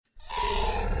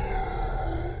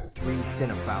three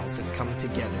cinephiles have come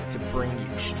together to bring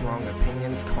you strong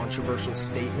opinions, controversial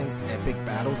statements, epic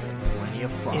battles, and plenty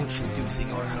of fun.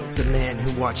 Introducing our host, the man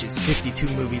who watches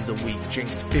 52 movies a week,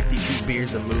 drinks 52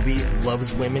 beers a movie,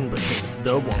 loves women but hates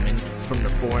the woman, from the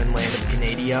foreign land of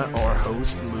Canada, our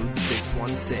host, Mood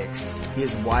 616. He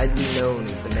is widely known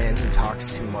as the man who talks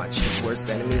too much. His worst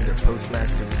enemies are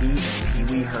Postmaster P and Pee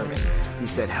Wee Herman. He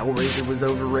said Hellraiser was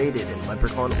overrated and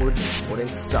Leprechaun Origins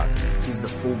wouldn't suck. He's the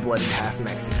full-blooded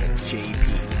half-Mexican,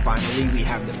 JP. Finally, we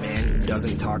have the man who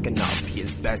doesn't talk enough. He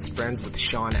is best friends with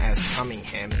Sean S.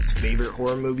 Cunningham. His favorite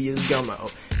horror movie is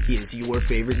Gummo. He is your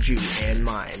favorite Jew and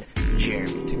mine,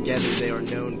 Jeremy. Together they are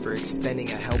known for extending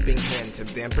a helping hand to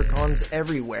vampircons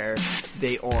everywhere.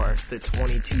 They are the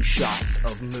 22 shots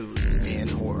of moods and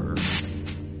horror.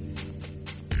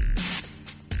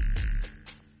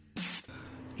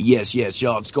 Yes,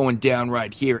 y'all, it's going down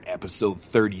right here, episode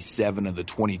 37 of the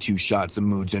 22 Shots of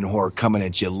Moods and Horror coming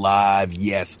at you live.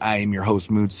 Yes, I am your host,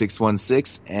 Mood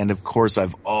 616, and of course,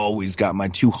 I've always got my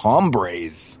two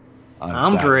hombres on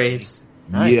Hombres?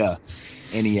 Nice. Yeah,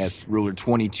 NES Ruler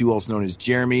 22, also known as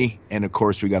Jeremy, and of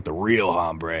course, we got the real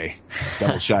hombre,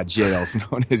 Double Shot J, also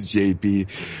known as JP.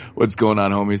 What's going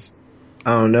on, homies?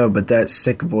 I don't know, but that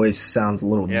sick voice sounds a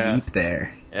little deep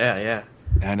there. Yeah.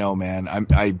 I know, man.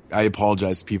 I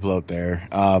apologize to people out there.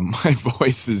 My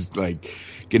voice is like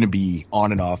gonna be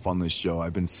on and off on this show.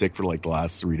 I've been sick for like the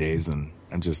last 3 days, and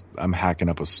I'm hacking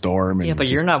up a storm. And yeah, but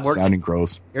you're not working. Sounding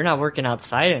gross. You're not working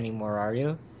outside anymore, are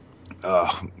you?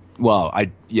 Well,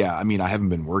 I haven't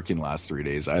been working the last 3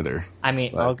 days either. I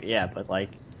mean, but like,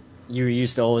 you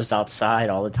used to always outside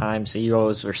all the time, so you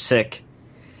always were sick.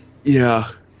 Yeah,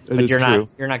 but you're true.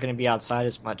 You're not going to be outside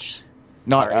as much.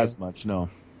 Not as much, no.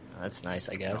 That's nice,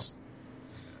 I guess.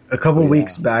 A couple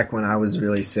weeks back when I was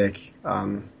really sick,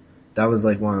 that was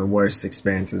like one of the worst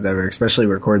experiences ever, especially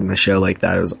recording the show like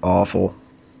that. It was awful.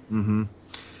 Mm-hmm.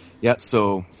 Yeah,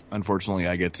 so unfortunately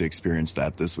I get to experience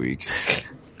that this week.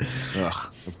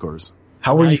 Ugh, of course.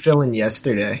 How were you feeling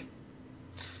yesterday?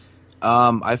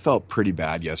 I felt pretty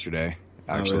bad yesterday,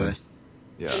 actually. Oh, really?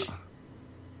 Yeah.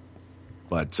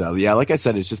 But, like I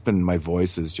said, it's just been, my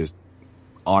voice is just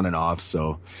on and off,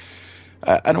 so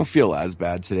I don't feel as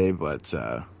bad today, but,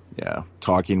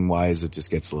 talking wise, it just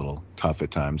gets a little tough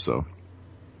at times, so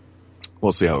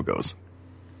we'll see how it goes.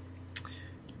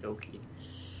 Okay.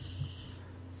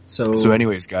 So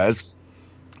anyways, guys,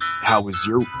 how was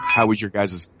your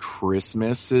guys'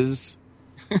 Christmases?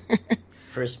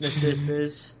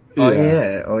 Christmases?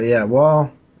 Oh yeah.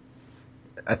 Well,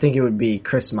 I think it would be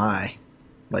Christmas,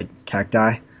 like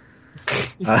cacti,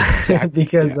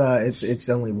 because it's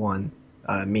only one,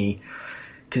 me.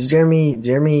 Because Jeremy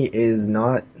does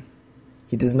not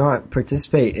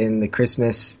participate in the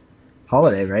Christmas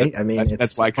holiday, right? I mean,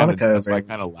 that's why I kind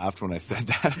of laughed when I said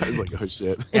that. I was like, oh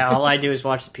shit. Yeah, all I do is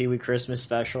watch the Pee Wee Christmas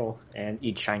special and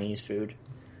eat Chinese food.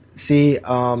 See,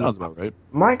 sounds about right.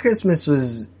 My Christmas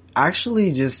was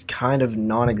actually just kind of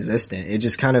non-existent. It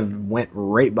just kind of went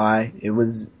right by. It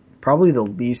was probably the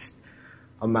least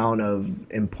amount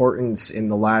of importance in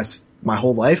my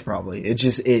whole life, probably. I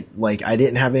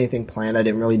didn't have anything planned. I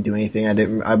didn't really do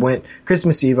anything.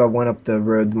 Christmas Eve, I went up the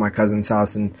road to my cousin's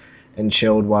house and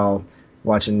chilled while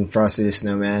watching Frosty the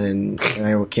Snowman, and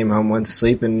I came home, went to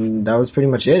sleep, and that was pretty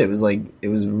much it. It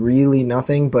was really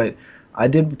nothing, but I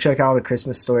did check out A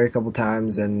Christmas Story a couple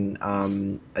times, and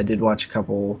I did watch a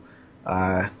couple,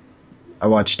 I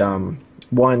watched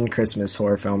one Christmas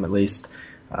horror film at least,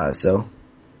 so.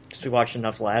 Because we watched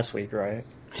enough last week, right?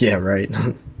 Yeah, right.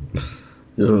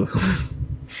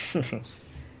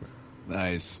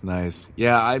 Nice.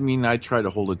 Yeah, I mean, I try to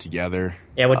hold it together.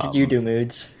 Yeah, what did you do,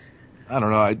 Moods? I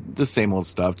don't know. The same old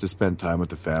stuff. Just spend time with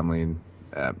the family and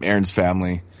Aaron's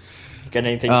family. Got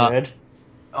anything good?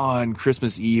 On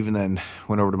Christmas Eve, and then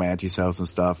went over to my auntie's house and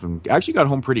stuff, and actually got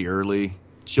home pretty early.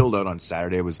 Chilled out on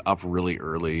Saturday. I was up really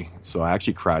early, so I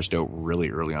actually crashed out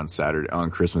really early on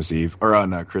Christmas Eve, or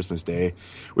on Christmas Day,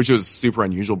 which was super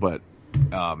unusual. But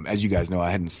as you guys know,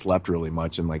 I hadn't slept really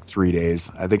much in like 3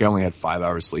 days. I think I only had 5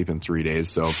 hours sleep in 3 days,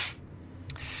 so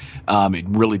it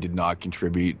really did not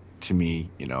contribute to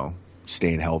me,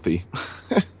 staying healthy.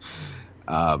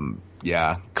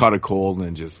 Caught a cold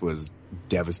and just was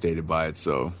devastated by it,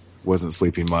 so wasn't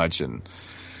sleeping much. And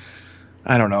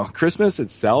I don't know, Christmas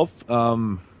itself,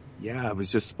 it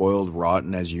was just spoiled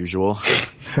rotten as usual.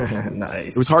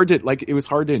 Nice. It was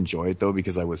hard to enjoy it though,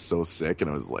 because I was so sick,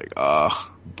 and it was like,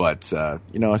 but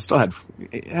I still had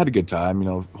a good time.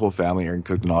 Whole family. Aaron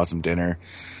cooked an awesome dinner,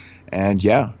 and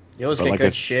you always get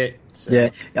good shit. So. Yeah,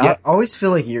 I always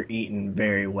feel like you're eating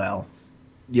very well.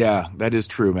 Yeah, that is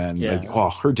true, man. Yeah. Like, oh,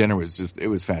 her dinner was it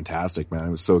was fantastic, man.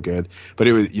 It was so good. But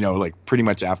it was, like pretty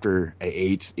much after I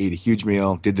ate a huge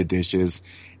meal, did the dishes,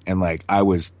 and like I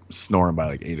was snoring by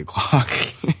like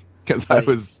 8:00 because I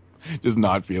was just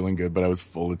not feeling good, but I was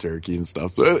full of turkey and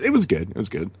stuff. So it was good. It was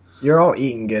good. You're all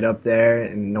eating good up there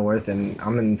in the north, and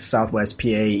I'm in Southwest PA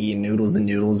eating noodles and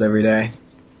noodles every day.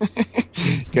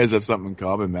 You guys have something in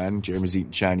common, man. Jeremy's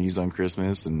eating Chinese on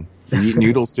Christmas, and you eat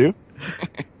noodles too?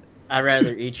 I'd rather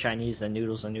eat Chinese than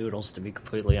noodles and noodles, to be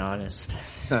completely honest.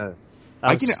 I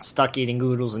was stuck eating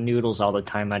noodles and noodles all the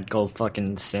time. I'd go fucking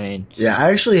insane. Yeah,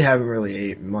 I actually haven't really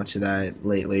ate much of that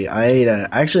lately. I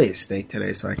actually ate steak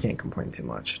today, so I can't complain too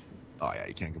much. Oh yeah,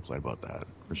 you can't complain about that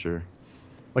for sure.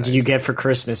 What did you get for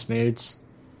Christmas, Moods?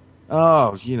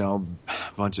 Oh, a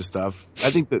bunch of stuff. I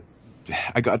think that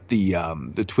I got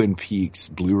the Twin Peaks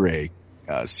Blu-ray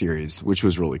series, which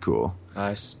was really cool.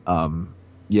 Nice.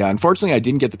 Yeah, unfortunately, I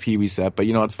didn't get the Pee-wee set, but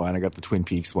it's fine. I got the Twin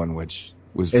Peaks one, which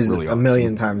was really awesome. A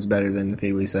million times better than the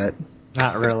Pee-wee set.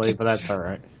 Not really, but that's all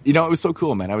right. It was so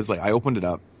cool, man. I was like, I opened it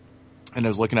up, and I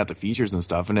was looking at the features and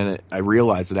stuff, and then I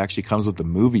realized it actually comes with the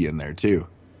movie in there too,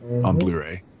 on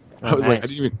Blu-ray. Oh, I was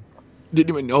nice. like, I didn't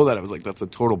even know that. I was like, that's a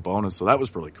total bonus. So that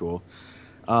was really cool.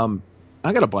 I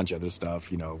got a bunch of other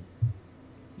stuff,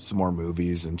 some more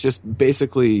movies, and just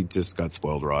basically just got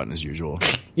spoiled rotten as usual.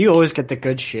 You always get the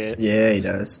good shit. Yeah, he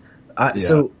does.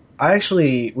 So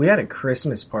we had a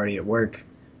Christmas party at work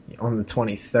on the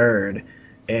 23rd,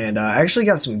 and I actually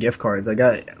got some gift cards. I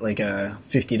got like a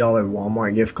 $50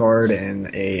 Walmart gift card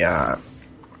and a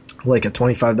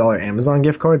 $25 Amazon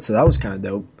gift card, so that was kind of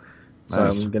dope. So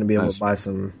Nice. I'm going to be able to buy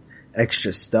some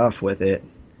extra stuff with it.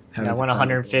 I won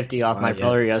 150 off my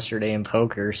brother yesterday in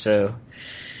poker, so...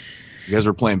 You guys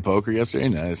were playing poker yesterday?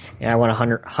 Nice. Yeah, I won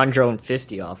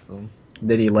 150 off of him.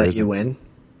 Did he let you win?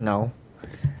 No.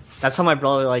 That's how my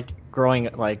brother,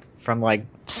 growing, from,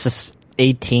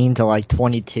 18 to,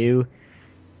 22,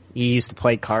 he used to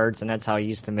play cards, and that's how he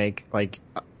used to make,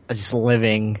 his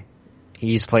living. He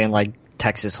used to play in,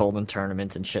 Texas Hold'em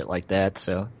tournaments and shit like that,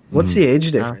 so... What's the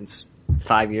age difference?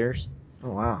 5 years.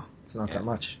 Oh, wow. It's not that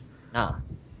much. Nah.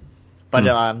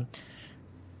 But,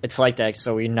 it's like that,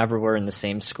 so we never were in the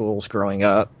same schools growing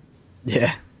up.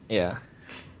 Yeah. Yeah.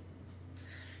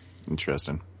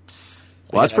 Interesting.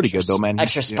 Well, that's pretty good, though, man.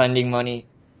 Extra spending money.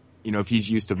 If he's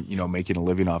used to, making a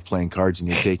living off playing cards and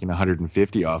you're taking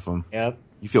 150 off him, Yep.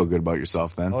 you feel good about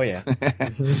yourself then. Oh, yeah.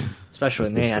 Especially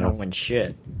with me, I don't win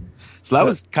shit. So that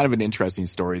was kind of an interesting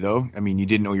story, though. I mean, you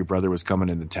didn't know your brother was coming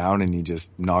into town, and he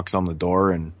just knocks on the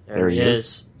door, and there he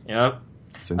is. Yep.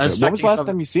 When was the last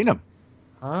time you seen him?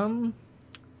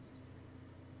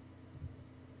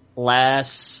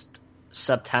 Last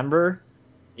September,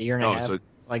 a year and a half. So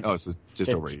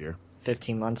just over a year.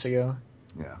 15 months ago.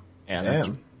 Yeah. Yeah.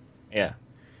 Yeah.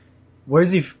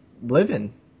 Where's he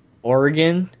living?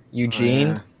 Oregon,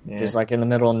 Eugene, Yeah. just in the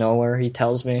middle of nowhere. He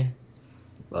tells me,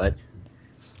 but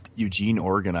Eugene,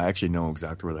 Oregon. I actually know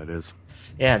exactly where that is.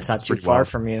 yeah, it's not too far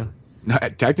from you. No,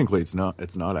 technically, it's not.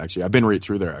 It's not actually. I've been right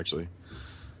through there actually.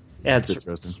 Yeah,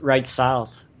 it's right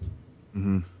south.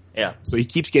 Mm-hmm. Yeah. So he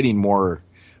keeps getting more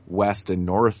west and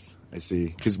north. I see.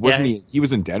 Because wasn't he? He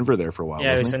was in Denver there for a while.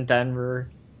 Yeah, wasn't he was in Denver,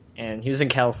 and he was in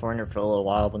California for a little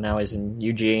while, but now he's in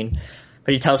Eugene.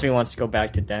 But he tells me he wants to go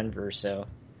back to Denver, so.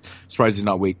 Surprised he's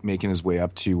not making his way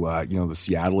up to the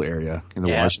Seattle area in the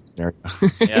Washington area.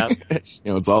 Yeah.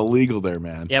 It's all legal there,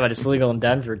 man. Yeah, but it's legal in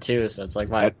Denver too, so it's I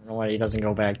don't know why he doesn't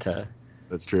go back to.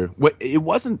 That's true. It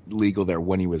wasn't legal there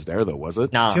when he was there, though, was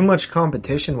it? No. Too much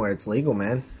competition where it's legal,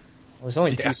 man. There's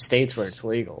only 2 states where it's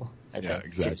legal. I think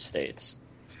exactly. 2 states.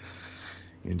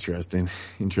 Interesting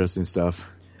stuff.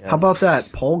 Yes. How about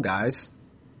that poll, guys?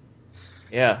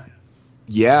 Yeah.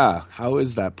 Yeah. How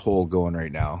is that poll going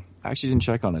right now? I actually didn't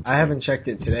check on it today. I haven't checked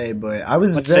it today, but I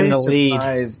was very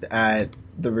surprised at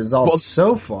the results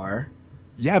so far.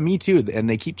 Yeah, me too. And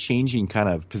they keep changing kind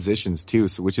of positions too,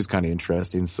 so which is kind of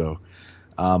interesting. So,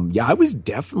 I was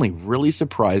definitely really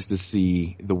surprised to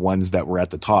see the ones that were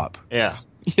at the top. Yeah.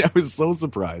 Yeah, I was so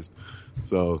surprised.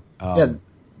 So,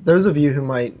 those of you who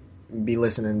might be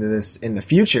listening to this in the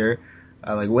future,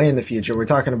 way in the future, we're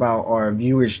talking about our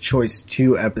Viewer's Choice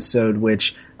 2 episode,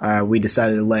 which we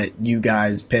decided to let you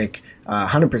guys pick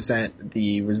 100%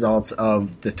 the results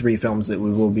of the 3 films that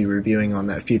we will be reviewing on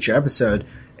that future episode.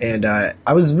 And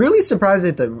I was really surprised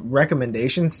at the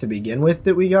recommendations to begin with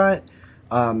that we got.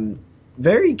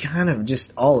 Very kind of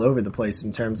just all over the place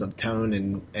in terms of tone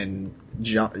and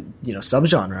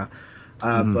subgenre.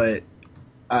 But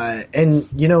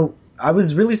I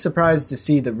was really surprised to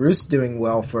see the Roost doing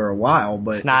well for a while,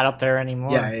 but It's not up there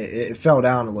anymore. yeah, it fell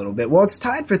down a little bit. Well, it's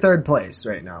tied for third place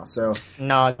right now, so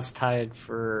No, it's tied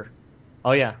for.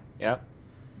 Oh yeah, yep.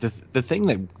 The thing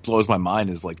that blows my mind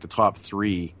is like the top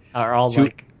three. Are all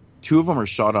Two of them are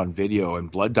shot on video,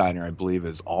 and Blood Diner, I believe,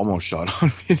 is almost shot on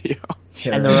video.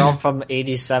 yeah, and they're all from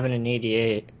 87 and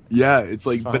 88. Yeah, it's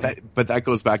like, funny. but that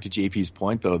goes back to JP's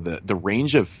point though. The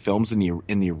range of films in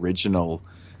the original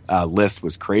list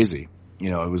was crazy. You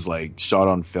know, it was like shot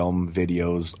on film,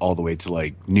 videos, all the way to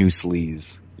like new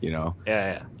sleaze. You know,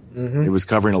 Yeah. Mhm. it was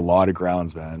covering a lot of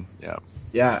grounds, man. Yeah.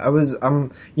 Yeah, I was,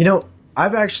 you know,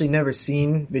 I've actually never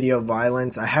seen Video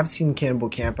Violence. I have seen Cannibal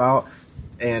Campout,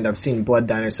 and I've seen Blood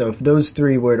Diner. So if those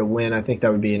three were to win, I think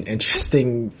that would be an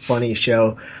interesting, funny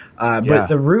show. Yeah. But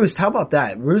the Roost, how about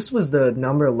that? Roost was the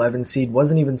number 11 seed,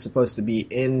 wasn't even supposed to be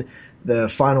in the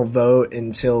final vote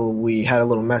until we had a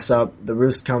little mess up. The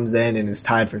Roost comes in and is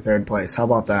tied for third place. How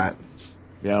about that?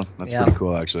 Yeah, that's Yeah. pretty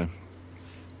cool, actually.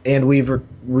 And we've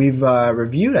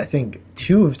reviewed, I think,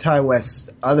 2 of Ty West's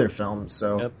other films.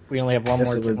 So, Yep. We only have one Guess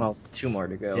more. it would- Well, 2 more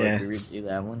to go. Yeah. If we review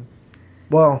that one.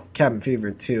 well, Cabin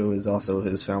Fever 2 is also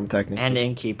his film, technically. And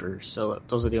Innkeepers. So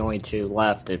those are the only 2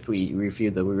 left if we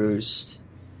review the Roost.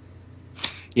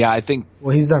 Yeah, I think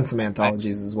Well, he's done some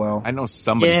anthologies as well. I know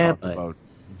somebody Yeah, talked but- about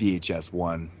VHS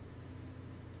 1.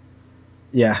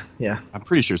 Yeah. I'm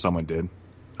pretty sure someone did.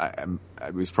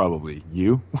 It was probably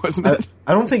you, wasn't I, it?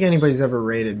 I don't think anybody's ever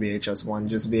rated VHS 1,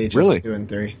 just VHS Really? 2 and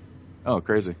 3. Oh,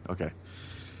 crazy. Okay.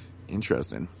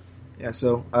 Interesting. Yeah,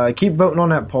 so keep voting on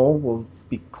that poll. We'll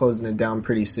be closing it down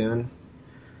pretty soon.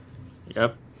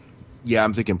 Yep. Yeah,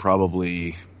 I'm thinking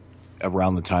probably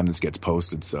around the time this gets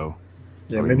posted, so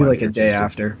Yeah, Probably maybe Monday like a or day Tuesday.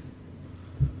 after.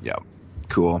 yeah.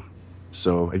 Cool.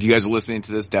 So if you guys are listening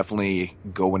to this, definitely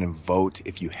go in and vote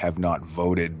if you have not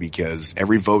voted, because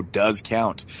every vote does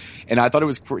count. And I thought it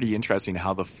was pretty interesting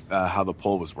how the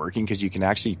poll was working, because you can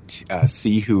actually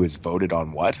see who has voted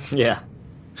on what. Yeah.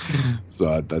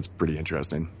 So that's pretty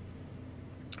interesting.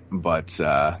 But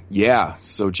yeah,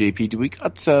 so JP, do we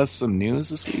got some news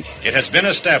this week? It has been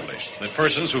established that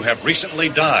persons who have recently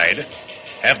died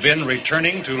have been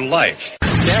returning to life.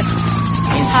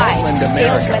 Hi, Portland,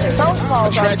 America. Phone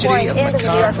calls are pouring into the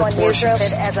New York One newsroom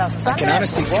as a I can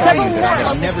honestly tell you that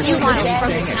I've never seen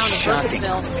anything as shocking as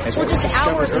Well, what just was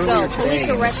discovered hours ago, earlier police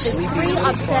today in arrested sleepy 3 village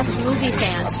obsessed movie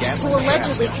fans who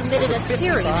allegedly committed a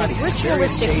series of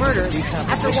ritualistic murders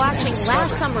after watching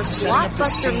last summer's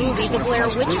blockbuster movie, The Blair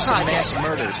Witch Project.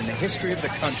 murders in the history of the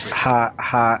country.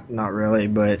 Not really,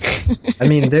 but I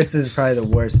mean, this is probably the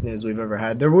worst news we've ever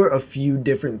had. There were a few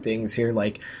different things here,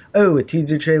 like, oh, a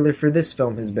teaser trailer for this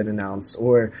film has been announced,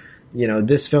 or, you know,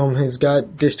 this film has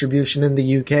got distribution in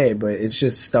the UK, but it's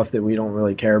just stuff that we don't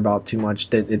really care about too much,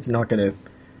 that it's not going to,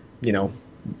 you know,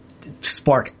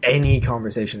 spark any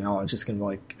conversation at all. It's just going to be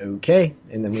like, okay,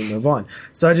 and then we move on.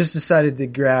 So I just decided to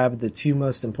grab the 2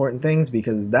 most important things,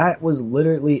 because that was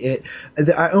literally it.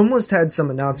 I almost had some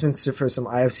announcements for some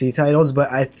IFC titles,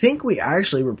 but I think we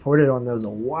actually reported on those a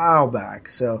while back,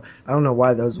 so I don't know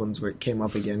why those ones came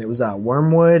up again. It was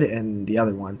Wormwood and the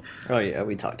other one. Oh yeah,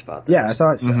 we talked about that. Yeah, I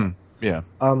thought so. Mm-hmm. Yeah.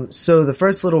 So the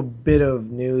first little bit of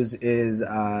news is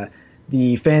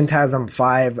the Phantasm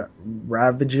 5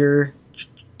 Ravager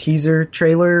teaser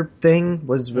trailer thing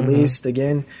was released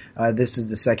again. This is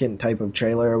the second type of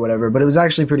trailer or whatever, but it was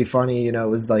actually pretty funny. You know,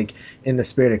 it was like in the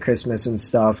spirit of Christmas and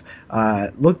stuff.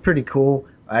 Looked pretty cool.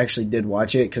 I actually did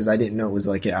watch it because I didn't know it was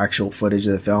like actual footage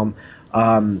of the film.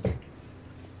 I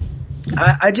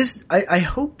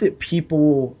hope that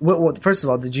people. Well, first of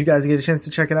all, did you guys get a chance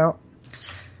to check it out?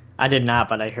 I did not,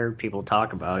 but I heard people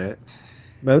talk about it.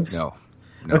 Modes? No.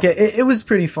 Okay, it was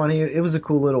pretty funny. It was a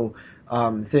cool little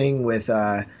thing with,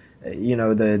 you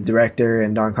know, the director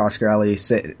and Don Coscarelli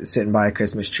sitting by a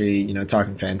Christmas tree, you know,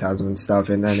 talking Phantasm and stuff.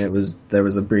 And then there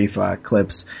was a brief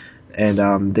clips, and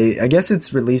I guess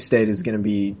its release date is going to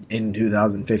be in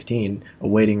 2015,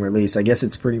 awaiting release. I guess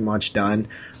it's pretty much done.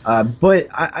 But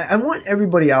I want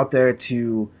everybody out there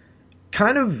to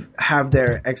kind of have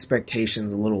their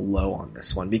expectations a little low on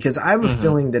this one, because I have a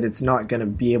feeling that it's not going to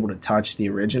be able to touch the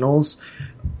originals,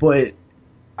 but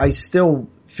I still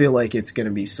feel like it's going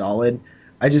to be solid.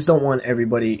 I just don't want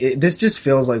everybody. This just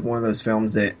feels like one of those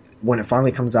films that when it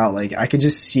finally comes out, like I could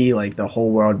just see like the whole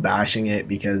world bashing it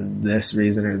because this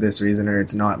reason, or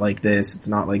it's not like this, it's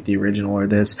not like the original or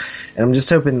this, and I'm just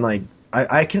hoping like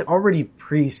I can already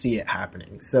pre-see it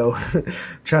happening, so I'm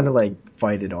trying to like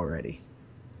fight it already.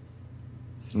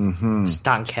 Mm-hmm.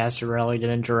 Don Coscarelli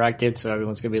didn't direct it, so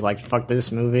everyone's gonna be like, "Fuck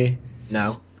this movie."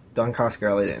 No, Don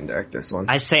Coscarelli didn't direct this one.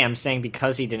 I'm saying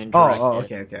because he didn't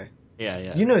direct it. Okay.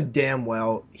 Yeah. You know damn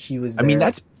well he was there. I mean,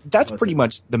 that's pretty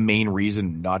much the main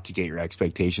reason not to get your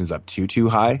expectations up too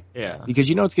high. Yeah. Because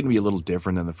you know it's going to be a little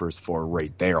different than the first 4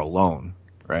 right there alone,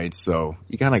 right? So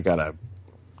you kind of got to,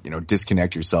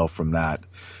 disconnect yourself from that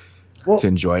to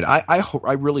enjoy it.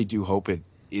 I really do hope it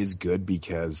is good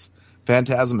because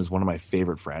Phantasm is one of my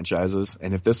favorite franchises,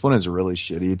 and if this one is really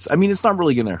shitty, it's not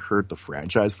really going to hurt the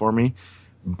franchise for me,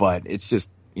 but it's just,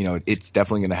 it's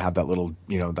definitely going to have that little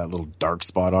dark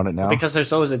spot on it now. Because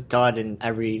there's always a dud in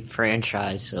every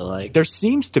franchise, so like there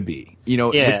seems to be,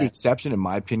 with the exception, in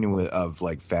my opinion, of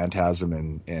like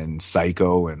Phantasm and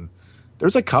Psycho, and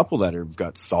there's a couple that have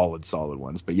got solid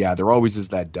ones, but yeah, there always is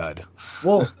that dud.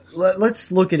 Well,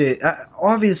 let's look at it.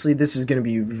 Obviously, this is going to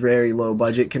be very low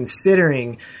budget,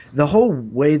 considering the whole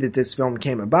way that this film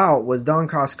came about was Don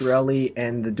Coscarelli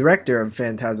and the director of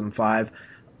Phantasm 5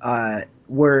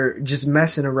 were just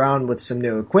messing around with some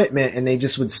new equipment, and they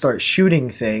just would start shooting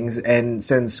things. And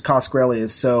since Coscarelli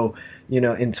is so,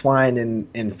 entwined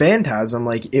in Phantasm,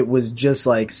 like it was just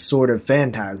like sort of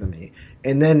Phantasm-y.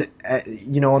 And then,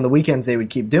 on the weekends they would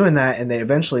keep doing that, and they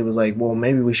eventually was like, well,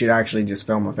 maybe we should actually just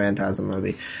film a Phantasm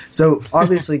movie. So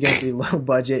obviously going to be low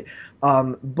budget,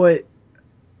 but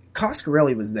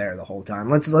Coscarelli was there the whole time.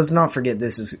 Let's not forget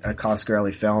this is a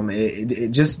Coscarelli film.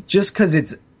 It just because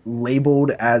it's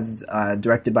labeled as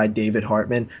directed by David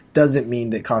Hartman doesn't mean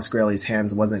that Coscarelli's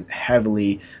hands wasn't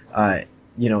heavily,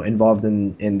 involved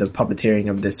in the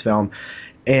puppeteering of this film.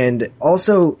 And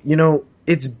also,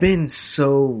 it's been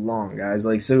so long, guys.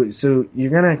 Like, so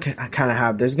you're gonna kind of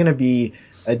have, there's gonna be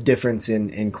a difference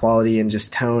in quality and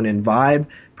just tone and vibe,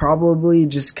 probably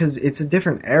just because it's a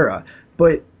different era.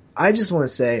 But I just want to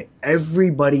say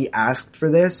everybody asked for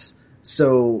this,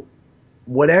 so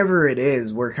whatever it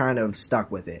is, we're kind of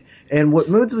stuck with it. And what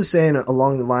Moods was saying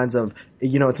along the lines of,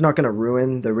 it's not going to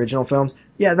ruin the original films.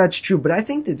 Yeah, that's true. But I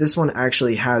think that this one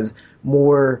actually has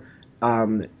more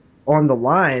on the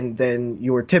line than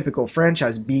your typical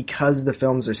franchise because the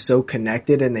films are so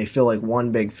connected and they feel like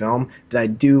one big film that I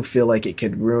do feel like it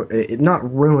could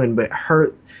not ruin, but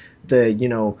hurt the,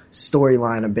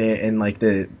 storyline a bit and like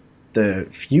the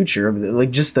future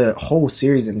of just the whole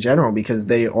series in general because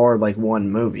they are like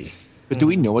one movie. But do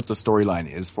we know what the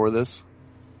storyline is for this?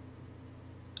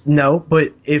 No,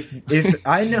 but if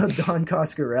I know Don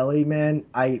Coscarelli, man,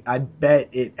 I bet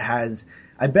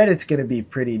it's going to be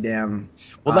pretty damn.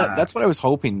 Well, that's what I was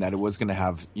hoping, that it was going to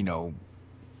have,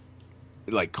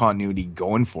 like continuity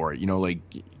going for it. Like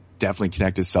definitely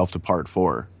connect itself to part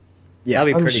 4. Yeah,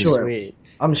 that'd be pretty sweet.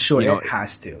 I'm sure it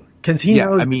has to, because he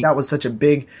knows that was such a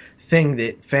big thing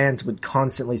that fans would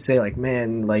constantly say, like,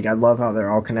 man, like I love how they're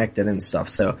all connected and stuff.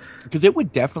 So because it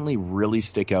would definitely really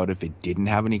stick out if it didn't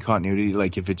have any continuity,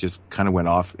 like if it just kind of went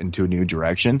off into a new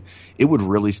direction, it would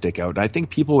really stick out. I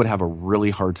think people would have a really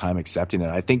hard time accepting it.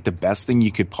 I think the best thing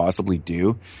you could possibly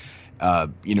do,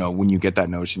 when you get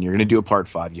that notion, you're going to do a part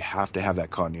 5, you have to have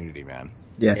that continuity, man.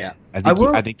 Yeah.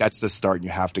 I think that's the start, and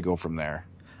you have to go from there.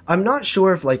 I'm not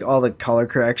sure if like all the color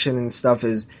correction and stuff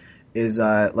is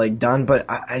like done, but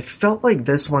I felt like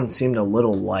this one seemed a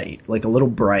little light, like a little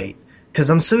bright. Cause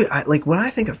when I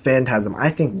think of Phantasm,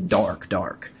 I think dark.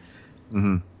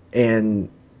 Mm-hmm. And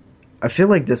I feel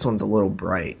like this one's a little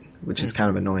bright, which is kind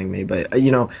of annoying me, but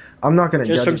I'm not going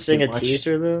to judge it too much. Just from seeing a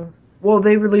teaser though? Well,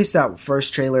 they released that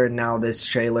first trailer and now this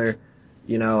trailer,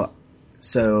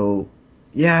 so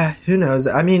yeah, who knows?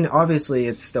 I mean, obviously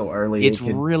it's still early. It's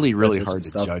really hard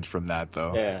to judge from that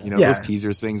though. Yeah. Those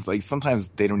teasers things, like sometimes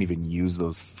they don't even use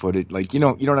those footage. Like, you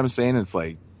know what I'm saying? It's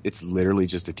like, it's literally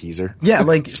just a teaser. Yeah,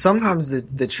 like sometimes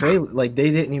the trailer, like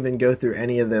they didn't even go through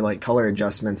any of the like color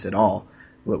adjustments at all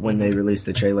when they released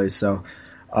the trailers. So,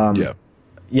 I'm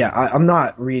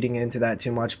not reading into that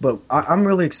too much, but I'm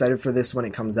really excited for this when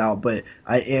it comes out, but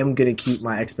I am going to keep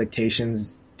my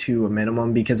expectations to a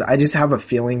minimum because I just have a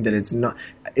feeling that it's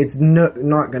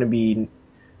not going to be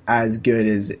as good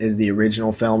as the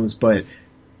original films, but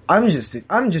I'm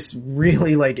just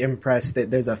really like impressed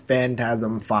that there's a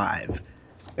Phantasm 5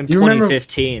 in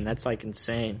 2015. That's like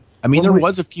insane. I mean, there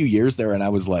was a few years there, and I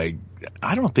was like,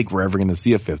 I don't think we're ever going to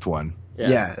see a 5th one.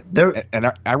 Yeah.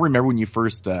 And I remember when you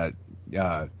first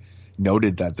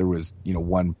noted that there was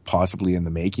one possibly in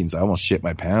the makings, I almost shit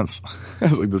my pants. I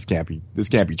was like, this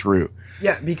can't be true.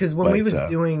 Yeah, because when we was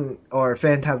doing our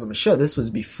Phantasm show, this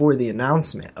was before the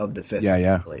announcement of the 5th,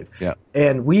 I believe. Yeah.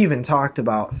 And we even talked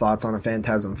about thoughts on a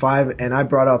Phantasm 5, and I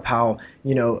brought up how,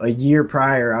 a year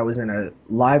prior I was in a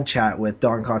live chat with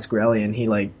Don Coscarelli, and he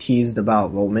like teased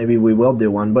about, well, maybe we will do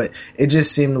one, but it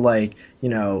just seemed like,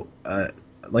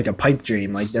 like a pipe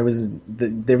dream. Like there was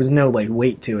no like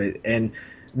weight to it. And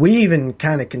we even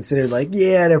kind of considered like,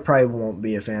 yeah, there probably won't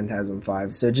be a Phantasm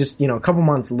 5. So just, a couple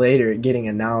months later getting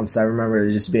announced, I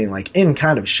remember just being like in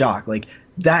kind of shock. Like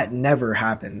that never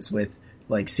happens with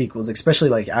like sequels, especially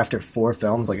like after 4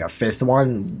 films, like a 5th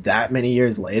one that many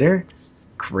years later.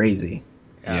 Crazy.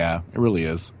 Yeah, it really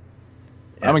is.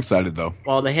 Yeah. I'm excited though.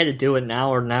 Well, they had to do it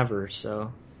now or never,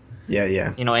 so. Yeah.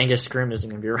 Angus Scrimm isn't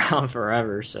going to be around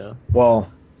forever, so. Well,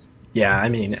 yeah, I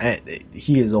mean,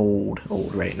 he is old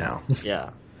right now.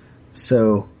 Yeah.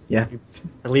 So, yeah.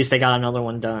 At least they got another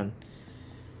one done.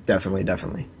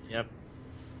 Definitely. Yep.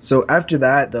 So after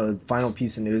that, the final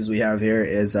piece of news we have here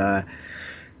is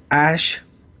Ash,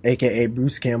 a.k.a.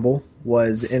 Bruce Campbell,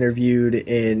 was interviewed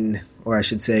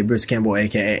Bruce Campbell,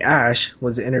 a.k.a. Ash,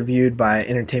 was interviewed by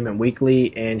Entertainment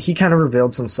Weekly, and he kind of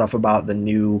revealed some stuff about the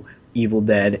new Evil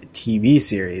Dead TV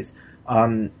series.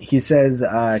 He says,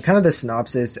 kind of the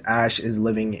synopsis, Ash is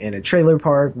living in a trailer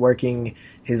park, working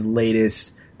his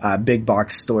latest big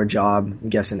box store job, I'm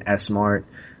guessing S-Mart,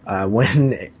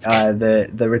 when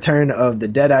the return of the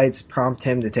Deadites prompt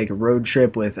him to take a road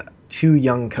trip with 2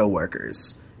 young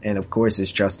coworkers, and of course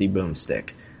his trusty boomstick.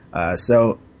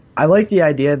 So I like the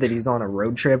idea that he's on a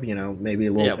road trip, maybe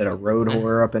a little bit of road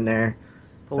horror up in there.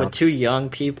 But with 2 young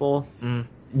people.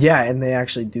 Yeah, and they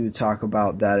actually do talk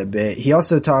about that a bit. He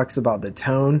also talks about the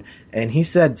tone, and he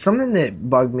said something that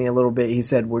bugged me a little bit. He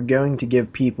said, we're going to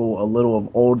give people a little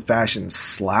of old-fashioned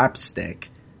slapstick,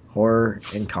 horror,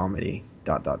 and comedy, ...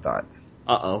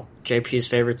 Uh-oh. JP's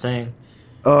favorite thing.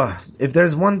 If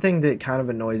there's one thing that kind of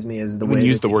annoys me is the way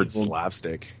use the word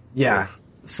slapstick. Yeah,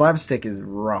 slapstick is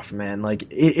rough, man. Like,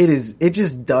 it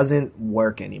just doesn't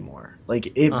work anymore.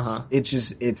 Like,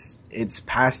 it's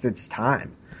past its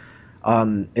time.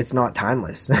 It's not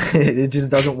timeless. It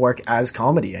just doesn't work as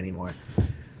comedy anymore.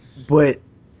 But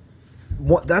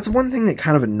that's one thing that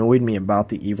kind of annoyed me about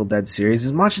the Evil Dead series.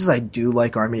 As much as I do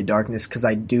like Army of Darkness, because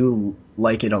I do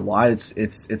like it a lot, it's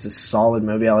a solid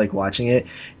movie. I like watching it.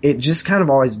 It just kind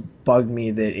of always bugged me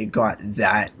that it got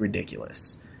that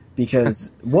ridiculous.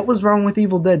 Because what was wrong with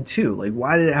Evil Dead 2? Like,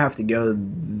 why did it have to go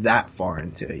that far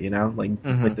into it,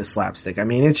 with the slapstick? I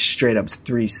mean, it's straight up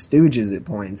Three Stooges at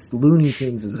points, Looney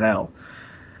Tunes as hell.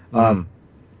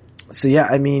 So yeah,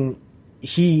 I mean,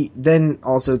 he then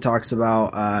also talks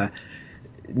about,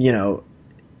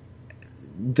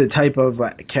 the type of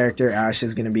character Ash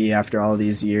is going to be after all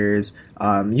these years.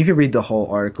 You can read the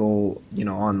whole article,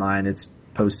 online. It's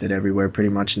posted everywhere pretty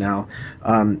much now.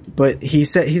 But he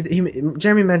said,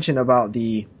 Jeremy mentioned about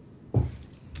the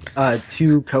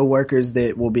 2 co-workers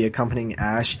that will be accompanying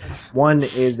Ash. One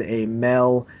is a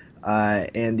male,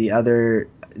 and the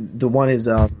one is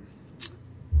a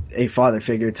father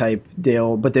figure type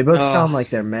deal, but they both sound like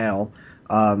they're male.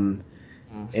 And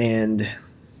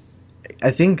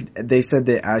I think they said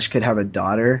that Ash could have a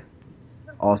daughter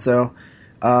also.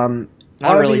 Not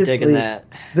really digging that.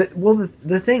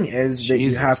 The thing is that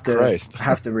Jesus you have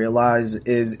Christ. to realize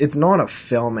is it's not a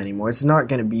film anymore. It's not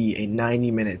going to be a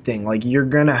 90-minute thing. Like, you're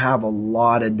going to have a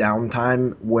lot of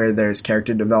downtime where there's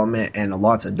character development and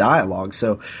lots of dialogue.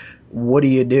 So what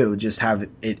do? Just have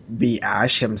it be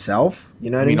Ash himself? You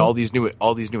know what I mean? all these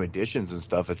new additions and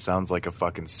stuff, it sounds like a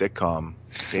fucking sitcom.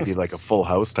 Maybe like a Full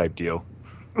House type deal.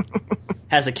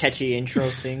 Has a catchy intro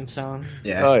theme song.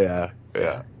 Yeah. Oh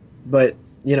yeah. But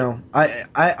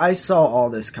I saw all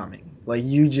this coming. Like,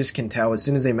 you just can tell as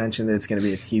soon as they mentioned that it's going to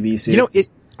be a TV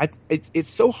series. It's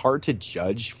so hard to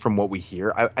judge from what we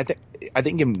hear. I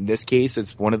think in this case,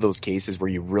 it's one of those cases where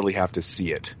you really have to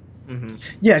see it. Mm-hmm.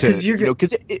 Yeah, because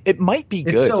because it might be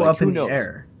good. It's so like, up in the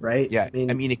air, right? Yeah,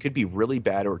 I mean, it could be really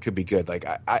bad or it could be good. Like,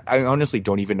 I honestly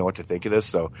don't even know what to think of this,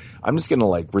 so I'm just gonna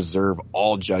reserve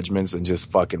all judgments and just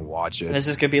fucking watch it. And is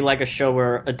this gonna be like a show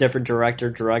where a different director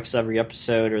directs every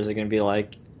episode, or is it gonna be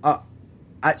like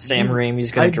Sam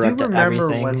Raimi's gonna direct everything? I do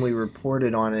remember when we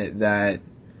reported on it that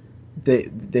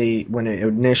they when it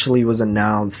initially was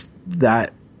announced,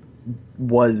 that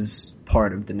was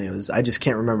part of the news. I just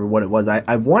can't remember what it was.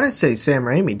 I want to say Sam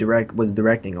Raimi was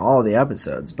directing all the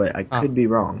episodes, but I could be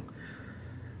wrong.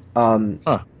 You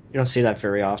don't see that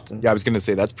very often. Yeah, I was going to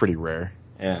say that's pretty rare.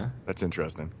 Yeah. That's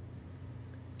interesting.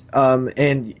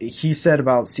 And he said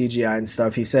about CGI and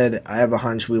stuff, he said, I have a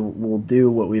hunch we'll do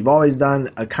what we've always done,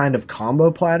 a kind of combo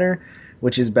platter,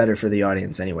 which is better for the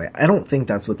audience anyway. I don't think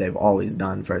that's what they've always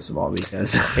done, first of all,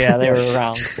 because... yeah, they were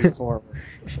around before.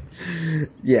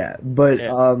 Yeah, but...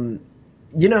 Yeah.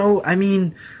 I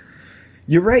mean,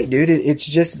 you're right, dude. It's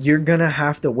just, you're gonna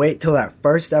have to wait till that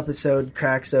first episode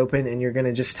cracks open, and you're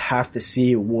gonna just have to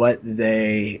see what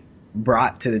they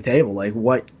brought to the table. Like,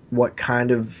 what what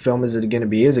kind of film is it going to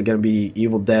be? Is it going to be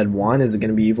Evil Dead 1? Is it going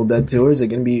to be Evil Dead 2? Or is it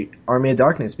going to be Army of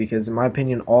Darkness? Because in my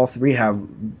opinion, all three have,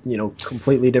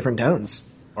 completely different tones.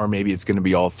 Or maybe it's going to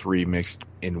be all three mixed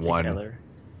in one. Together.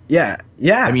 Yeah.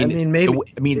 I mean,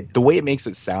 maybe. The way it makes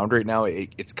it sound right now,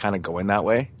 it's kind of going that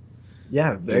way.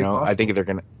 Yeah, very possible. I think they're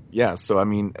going to. Yeah, so I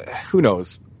mean, who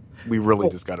knows? We really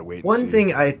just got to wait and see. One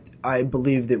thing I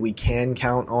believe that we can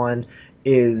count on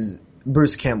is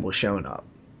Bruce Campbell showing up.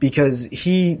 Because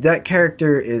that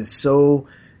character is so,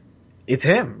 it's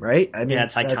him, right? I mean,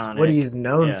 it's iconic. That's what he's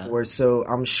known for. So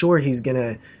I'm sure he's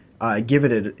gonna give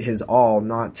it his all,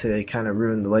 not to kind of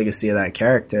ruin the legacy of that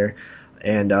character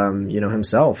and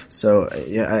himself. So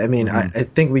yeah, I mean, I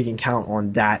think we can count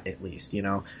on that at least,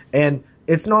 And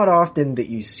it's not often that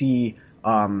you see,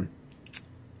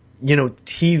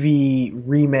 TV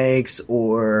remakes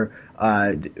or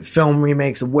film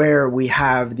remakes where we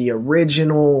have the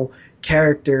original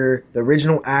character, the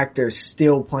original actor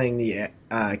still playing the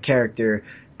character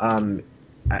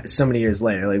so many years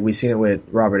later. Like, we've seen it with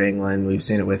Robert Englund, we've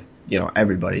seen it with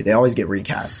everybody. They always get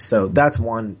recast, so that's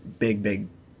one big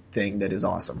thing that is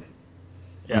awesome.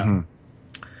 Yeah.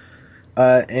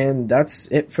 And that's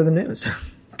it for the news.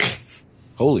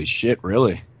 Holy shit,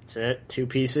 really? That's it? 2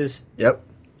 pieces? Yep.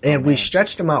 And we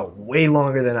stretched them out way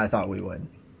longer than I thought we would.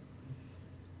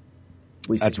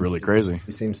 That's really crazy.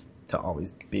 We seems to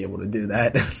always be able to do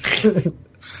that.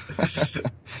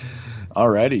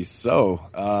 Alrighty,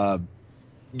 so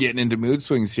getting into mood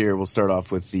swings here, we'll start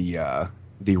off with the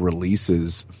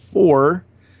releases for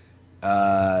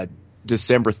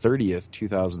December 30th,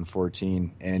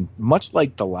 2014, and much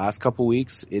like the last couple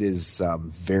weeks, it is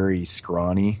very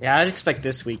scrawny. Yeah, I'd expect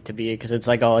this week to be, because it's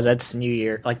like, oh, that's New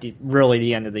Year, like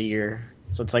the end of the year.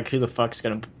 So it's like, who the fuck's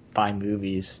gonna buy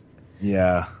movies?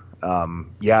 Yeah.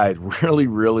 It really,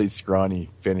 really scrawny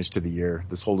finish to the year.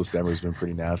 This whole December has been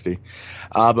pretty nasty.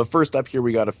 But first up here,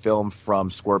 we got a film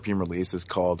from Scorpion Releases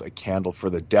called A Candle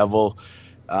for the Devil,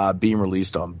 being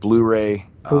released on Blu-ray.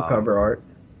 Cool cover art.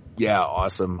 Yeah,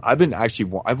 awesome.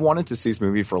 I've wanted to see this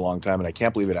movie for a long time, and I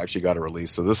can't believe it actually got a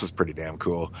release. So this is pretty damn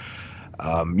cool.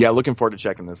 Looking forward to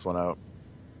checking this one out.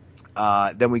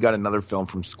 Then we got another film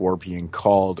from Scorpion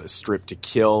called Strip to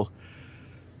Kill.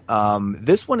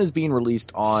 This one is being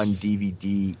released on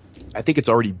DVD. I think it's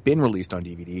already been released on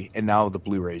DVD, and now the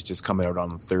Blu-ray is just coming out on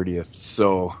the 30th.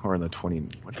 So, or in the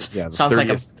 20th. Yeah, the sounds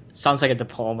 30th. Sounds like a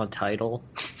diploma title.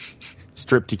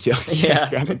 Strip to Kill. Yeah.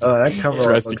 That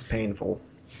cover art looks painful.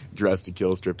 Dress to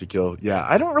Kill, Strip to Kill. Yeah,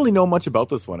 I don't really know much about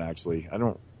this one, actually.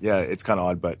 It's kind of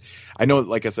odd, but I know,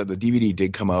 like I said, the DVD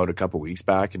did come out a couple weeks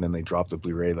back, and then they dropped the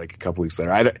Blu-ray like a couple weeks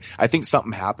later. I think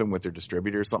something happened with their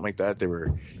distributor or something like that.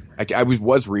 I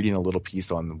was reading a little piece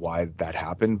on why that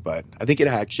happened, but I think it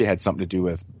actually had something to do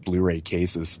with Blu-ray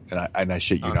cases, and I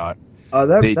shit you not.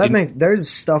 There's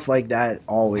stuff like that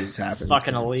always happens.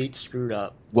 Fucking Elite screwed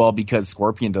up. Well, because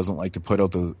Scorpion doesn't like to put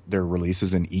out their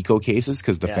releases in eco cases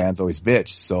because the fans always bitch.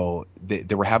 So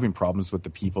they were having problems with the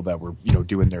people that were,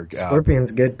 doing their...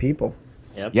 Scorpion's good people.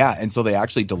 Yep. Yeah, and so they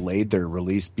actually delayed their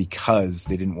release because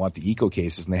they didn't want the eco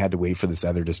cases, and they had to wait for this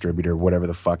other distributor, whatever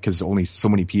the fuck, because only so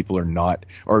many people are not...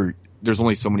 Or there's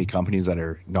only so many companies that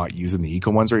are not using the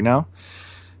eco ones right now.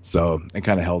 So it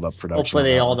kind of held up production. Hopefully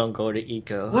they all don't go to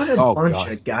eco. What a bunch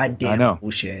of goddamn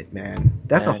bullshit, man.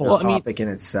 That's a whole topic in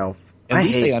itself. At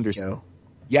least they understand.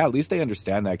 Yeah, at least they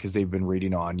understand that because they've been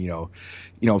reading on,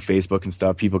 Facebook and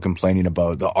stuff. People complaining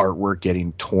about the artwork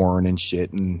getting torn and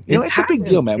shit, and it's a big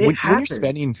deal, man. When you're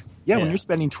spending, when you're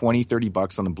spending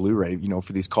 $20-$30 on a Blu-ray,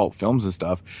 for these cult films and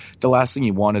stuff, the last thing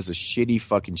you want is a shitty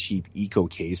fucking cheap eco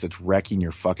case that's wrecking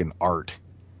your fucking art.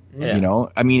 Yeah.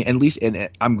 I mean, at least, and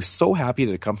I'm so happy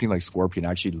that a company like Scorpion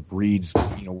actually reads,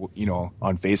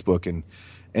 on Facebook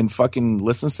and fucking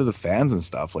listens to the fans and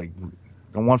stuff. Like,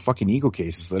 don't want fucking eco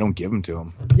cases, so they don't give them to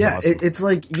them. Yeah, awesome. It's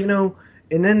like,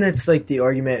 and then that's like the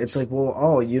argument. It's like,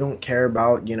 well, you don't care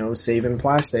about, saving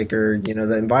plastic or,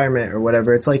 the environment or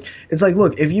whatever. It's like,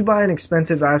 look, if you buy an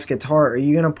expensive ass guitar, are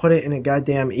you going to put it in a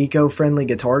goddamn eco-friendly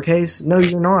guitar case? No,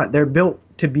 you're not. They're built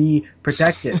to be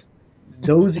protected.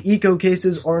 Those eco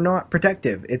cases are not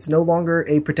protective. It's no longer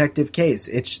a protective case.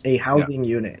 It's a housing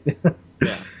unit.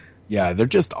 Yeah, they're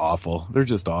just awful.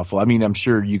 I mean, I'm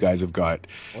sure you guys have got,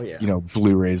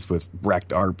 Blu-rays with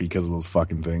wrecked art because of those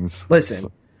fucking things.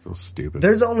 Listen, so stupid.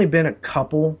 There's only been a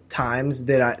couple times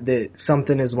that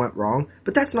something has went wrong,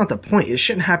 but that's not the point. It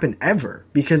shouldn't happen ever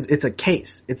because it's a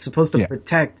case. It's supposed to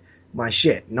protect my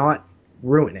shit, not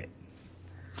ruin it.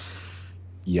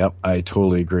 Yep, I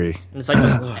totally agree. And it's like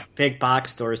those big box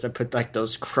stores that put like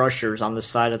those crushers on the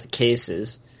side of the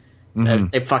cases. Mm-hmm.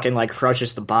 It fucking like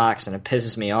crushes the box and it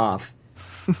pisses me off.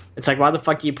 It's like, why the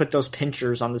fuck do you put those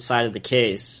pinchers on the side of the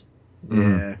case?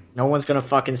 Yeah. No one's gonna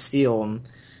fucking steal them.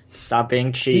 Stop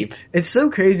being cheap. It's so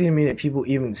crazy to me that people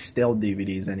even steal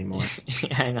DVDs anymore.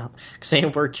 Yeah, I know. Because they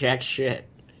ain't worth jack shit.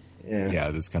 Yeah,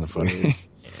 it is kind of funny.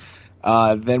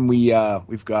 Then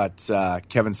we've got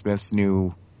Kevin Smith's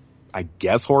new, I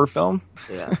guess, horror film.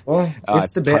 Yeah. Well,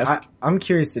 it's I'm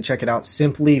curious to check it out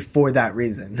simply for that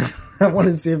reason. I want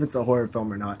to see if it's a horror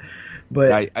film or not.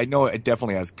 But I know it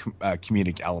definitely has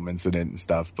comedic elements in it and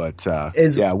stuff. But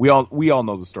we all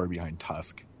know the story behind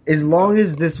Tusk. As long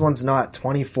as this one's not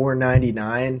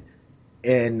 $24.99,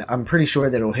 and I'm pretty sure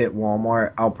that it'll hit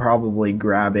Walmart, I'll probably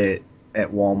grab it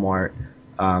at Walmart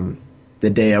the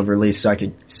day of release so I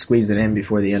could squeeze it in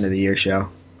before the end of the year show.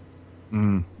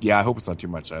 Yeah, I hope it's not too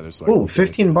much either. So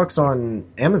 $15 on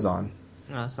Amazon.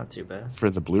 No, that's not too bad.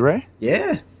 For the Blu-ray?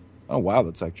 Yeah. Oh, wow,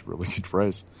 that's actually a really good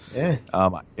price. Yeah.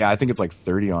 I think it's like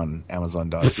 $30 on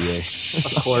Amazon.ca.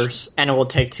 Of course. And it will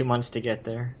take 2 months to get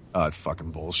there. Oh, it's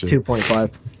fucking bullshit.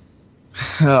 2.5.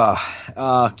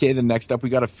 Okay, then next up we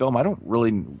got a film. I don't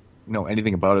really know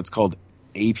anything about it. It's called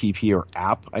APP or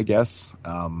App, I guess.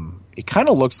 It kind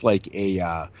of looks like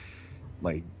a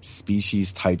like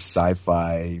Species type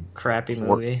sci-fi crappy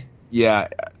movie. Yeah,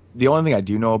 the only thing I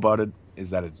do know about it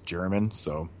is that it's German.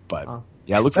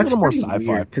 Yeah, it looks a little more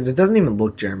sci-fi because it doesn't even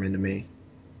look German to me.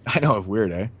 I know, it's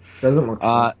weird, eh? Doesn't look.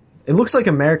 It looks like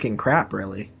American crap,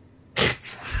 really.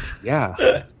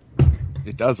 Yeah.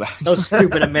 It does, actually. Those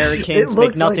stupid Americans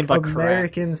make nothing but crap.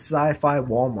 American sci-fi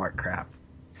Walmart crap.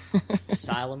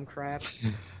 Asylum crap.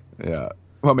 Yeah.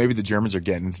 Well, maybe the Germans are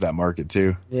getting into that market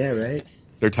too. Yeah, right.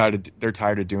 They're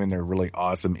tired of doing their really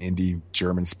awesome indie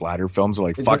German splatter films. They're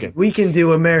like, fuck it. We can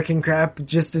do American crap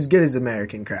just as good as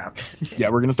American crap. Yeah,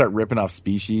 we're gonna start ripping off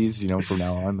Species, from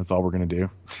now on. That's all we're gonna do.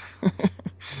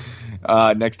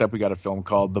 Next up, we got a film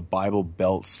called The Bible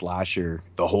Belt Slasher: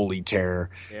 The Holy Terror.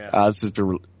 Yeah. This has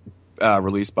been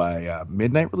released by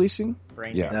Midnight Releasing.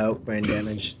 Brain Damage. Brain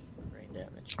Damage.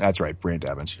 That's right, Brain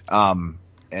Damage.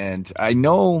 And I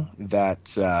know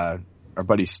that our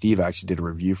buddy Steve actually did a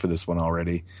review for this one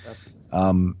already.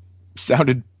 Yep.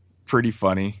 Sounded pretty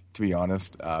funny, to be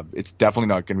honest. It's definitely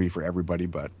not going to be for everybody,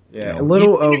 but a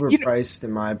little overpriced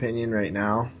in my opinion right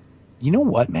now. You know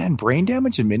what, man? Brain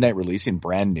Damage and Midnight Releasing,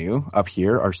 brand new up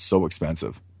here, are so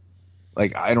expensive.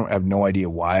 Like, I have no idea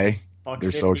why.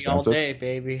 They're so expensive. All day,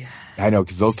 baby. I know,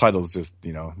 because those titles just,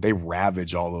 they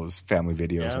ravage all those family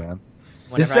videos, man.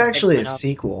 This is actually a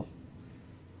sequel.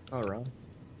 Oh, really?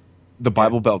 The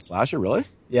Bible Belt Slasher, really?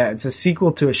 Yeah, it's a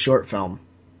sequel to a short film,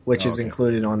 which is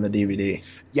included on the DVD.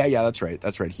 Yeah, that's right.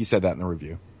 That's right. He said that in the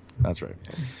review. That's right.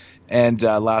 And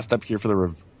last up here for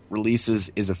the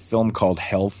releases is a film called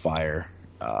Hellfire.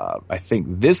 I think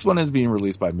this one is being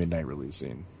released by Midnight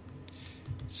Releasing.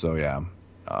 So, yeah.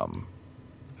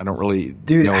 I don't really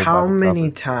know how many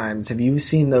times have you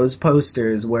seen those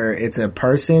posters where it's a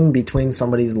person between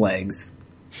somebody's legs?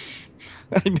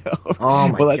 I know. Oh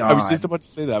my God. I was just about to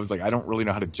say that. I was like, I don't really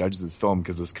know how to judge this film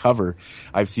because this cover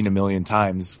I've seen a million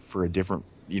times for a different,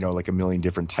 like a million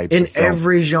different types of films.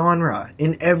 Every genre.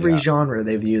 In every genre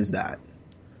they've used that.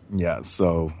 Yeah,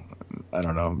 so I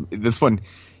don't know. This one,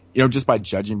 just by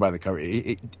judging by the cover,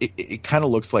 it kind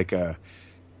of looks like a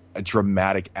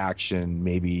dramatic action,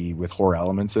 maybe with horror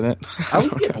elements in it. I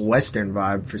was getting a Western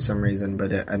vibe for some reason,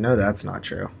 but I know that's not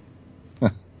true.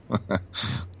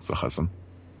 It's awesome.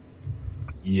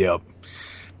 Yep.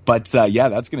 But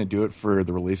that's going to do it for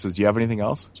the releases. Do you have anything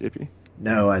else, JP?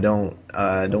 No, I don't.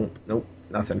 Nope,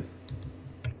 nothing.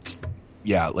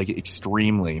 Yeah, like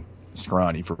extremely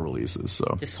scrawny for releases.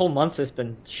 So this whole month has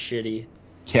been shitty.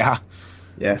 Yeah.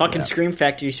 Fucking Scream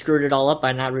Factory screwed it all up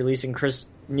by not releasing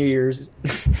New Year's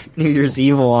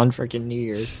Evil on freaking New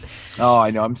Year's. Oh,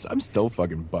 I know. I'm still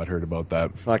fucking butthurt about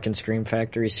that. Fucking Scream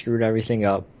Factory screwed everything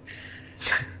up.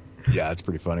 Yeah, it's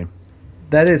pretty funny.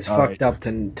 That is fucked up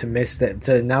to miss that,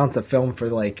 to announce a film for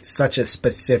like such a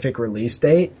specific release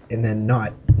date and then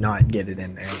not get it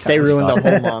in there. They ruined the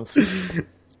whole month.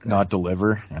 Not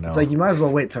deliver. I know. It's like you might as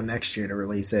well wait till next year to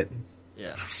release it.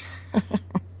 Yeah.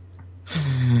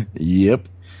 Yep.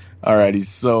 Alrighty.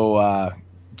 So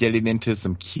getting into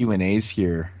some Q&As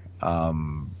here.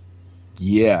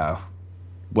 Yeah.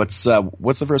 What's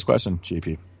the first question,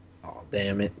 JP? Oh,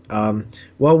 damn it.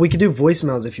 Well, we could do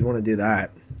voicemails if you want to do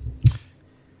that.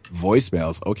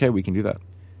 Voicemails. Okay, we can do that.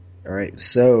 All right.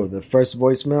 So the first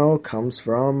voicemail comes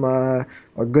from our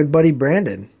good buddy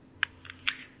Brandon.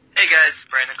 Hey guys,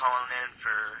 Brandon calling in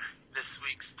for this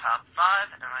week's top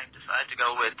 5, and I decided to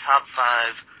go with top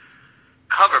 5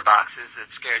 cover boxes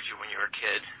that scared you when you were a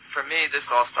kid. For me, this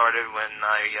all started when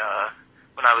I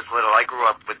when I was little, I grew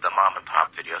up with the mom and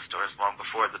pop video stores long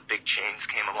before the big chains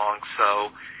came along,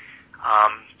 so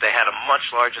they had a much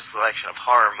larger selection of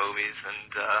horror movies,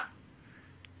 and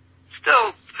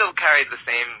still carried the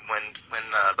same when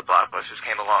the blockbusters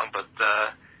came along, but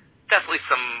definitely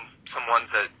some ones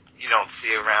that you don't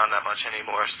see around that much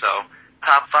anymore. So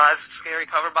top 5 scary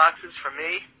cover boxes for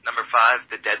me. Number 5,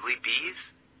 The Deadly Bees.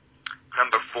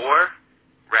 Number 4,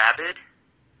 Rabid.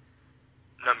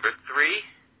 Number 3,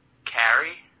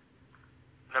 Carrie.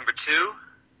 Number 2,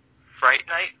 Fright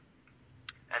Night.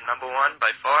 And number 1,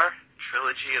 by far,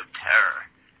 Trilogy of Terror.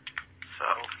 So,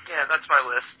 yeah, that's my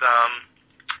list.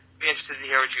 Be interested to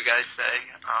hear what you guys say.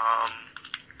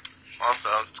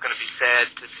 Also, it's going to be sad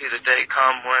to see the day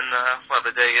come when,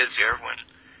 the day is here, when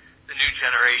the new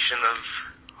generation of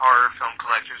horror film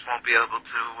collectors won't be able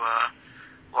to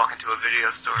walk into a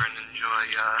video store and enjoy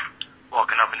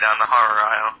walking up and down the horror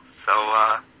aisle. So,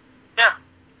 yeah,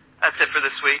 that's it for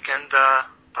this week, and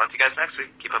talk to you guys next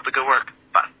week. Keep up the good work.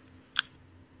 Bye.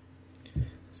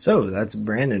 So that's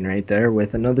Brandon right there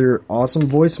with another awesome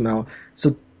voicemail.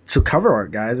 So cover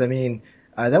art, guys. I mean,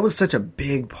 that was such a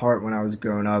big part when I was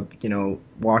growing up,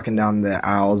 walking down the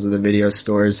aisles of the video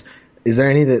stores. Is there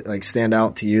any that like stand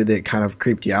out to you that kind of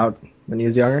creeped you out when you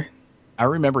was younger? I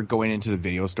remember going into the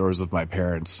video stores with my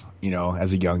parents,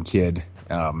 as a young kid,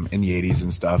 in the 80s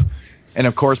and stuff. And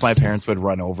of course my parents would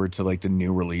run over to like the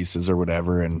new releases or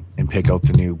whatever and pick out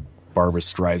the new Barbra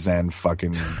Streisand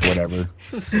fucking whatever.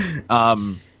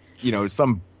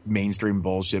 Some mainstream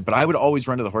bullshit. But I would always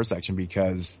run to the horror section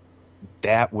because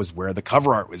that was where the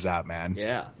cover art was at, man.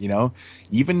 Yeah.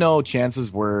 Even though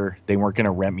chances were they weren't going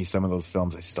to rent me some of those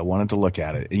films, I still wanted to look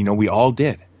at it. We all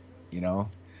did,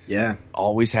 Yeah.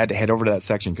 Always had to head over to that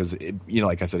section because,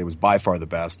 like I said, it was by far the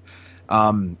best.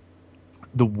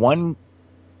 The one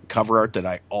cover art that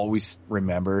I always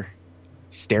remember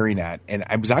staring at, and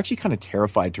I was actually kind of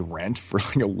terrified to rent for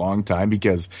like a long time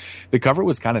because the cover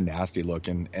was kind of nasty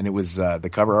looking, and it was the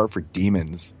cover art for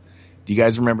Demons. Do you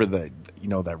guys remember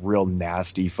that real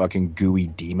nasty fucking gooey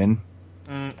demon?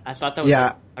 I thought that was.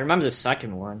 Yeah. I remember the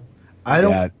second one. I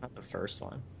don't. Not the first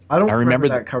one. I don't remember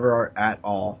that cover art at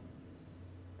all.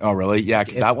 Oh, really? Yeah,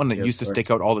 because that one used to stick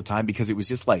out all the time because it was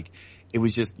just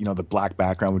the black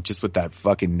background with that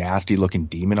fucking nasty looking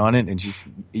demon on it, and it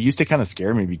used to kind of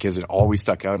scare me because it always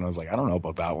stuck out, and I was like, I don't know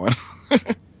about that one.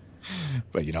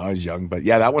 But I was young, but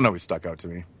yeah, that one always stuck out to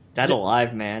me. Dead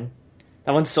Alive, man.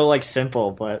 That one's so like simple,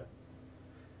 but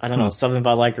I don't know, something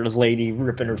about like this lady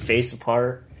ripping her face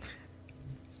apart.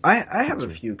 I have a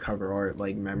few cover art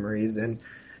like memories, and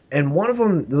one of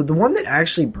them, the one that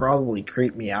actually probably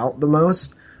creeped me out the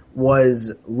most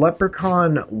was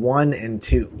Leprechaun 1 and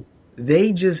 2.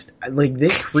 They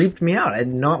creeped me out. I did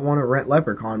not want to rent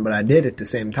Leprechaun, but I did at the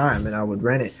same time, and I would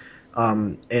rent it.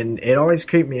 And it always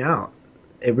creeped me out.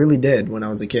 It really did when I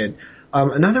was a kid.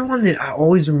 Another one that I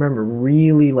always remember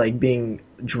really like being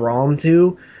drawn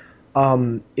to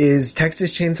is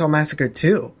Texas Chainsaw Massacre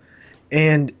 2.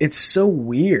 And it's so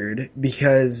weird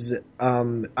because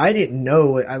I didn't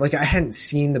know, I hadn't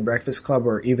seen The Breakfast Club,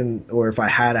 or if I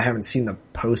had, I haven't seen the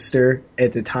poster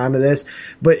at the time of this,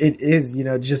 but it is,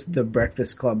 just The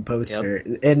Breakfast Club poster.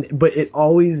 Yep. But it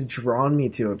always drawn me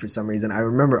to it for some reason. I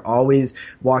remember always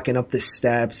walking up the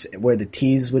steps where the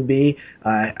T's would be,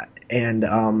 and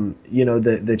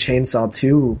the Chainsaw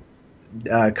 2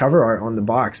 cover art on the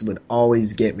box would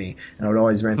always get me, and I would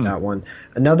always rent that one.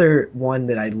 Another one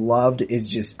that I loved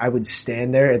is I would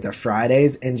stand there at the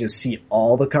Fridays and just see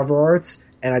all the cover arts,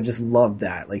 and I just loved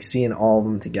that, like seeing all of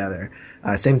them together.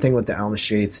 Same thing with the Elm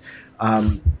Streets.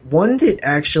 One that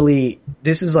actually,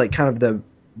 this is like kind of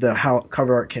the how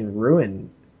cover art can ruin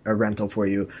a rental for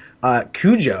you.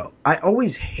 Cujo. I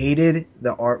always hated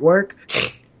the artwork,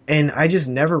 and I just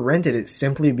never rented it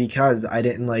simply because I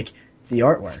didn't like the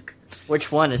artwork.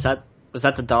 Which one is that? Was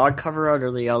that the dog cover art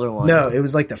or the other one? No, it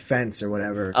was like the fence or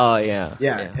whatever. Oh yeah.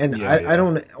 I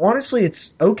don't, honestly,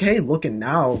 it's okay looking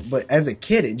now, but as a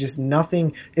kid,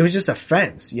 it was just a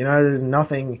fence, there's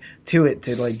nothing to it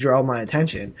to like draw my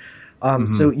attention.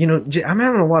 So, I'm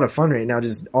having a lot of fun right now,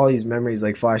 just all these memories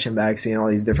like flashing back, seeing all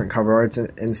these different cover arts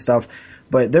and stuff.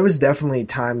 But there was definitely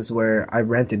times where I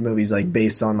rented movies like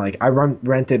based on like, I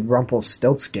rented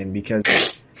Rumpelstiltskin because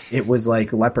it was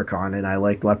like Leprechaun, and I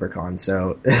liked Leprechaun,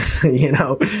 so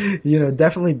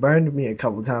definitely burned me a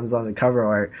couple times on the cover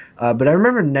art. But I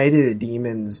remember Night of the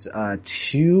Demons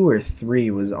 2 or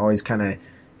 3 was always kind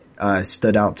of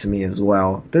stood out to me as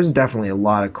well. There's definitely a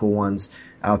lot of cool ones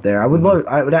out there. I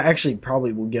would actually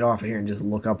probably will get off of here and just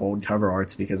look up old cover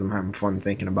arts because I'm having fun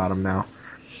thinking about them now.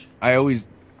 I always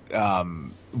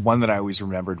one that I always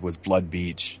remembered was Blood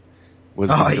Beach. was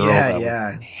the girl that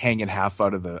yeah. was hanging half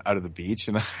out of the beach,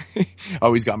 and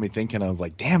always got me thinking. I was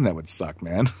like, damn, that would suck,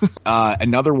 man.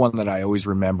 Another one that I always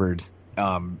remembered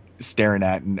staring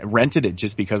at and rented it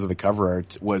just because of the cover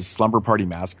art was Slumber Party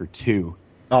Massacre 2.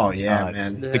 Oh yeah,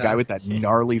 man. The guy with that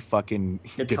gnarly fucking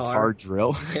guitar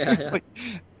drill. Yeah.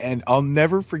 And I'll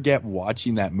never forget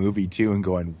watching that movie too and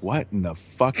going, what in the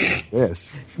fuck is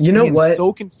this? You know what?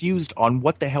 So confused on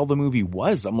what the hell the movie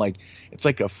was. I'm like, it's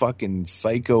like a fucking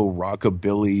psycho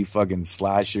rockabilly fucking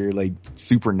slasher, like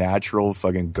supernatural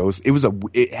fucking ghost.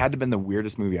 It had to have been the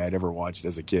weirdest movie I'd ever watched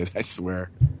as a kid, I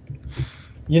swear.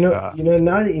 You know,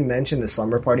 now that you mentioned the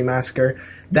Slumber Party Massacre,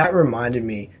 that reminded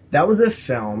me, that was a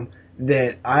film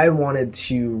that I wanted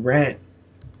to rent,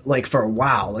 like, for a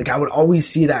while. Like, I would always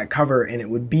see that cover and it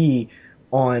would be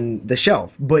on the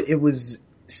shelf, but it was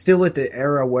still at the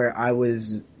era where I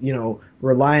was,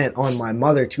 reliant on my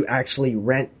mother to actually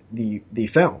rent the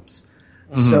films.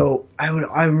 Mm-hmm. So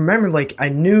I remember, like, I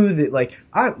knew that, like,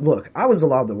 I was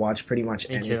allowed to watch pretty much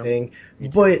anything,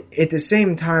 but at the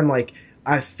same time, like,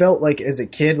 I felt like as a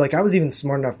kid, like, I was even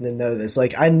smart enough to know this.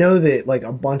 Like, I know that, like,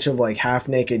 a bunch of, like,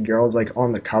 half-naked girls, like,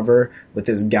 on the cover with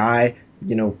this guy,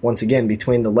 once again,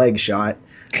 between the leg shot,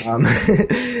 on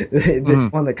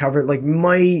the cover, like,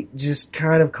 might just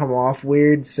kind of come off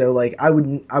weird. So, like,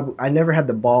 I never had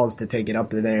the balls to take it up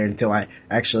there until I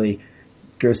actually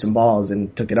grew some balls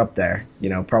and took it up there,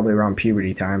 probably around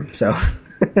puberty time. So,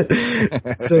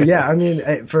 so yeah, I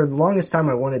mean, for the longest time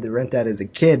I wanted to rent that as a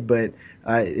kid, but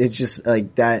it's just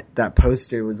like that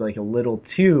poster was like a little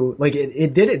too, like,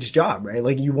 it did its job, right?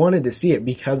 Like, you wanted to see it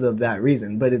because of that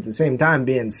reason, but at the same time,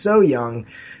 being so young,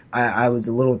 I was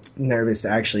a little nervous to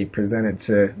actually present it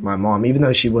to my mom, even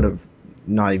though she would have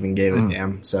not even gave a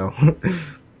damn. So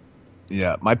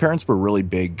yeah, my parents were really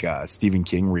big Stephen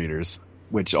King readers,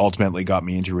 which ultimately got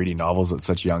me into reading novels at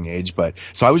such a young age. But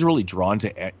so I was really drawn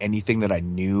to anything that I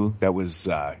knew that was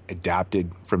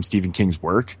adapted from Stephen King's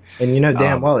work. And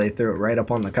damn well they threw it right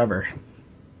up on the cover.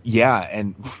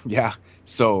 Yeah,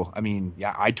 so, I mean,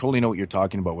 yeah, I totally know what you're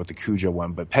talking about with the Cujo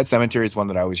one, but Pet Sematary is one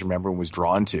that I always remember and was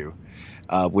drawn to,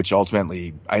 which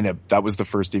ultimately, that was the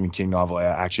first Stephen King novel I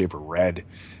actually ever read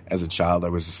as a child. I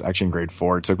was actually in grade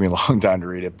 4. It took me a long time to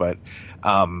read it, but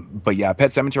yeah,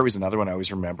 Pet Sematary was another one I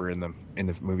always remember in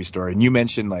the movie store. And you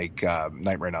mentioned, like,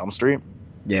 Nightmare on Elm Street.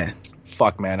 Yeah.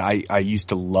 Fuck, man, I used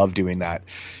to love doing that.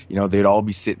 They'd all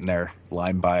be sitting there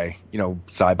lined by,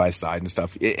 side by side and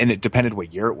stuff. And it depended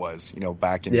what year it was,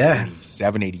 back in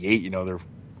 87, 88,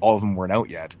 all of them weren't out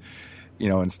yet,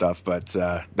 and stuff. But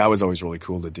that was always really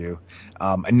cool to do.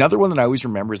 Another one that I always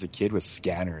remember as a kid was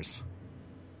Scanners.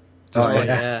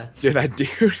 Yeah. Dude, that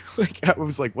dude, like, I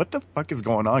was like, what the fuck is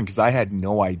going on? Because I had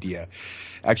no idea.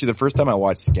 Actually, the first time I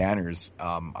watched Scanners,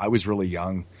 I was really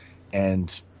young,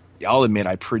 and I'll admit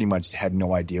I pretty much had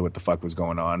no idea what the fuck was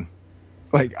going on.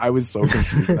 Like, I was so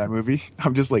confused in that movie.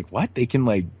 I'm just like, what? They can,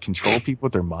 like, control people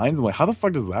with their minds? I'm like, how the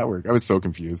fuck does that work? I was so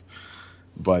confused.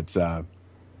 But,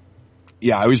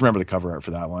 yeah, I always remember the cover art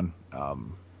for that one. I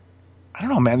don't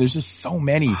know, man. There's just so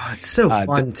many. Oh, it's so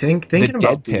fun thinking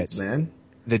about these, man.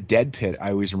 The Dead Pit, I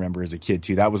always remember as a kid,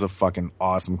 too. That was a fucking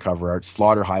awesome cover art.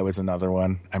 Slaughter High was another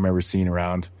one I remember seeing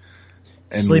around.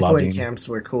 And Sleepaway Camps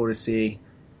were cool to see.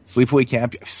 Sleepaway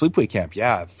Camp,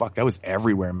 yeah, fuck, that was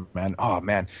everywhere, man. Oh,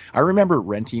 man. I remember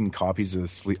renting copies of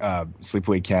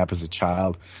Sleepaway Camp as a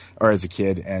child, or as a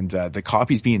kid, and the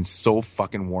copies being so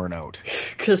fucking worn out.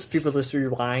 Because people just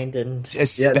rewind and...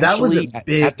 Yeah, that was a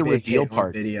big, at the reveal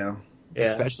part. Video. Yeah.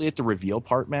 Especially at the reveal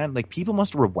part, man. Like, people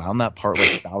must have rewound that part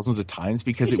like thousands of times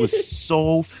because it was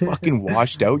so fucking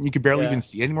washed out and you could barely even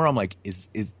see it anymore. I'm like, is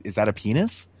that a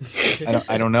penis?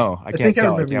 I don't know. I can't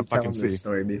tell. I can't fucking see. This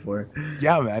story before.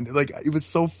 Yeah, man. Like, it was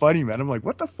so funny, man. I'm like,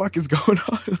 what the fuck is going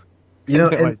on?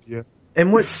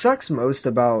 And what sucks most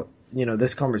about,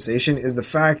 this conversation is the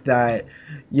fact that,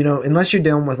 unless you're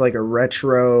dealing with like a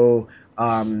retro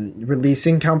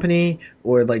releasing company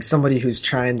or like somebody who's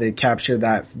trying to capture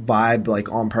that vibe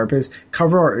like on purpose,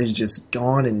 cover art is just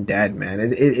gone and dead, man.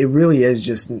 It really is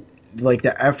just like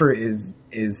the effort is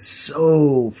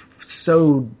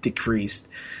so decreased.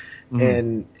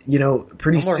 And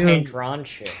pretty soon hand drawn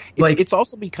shit. Like, it's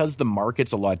also because the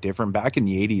market's a lot different. Back in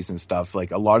the 80s and stuff,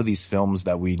 like a lot of these films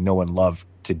that we know and love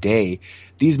today,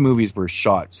 these movies were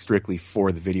shot strictly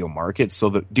for the video market. So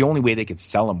the only way they could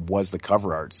sell them was the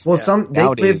cover arts. Well, they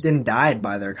lived and died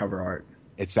by their cover art.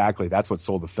 Exactly. That's what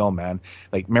sold the film, man.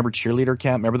 Like, remember Cheerleader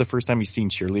Camp? Remember the first time you seen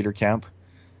Cheerleader Camp?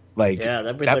 Like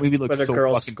that movie looked so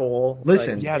girl's fucking. skull.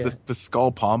 Listen, The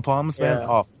skull pom poms, man. Yeah.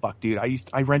 Oh fuck, dude!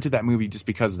 I rented that movie just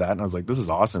because of that, and I was like, this is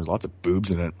awesome. There's lots of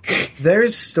boobs in it.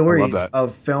 There's stories that.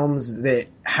 of films that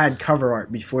had cover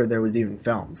art before there was even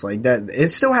films. Like that, it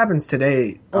still happens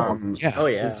today.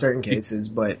 In certain cases,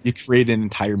 but you create an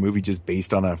entire movie just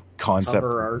based on a concept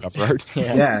Cover cover art.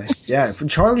 yeah.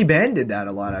 Charlie Band did that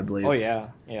a lot, I believe. Oh yeah.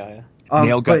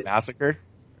 Nail Gun but Massacre,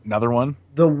 another one.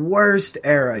 The worst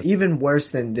era, even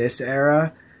worse than this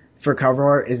era, for cover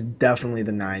art is definitely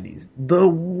the 90s. The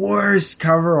worst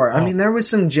cover art. I mean, there was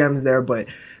some gems there, but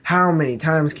how many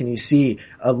times can you see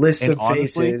a list of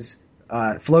faces,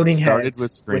 floating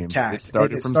heads with cast?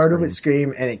 It started with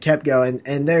Scream, and it kept going.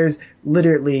 And there's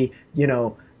literally,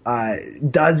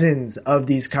 dozens of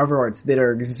these cover arts that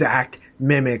are exact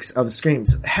mimics of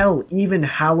Screams. Hell, even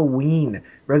Halloween,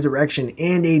 Resurrection,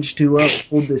 and H2O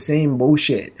hold the same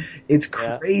bullshit. It's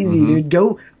crazy,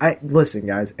 dude. Listen,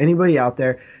 guys, anybody out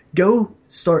there, go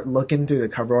start looking through the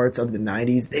cover arts of the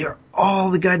 90s. They are all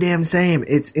the goddamn same.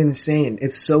 It's insane.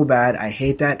 It's so bad. I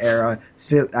hate that era.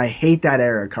 I hate that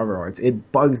era of cover arts.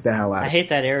 It bugs the hell out of me. I hate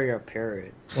that era,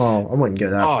 period. Well, I wouldn't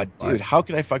go that far. Oh, dude, how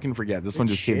could I fucking forget? This one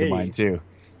just came to mind, too.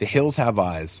 The Hills Have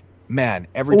Eyes. Man,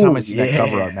 every time I see that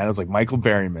cover art, man, it was like Michael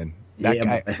Berryman. That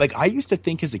guy. Like, I used to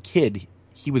think as a kid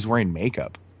he was wearing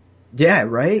makeup. Yeah,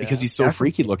 right? Because he's so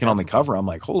freaky looking on the cover. I'm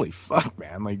like, holy fuck,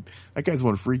 man. Like, that guy's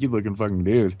one freaky looking fucking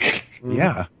dude.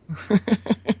 Yeah.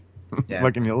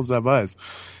 Fucking Hills Have Eyes.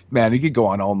 Man, you could go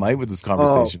on all night with this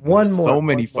conversation. One more. So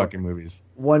many fucking movies.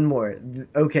 One more.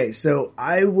 Okay, so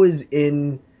I was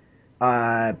in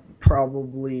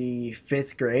probably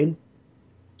 5th grade,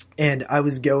 and I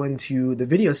was going to the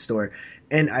video store,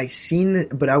 and I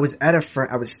was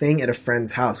I was staying at a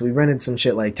friend's house. We rented some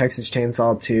shit like Texas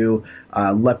Chainsaw 2,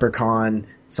 Leprechaun,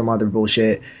 some other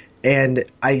bullshit, and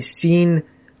I seen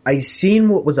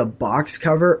what was a box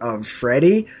cover of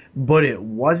Freddy, but it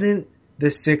wasn't the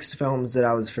 6 films that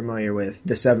I was familiar with,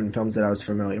 the 7 films that I was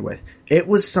familiar with. It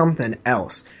was something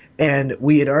else. And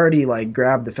we had already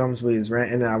grabbed the films we was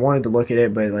renting, and I wanted to look at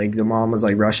it, but the mom was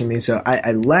rushing me, so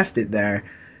I left it there.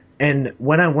 And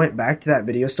when I went back to that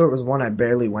video store, it was one I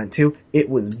barely went to. It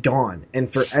was gone.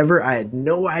 And forever, I had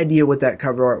no idea what that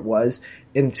cover art was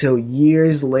until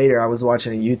years later. I was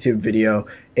watching a YouTube video,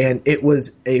 and it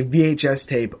was a VHS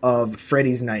tape of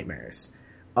Freddy's Nightmares,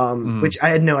 which I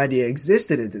had no idea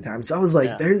existed at the time. So I was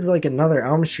like, there's another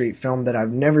Elm Street film that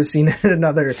I've never seen at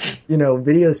another,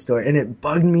 video store. And it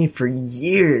bugged me for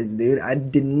years, dude. I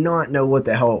did not know what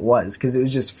the hell it was, because it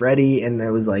was just Freddy, and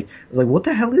I was like, what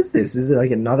the hell is this? Is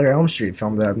it another Elm Street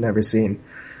film that I've never seen?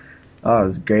 Oh, it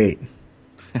was great.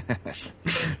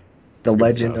 The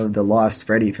Legend of the Lost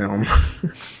Freddy film.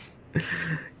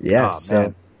 Yeah,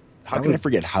 man. How can I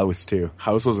forget House, too?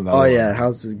 House was another one. Oh, yeah,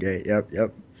 House is great.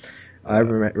 Yep. I've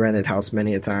rented House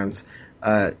many a times.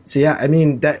 So yeah, I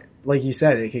mean, that, like you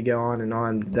said, it could go on and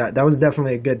on. That was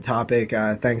definitely a good topic.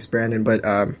 Thanks, Brandon. But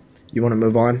you want to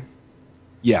move on?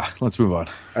 Yeah, let's move on.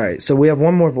 All right. So we have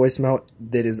one more voicemail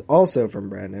that is also from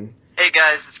Brandon. Hey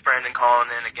guys, it's Brandon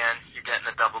calling in again. You're getting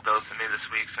a double dose of me this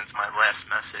week since my last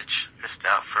message missed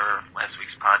out for last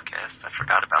week's podcast. I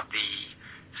forgot about the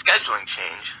scheduling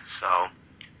change, so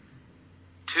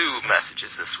 2 messages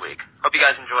this week. Hope you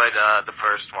guys enjoyed the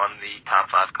first one, the top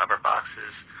 5 cover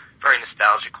boxes. Very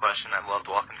nostalgic question. I loved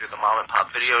walking through the mom and pop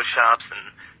video shops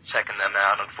and checking them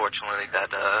out. Unfortunately,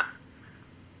 that's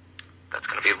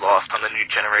going to be lost on the new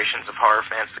generations of horror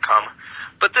fans to come.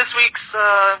 But this week's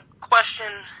question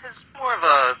is more of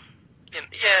a,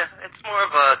 it's more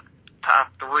of a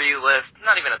top 3 list.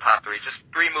 Not even a top 3, just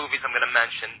 3 movies I'm going to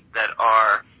mention that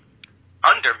are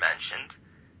undermentioned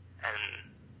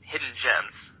and hidden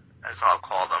gems, as I'll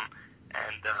call them,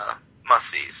 and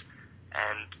must-sees.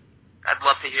 And I'd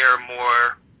love to hear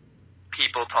more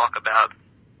people talk about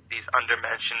these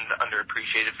undermentioned,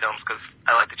 underappreciated films, because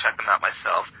I like to check them out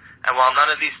myself. And while none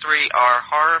of these 3 are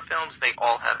horror films, they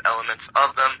all have elements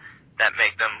of them that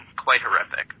make them quite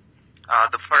horrific.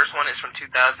 The first one is from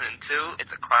 2002.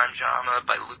 It's a crime drama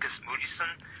by Lucas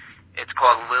Moodysson. It's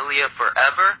called Lilia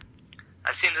Forever.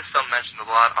 I've seen this film mentioned a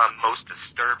lot on most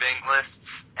disturbing lists,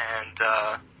 and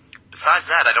besides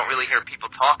that, I don't really hear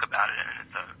people talk about it, and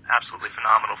it's an absolutely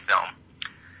phenomenal film.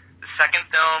 The second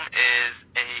film is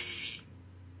a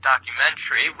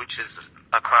documentary, which is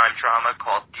a crime drama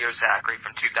called Dear Zachary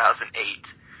from 2008,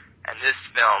 and this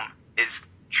film is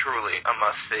truly a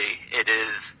must-see. It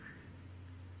is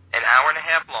an hour and a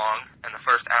half long, and the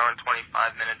first hour and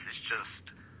 25 minutes is just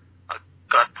a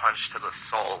gut punch to the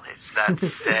soul. It's that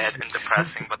sad and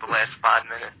depressing, but the last 5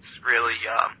 minutes really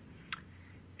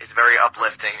is very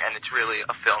uplifting, and it's really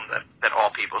a film that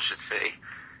all people should see.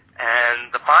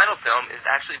 And the final film is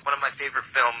actually one of my favorite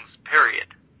films,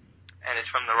 period. And it's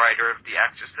from the writer of The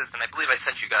Exorcist, and I believe I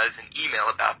sent you guys an email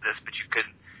about this, but you could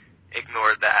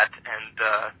ignore that and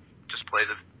just play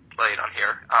it on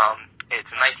here. It's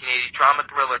a 1980 drama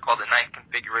thriller called The Ninth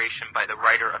Configuration by the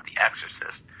writer of The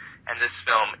Exorcist. And this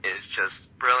film is just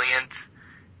brilliant,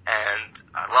 and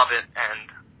I love it, and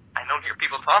I don't hear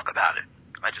people talk about it.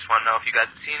 I just want to know if you guys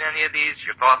have seen any of these,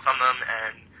 your thoughts on them,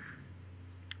 and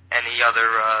any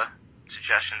other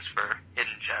suggestions for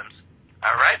hidden gems.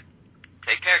 All right?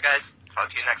 Take care, guys. Talk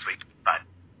to you next week. Bye.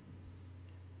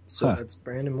 So that's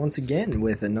Brandon once again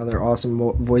with another awesome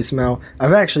voicemail.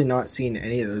 I've actually not seen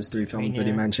any of those three films that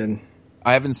he mentioned.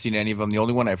 I haven't seen any of them. The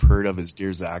only one I've heard of is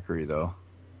Dear Zachary, though.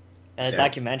 And a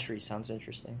documentary sounds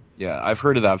interesting. Yeah, I've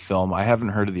heard of that film. I haven't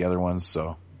heard of the other ones,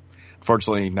 so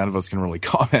unfortunately none of us can really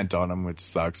comment on them, which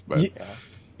sucks. But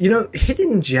you know,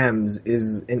 hidden gems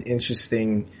is an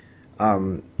interesting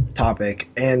topic,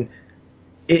 and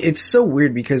it's so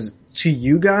weird because to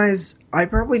you guys, I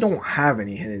probably don't have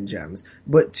any hidden gems,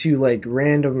 but to like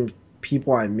random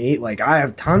people I meet, like I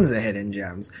have tons of hidden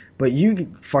gems, but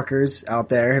you fuckers out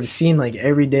there have seen like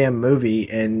every damn movie,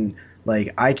 and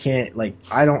like I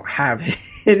don't have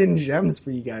hidden gems for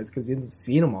you guys because you've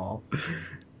seen them all.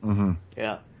 Mm-hmm.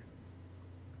 Yeah.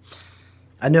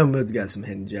 I know Mood's got some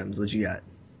hidden gems. What you got?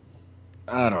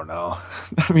 I don't know.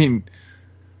 I mean,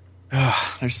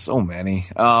 there's so many.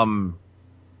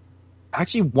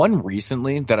 Actually, one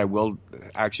recently that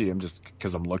I'm just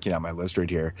because I'm looking at my list right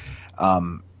here.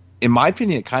 In my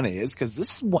opinion, it kind of is because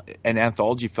this is an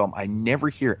anthology film I never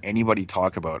hear anybody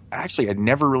talk about. Actually, I'd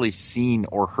never really seen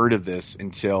or heard of this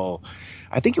until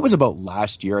I think it was about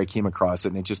last year I came across it,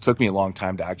 and it just took me a long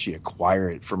time to actually acquire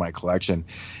it for my collection.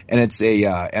 And it's a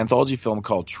anthology film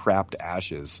called Trapped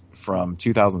Ashes from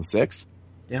 2006.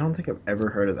 Yeah, I don't think I've ever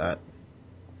heard of that.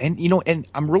 And, you know, and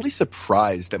I'm really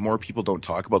surprised that more people don't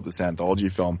talk about this anthology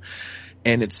film.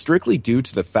 And it's strictly due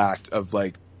to the fact of,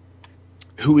 like,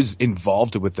 who is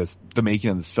involved with the making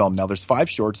of this film. Now, there's 5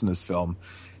 shorts in this film.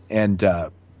 And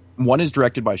one is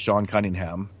directed by Sean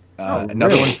Cunningham.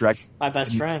 Another one's directed... My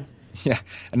best friend. Yeah.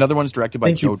 Another one's directed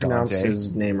by Joe Dante. I think you pronounced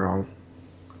his name wrong.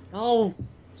 Oh,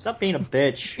 stop being a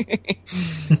bitch.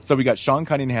 So we got Sean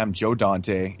Cunningham, Joe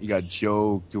Dante. You got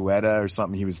Joe Guetta or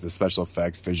something. He was the special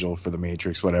effects visual for The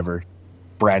Matrix, whatever.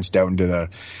 Branched out into the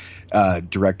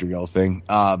directorial thing.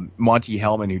 Monty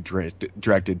Hellman, who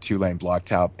directed Two Lane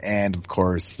Blacktop, and of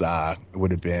course it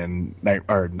would have been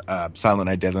Silent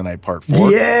Night, Deadly Night Part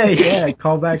 4. Yeah.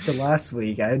 Call back to last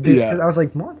week. I did because I was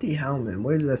like, Monty Hellman.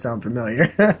 Where does that sound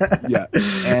familiar? Yeah,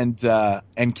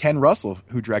 and Ken Russell,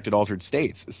 who directed Altered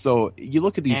States. So you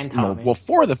look at these,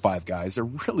 4 of the 5 guys are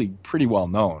really pretty well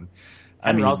known.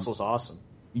 Ken Russell's awesome.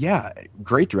 Yeah,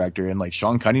 great director, and like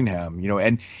Sean Cunningham, you know,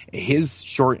 and his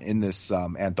short in this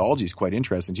anthology is quite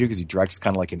interesting too because he directs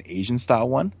kind of like an Asian style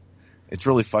one. It's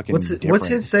really fucking different. What's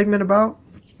his segment about?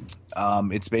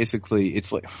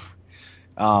 It's like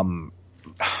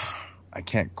I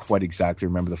can't quite exactly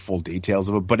remember the full details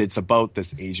of it, but it's about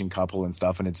this Asian couple and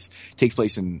stuff, and it takes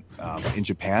place in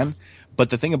Japan. But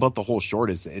the thing about the whole short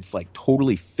is it's like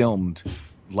totally filmed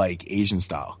like Asian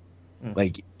style.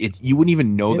 Like you wouldn't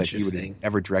even know that he would have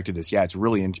ever directed this. Yeah, it's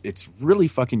really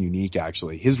fucking unique.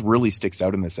 Actually, his really sticks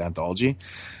out in this anthology.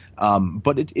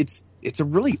 But it's a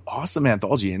really awesome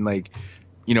anthology, and like,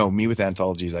 you know, me with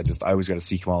anthologies, I always got to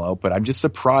seek them all out. But I'm just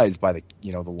surprised by the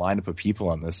lineup of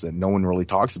people on this, and no one really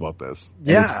talks about this.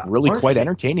 Yeah, it's really honestly, quite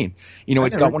entertaining. You know,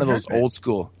 it's got one of those old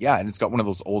school. Yeah, and it's got one of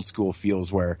those old school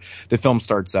feels where the film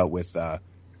starts out with a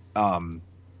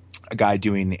guy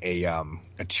doing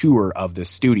a tour of this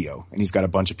studio, and he's got a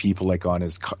bunch of people like on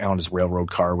his railroad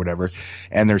car or whatever,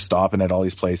 and they're stopping at all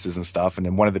these places and stuff. And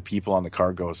then one of the people on the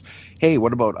car goes, "Hey,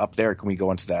 what about up there? Can we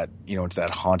go into that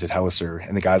haunted house?"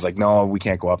 And the guy's like, "No, we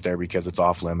can't go up there because it's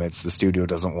off limits. The studio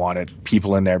doesn't want it.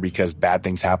 People in there because bad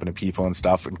things happen to people and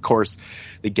stuff." And of course,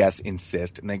 the guests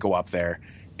insist, and they go up there,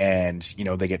 and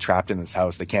they get trapped in this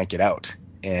house. They can't get out,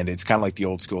 and it's kind of like the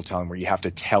old school telling where you have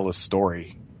to tell a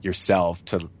story yourself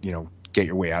to get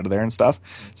your way out of there and stuff.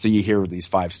 So you hear these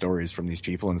 5 stories from these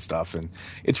people and stuff, and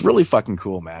it's really fucking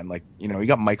cool, man. Like, you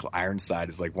got Michael Ironside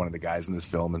as like one of the guys in this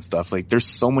film and stuff. Like, there's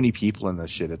so many people in this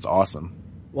shit. It's awesome.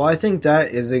 Well, I think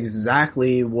that is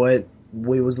exactly what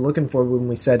we was looking for when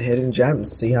we said hidden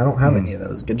gems. See, I don't have any of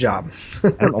those. Good job. I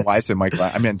don't know why I said Michael.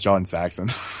 I meant John Saxon.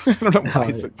 I don't know why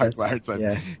I said Michael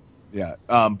Ironside. Yeah.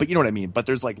 But you know what I mean. But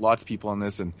there's like lots of people in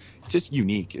this, and it's just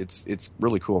unique. It's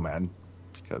really cool, man.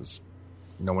 Because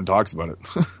no one talks about it.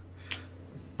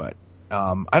 But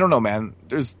I don't know, man.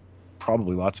 There's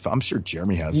probably lots of. I'm sure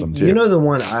Jeremy has some too. You know the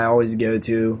one I always go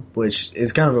to, which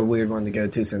is kind of a weird one to go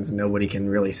to since nobody can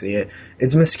really see it.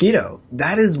 It's Mosquito.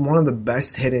 That is one of the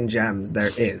best hidden gems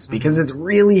there is because it's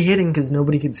really hidden because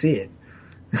nobody can see it.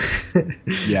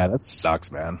 Yeah, that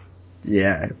sucks, man.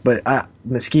 Yeah, but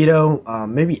Mosquito,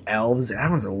 maybe Elves.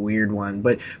 That was a weird one.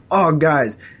 But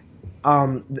guys,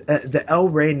 the El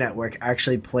Rey Network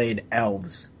actually played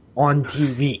Elves on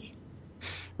TV.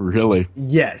 Really?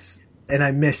 Yes, and I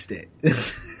missed it.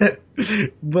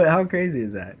 But how crazy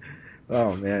is that?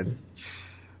 Oh man!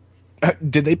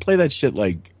 Did they play that shit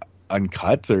like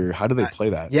uncut, or how do they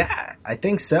play that? Yeah, I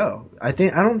think so. I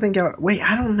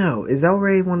don't know. Is El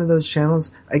Rey one of those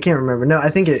channels? I can't remember. No, I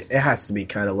think it has to be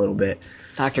cut a little bit.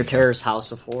 Dr. Terror's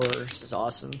House of Horrors is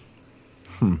awesome.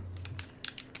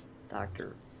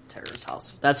 Dr. Terror's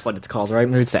House. That's what it's called, right?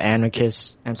 It's the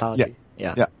Amicus anthology.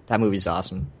 Yeah. That movie's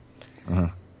awesome.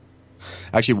 I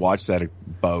actually watched that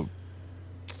about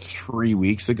 3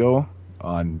 weeks ago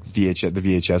on the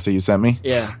VHS that you sent me.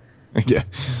 Yeah.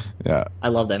 Yeah. I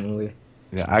love that movie.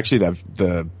 Yeah, actually,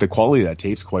 the quality of that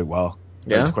tape's quite well.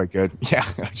 Yeah, it's quite good. Yeah,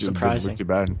 surprising. Not too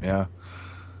bad. Yeah.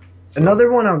 So.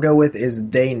 Another one I'll go with is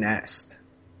They Nest.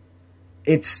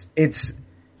 It's a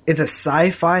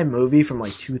sci-fi movie from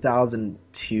like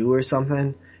 2002 or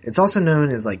something. It's also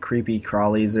known as like Creepy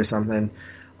Crawlies or something.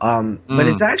 But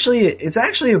it's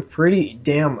actually a pretty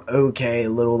damn okay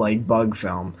little like bug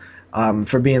film.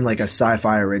 For being like a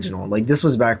sci-fi original. Like this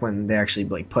was back when they actually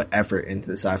like put effort into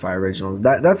the sci-fi originals.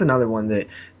 That's another one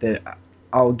that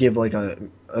I'll give like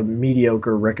a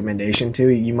mediocre recommendation to.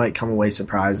 You might come away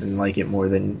surprised and like it more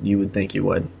than you would think you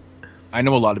would. I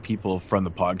know a lot of people from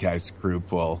the podcast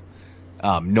group will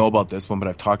know about this one, but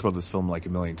I've talked about this film like a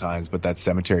million times. But that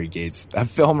Cemetery Gates, that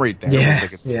film right there was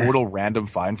like a total random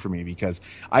find for me because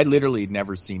I literally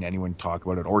never seen anyone talk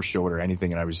about it or show it or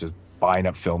anything, and I was just buying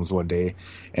up films one day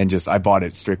and I bought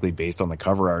it strictly based on the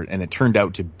cover art, and it turned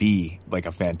out to be like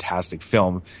a fantastic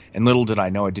film. And little did I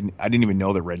know, I didn't even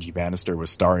know that Reggie Bannister was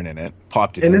starring in it.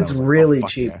 Popped it and in, it's really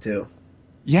cheap too.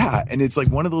 Yeah, and it's like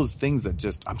one of those things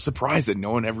that I'm surprised that no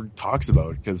one ever talks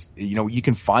about because you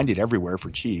can find it everywhere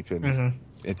for cheap, and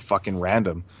it's fucking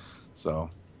random. So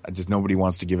nobody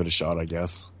wants to give it a shot, I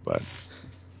guess. But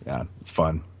yeah, it's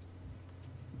fun.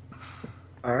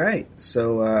 All right,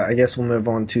 so I guess we'll move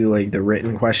on to like the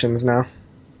written questions now.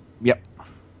 Yep.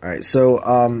 All right, so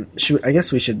I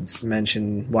guess we should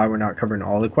mention why we're not covering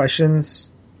all the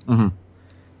questions.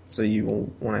 So you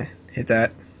will want to hit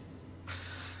that.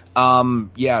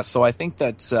 Yeah, so I think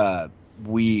that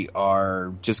we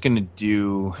are just going to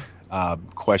do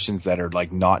questions that are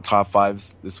like not top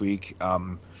fives this week,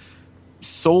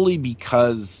 solely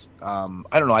because I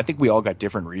don't know, I think we all got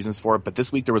different reasons for it, but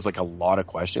this week there was like a lot of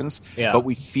questions. Yeah. But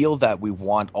we feel that we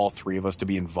want all three of us to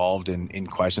be involved in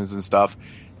questions and stuff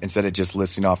instead of just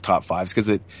listing off top fives, because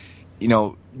it,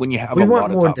 when you have a lot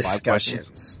of top five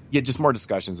questions, just more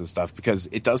discussions and stuff, because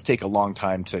it does take a long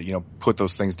time to, put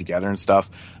those things together and stuff.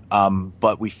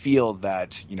 But we feel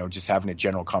that, just having a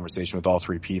general conversation with all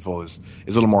three people is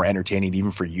a little more entertaining even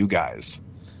for you guys.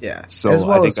 Yeah. So as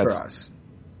well I think as for us.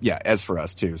 Yeah, as for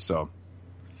us too. So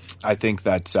I think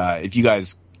that if you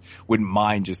guys wouldn't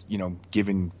mind just,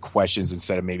 giving questions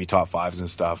instead of maybe top fives and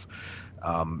stuff,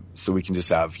 so we can just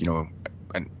have,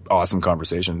 an awesome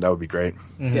conversation, that would be great.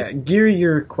 Yeah, gear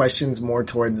your questions more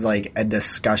towards like a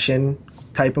discussion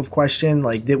type of question.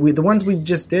 Like the ones we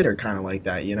just did are kind of like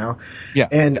that, Yeah.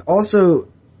 And also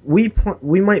we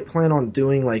might plan on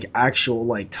doing like actual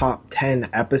like top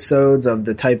 10 episodes of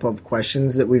the type of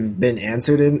questions that we've been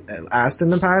asked in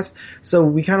the past. So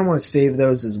we kind of want to save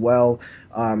those as well.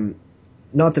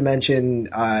 Not to mention,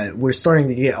 we're starting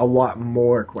to get a lot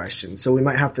more questions, so we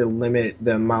might have to limit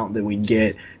the amount that we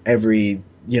get every,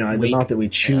 the amount that we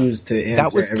choose to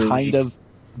answer every week.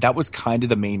 That was kind of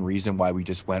the main reason why we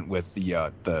just went with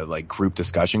the like group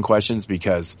discussion questions,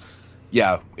 because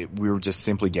we were just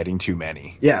simply getting too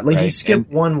many. Yeah, like right? You skip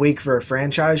 1 week for a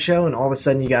franchise show, and all of a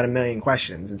sudden you got a million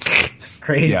questions. It's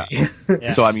crazy. Yeah.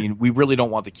 So I mean, we really don't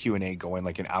want the Q&A going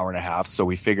like an hour and a half. So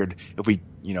we figured if we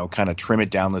kind of trim it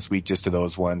down this week just to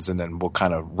those ones, and then we'll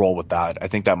kind of roll with that. I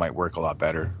think that might work a lot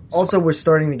better. Also, we're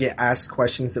starting to get asked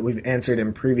questions that we've answered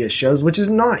in previous shows, which is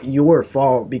not your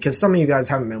fault, because some of you guys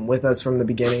haven't been with us from the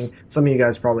beginning. Some of you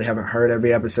guys probably haven't heard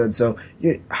every episode. So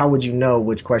how would you know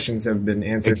which questions have been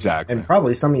answered? Exactly. And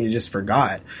probably some of you just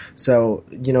forgot. So,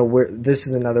 this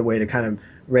is another way to kind of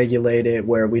regulate it,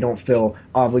 where we don't feel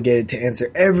obligated to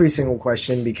answer every single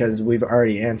question because we've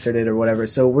already answered it or whatever.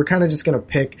 So we're kind of just going to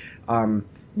pick,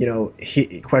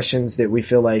 questions that we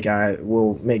feel like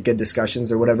will make good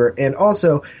discussions or whatever. And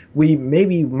also, we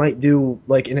maybe might do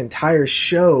like an entire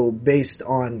show based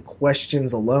on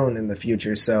questions alone in the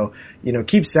future. So,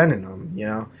 keep sending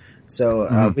them,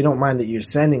 So we don't mind that you're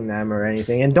sending them or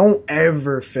anything. And don't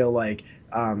ever feel like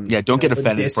don't get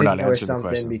offended if we're not answering the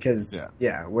question. Because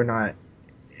we're not.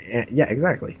 Yeah,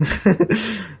 exactly.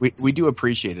 we do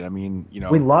appreciate it. I mean,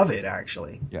 we love it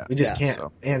actually. Yeah, we just can't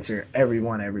answer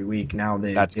everyone every week now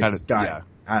that it's got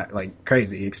like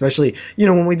crazy. Especially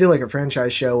when we do like a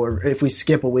franchise show, or if we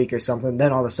skip a week or something,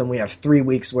 then all of a sudden we have 3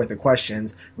 weeks worth of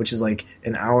questions, which is like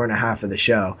an hour and a half of the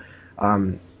show.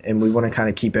 And we want to kind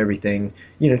of keep everything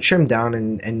trimmed down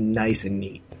and nice and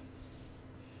neat.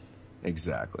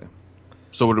 Exactly.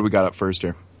 So what do we got up first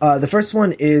here? The first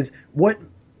one is, what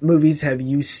movies have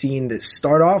you seen that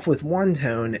start off with one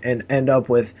tone and end up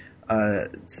with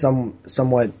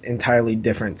somewhat entirely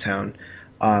different tone?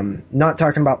 Not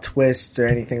talking about twists or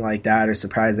anything like that or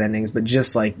surprise endings, but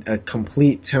just like a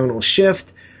complete tonal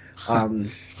shift.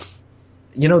 The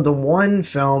one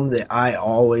film that I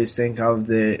always think of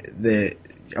that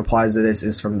applies to this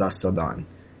is From Dusk Till Dawn.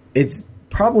 It's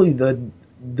probably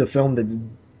the film that's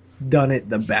done it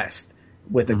the best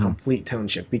with a complete tone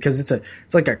shift, because it's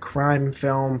like a crime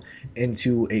film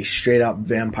into a straight up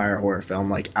vampire horror film,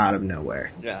 like out of nowhere.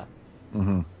 Yeah.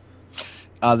 Mm-hmm.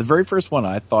 The very first one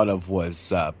I thought of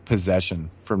was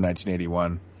Possession from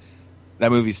 1981.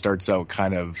 That movie starts out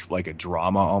kind of like a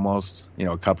drama almost,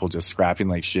 a couple just scrapping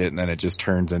like shit, and then it just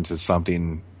turns into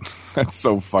something that's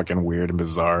so fucking weird and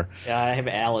bizarre. Yeah, I have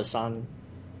Alice on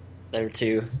there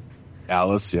too.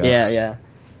 Alice, yeah. Yeah.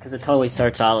 Because it totally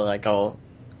starts out like,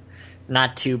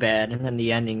 not too bad, and then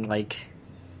the ending like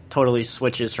totally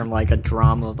switches from like a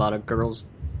drama about a girl's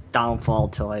downfall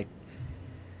to like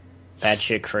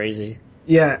batshit crazy.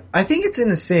 Yeah, I think it's in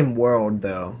the same world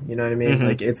though. You know what I mean? Mm-hmm.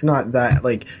 Like it's not that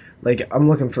like I'm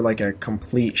looking for like a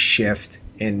complete shift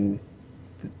in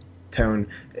tone.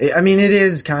 I mean, it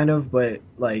is kind of, but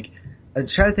like I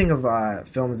try to think of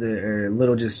films that are a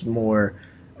little just more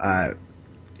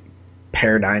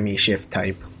paradigm-y shift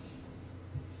type.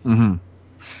 Mm-hmm.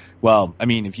 Well, I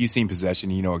mean, if you've seen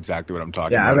Possession, you know exactly what I'm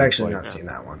talking about. Yeah, I've actually not seen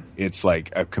that one. It's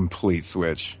like a complete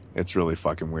switch. It's really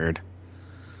fucking weird.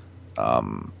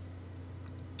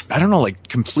 I don't know, like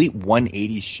complete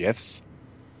 180 shifts?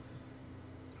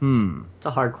 It's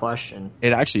a hard question.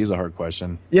 It actually is a hard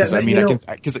question. Yeah, I mean,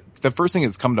 because the first thing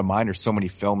that's come to mind are so many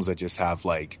films that just have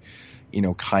like,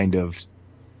 kind of,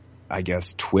 I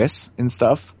guess, twists and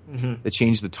stuff that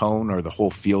change the tone or the whole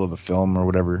feel of the film or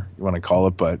whatever you want to call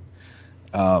it. But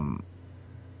I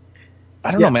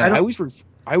don't know, man. I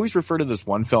always refer to this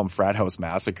one film, Frat House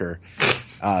Massacre,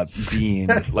 being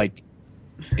like,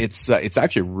 it's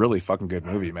actually a really fucking good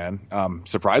movie, man.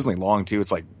 Surprisingly long too.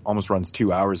 It's like almost runs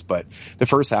 2 hours, but the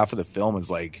first half of the film is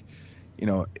like,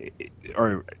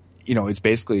 it's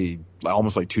basically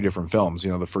almost like 2 different films.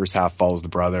 The first half follows the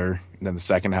brother, and then the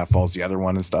second half follows the other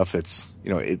one and stuff. It's,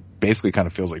 it basically kind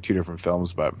of feels like 2 different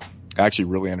films, but actually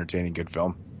really entertaining, good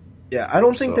film. Yeah, I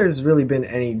don't think there's really been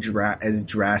any as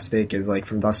drastic as like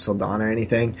From Dusk Till Dawn or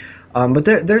anything. But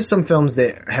there's some films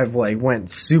that have like went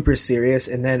super serious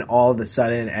and then all of a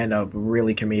sudden end up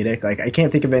really comedic. Like I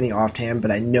can't think of any offhand,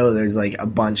 but I know there's like a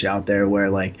bunch out there where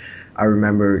like I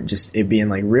remember just it being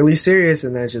like really serious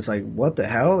and then it's just like, what the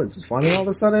hell? It's funny all of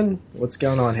a sudden? What's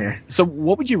going on here? So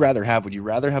what would you rather have? Would you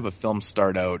rather have a film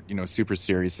start out, super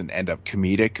serious and end up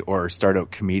comedic, or start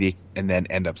out comedic and then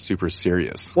end up super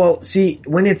serious? Well, see,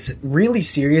 when it's really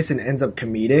serious and ends up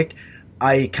comedic,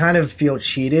 I kind of feel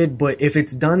cheated, but if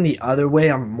it's done the other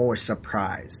way, I'm more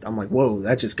surprised. I'm like, whoa,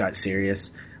 that just got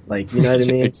serious. Like, you know what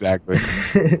I mean? Exactly.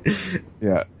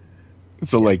 Yeah.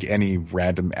 So like any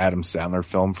random Adam Sandler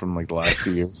film from like the last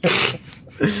 2 years.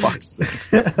 Fuck's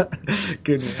sake.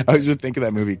 Good. I was just thinking of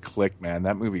that movie Click, man.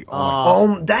 That movie.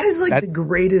 That is like the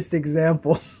greatest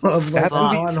example of like that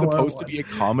movie is supposed to be a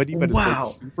comedy, but it's like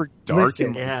super dark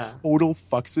and total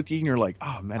fucks with you, and you're like,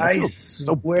 oh man, I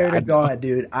swear to God,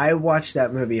 dude. I watched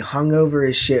that movie hungover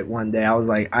as shit one day. I was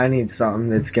like, I need something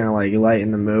that's gonna like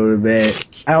lighten the mood a bit.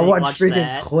 I watched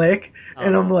freaking Click.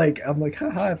 And I'm like,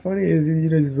 haha, funny is,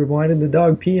 just rewinding the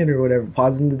dog peeing or whatever,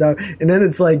 pausing the dog. And then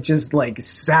it's like, just like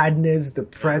sadness,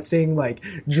 depressing, like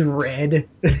dread.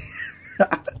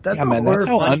 That's how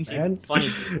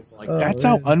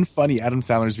unfunny Adam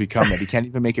Sandler's become, that he can't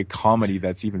even make a comedy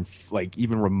that's even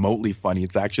remotely funny.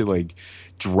 It's actually like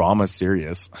drama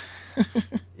serious.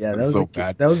 Yeah, that was so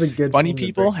bad. That was a good. Funny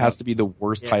People has to be the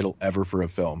worst title ever for a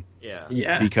film.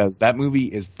 Yeah. Because that movie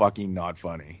is fucking not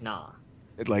funny. Nah.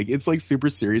 It's like super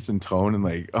serious in tone and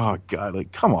like, oh god,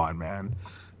 like come on, man.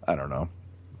 I don't know.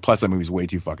 Plus, that movie's way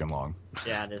too fucking long.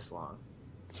 Yeah, it is long.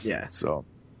 Yeah. So, all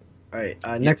right.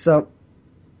 Next up,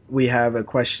 we have a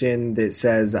question that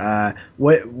says,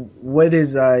 "What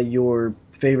is your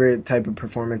favorite type of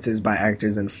performances by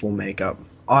actors in full makeup?"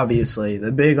 Obviously,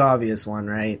 the big obvious one,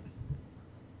 right?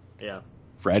 Yeah.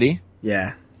 Freddy?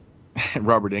 Yeah.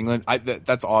 Robert Englund.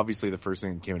 That's obviously the first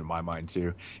thing that came to my mind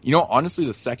too. You know, honestly,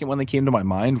 the second one that came to my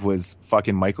mind was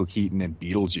fucking Michael Keaton in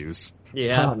Beetlejuice.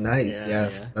 Yeah. Oh, nice.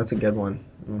 Yeah. That's a good one.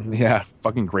 Mm-hmm. Yeah,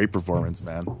 fucking great performance,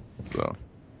 man. So,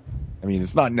 I mean,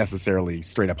 it's not necessarily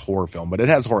straight up horror film, but it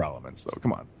has horror elements, though.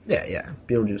 Come on. Yeah.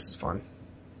 Beetlejuice is fun.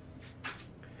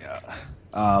 Yeah.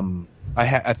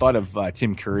 I thought of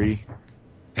Tim Curry,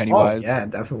 Pennywise. Oh, yeah,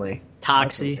 definitely.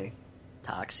 Toxie,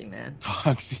 man.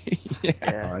 Toxic, yeah.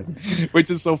 God. Which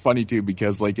is so funny too,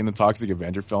 because like in the Toxic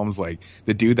Avenger films, like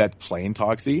the dude that's playing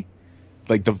Toxie,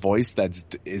 like the voice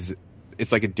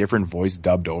it's like a different voice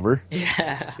dubbed over.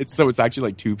 Yeah. It's actually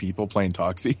like two people playing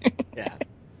Toxie. Yeah.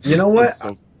 You know what?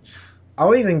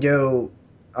 I'll even go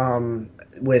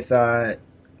with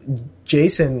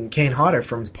Jason Kane Hodder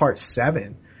from Part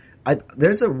 7.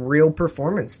 There's a real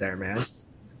performance there, man.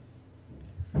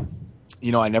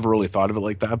 You know, I never really thought of it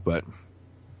like that, but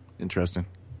interesting.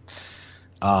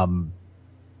 If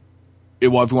you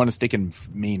want to stick in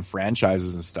main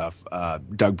franchises and stuff,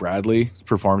 Doug Bradley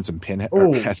performance in Pinhead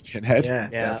as Pinhead. Yeah,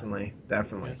 definitely.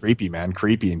 Creepy, man,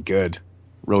 creepy and good,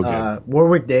 real good.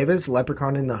 Warwick Davis,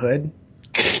 Leprechaun in the Hood.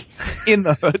 In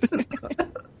the Hood.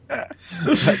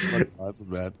 That's fucking awesome,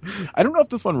 man. I don't know if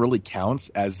this one really counts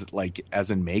as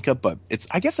in makeup, but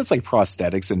I guess it's like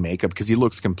prosthetics and makeup because he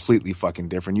looks completely fucking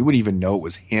different. You wouldn't even know it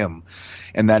was him.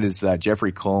 And that is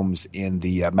Jeffrey Combs in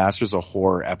the Masters of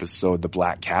Horror episode, The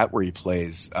Black Cat, where he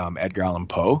plays Edgar Allan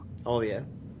Poe. Oh, yeah.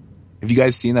 Have you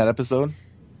guys seen that episode?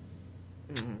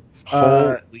 Mm-hmm.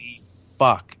 Holy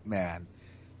fuck, man.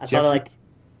 I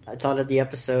thought of the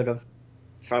episode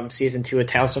from season 2 of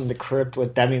Tales from the Crypt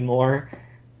with Demi Moore.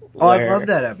 I love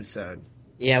that episode.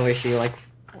 Yeah, where she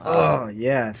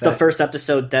yeah. It's the first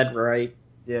episode, Dead Right.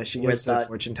 Yeah, she gets the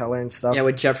fortune teller and stuff. Yeah,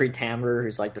 with Jeffrey Tambor,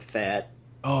 who's like the fat.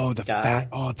 Oh, the guy. fat.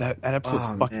 Oh, that episode's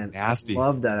fucking nasty.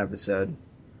 Love that episode.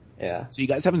 Yeah. So you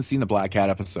guys haven't seen the Black Cat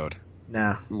episode?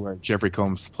 No. Where Jeffrey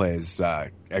Combs plays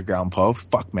Edgar Allan Poe.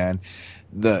 Fuck, man.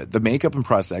 The makeup and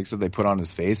prosthetics that they put on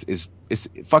his face it's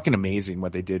fucking amazing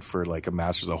what they did for like a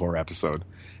Masters of Horror episode.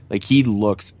 Like he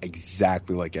looks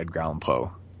exactly like Edgar Allan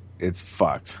Poe. It's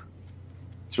fucked.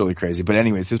 It's really crazy. But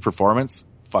anyways, his performance,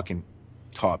 fucking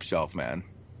top shelf, man.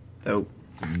 Dope.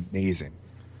 Amazing.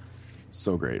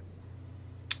 So great.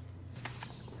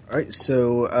 All right,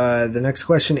 so the next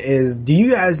question is, do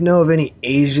you guys know of any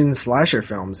Asian slasher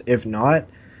films? If not,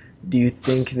 do you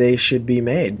think they should be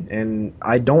made? And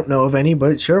I don't know of any,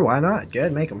 but sure, why not? Go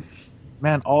ahead, make them.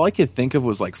 Man, all I could think of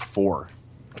was like 4.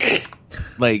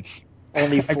 Like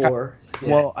only 4.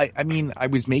 Well, I mean, I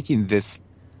was making this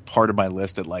part of my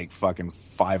list at like fucking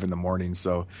 5 a.m,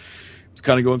 so it's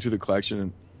kind of going through the collection,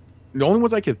 and the only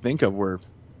ones I could think of were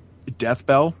Death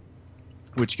Bell,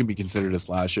 which can be considered a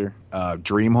slasher.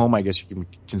 Dream Home, I guess you can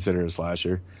consider a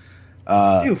slasher.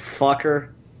 You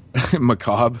fucker.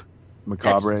 Macabre.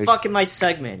 That's fucking my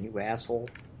segment, you asshole.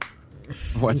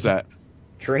 What's that?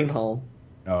 Dream Home.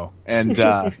 Oh, and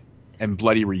and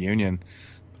Bloody Reunion.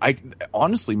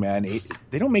 Honestly, man,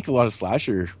 they don't make a lot of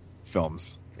slasher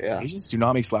films. Yeah. Asians do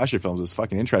not make slasher films. It's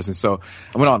fucking interesting. So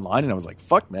I went online and I was like,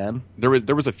 fuck, man. There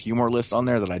was a few more lists on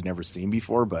there that I'd never seen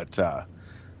before, but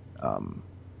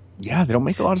yeah, they don't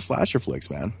make a lot of slasher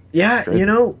flicks, man. Yeah, you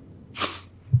know,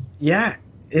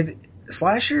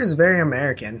 slasher is very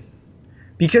American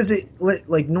because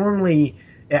normally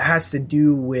it has to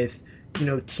do with, you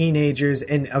know, teenagers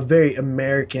and a very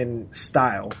American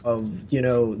style of, you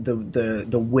know,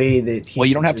 the way that teenagers well,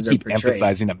 you don't have to keep portrayed.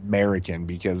 emphasizing American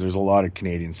because there's a lot of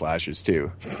Canadian slashers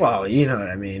too. Well, you know what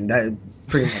I mean. That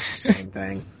pretty much the same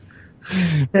thing.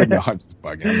 But no, I'm just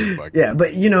bugging. Yeah,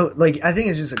 but you know, like I think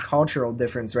it's just a cultural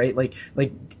difference, right? Like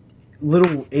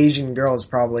little Asian girls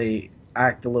probably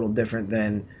act a little different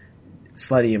than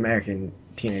slutty American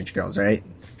teenage girls, right?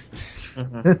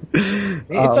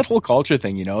 Mm-hmm. It's that whole culture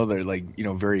thing, you know. They're like, you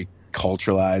know, very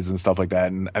culturalized and stuff like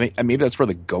that, and I mean, maybe that's where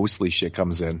the ghostly shit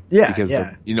comes in. Yeah, because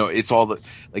you know, it's all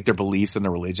their beliefs and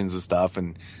their religions and stuff,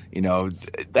 and you know,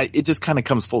 that it just kind of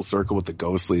comes full circle with the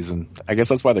ghostlies, and I guess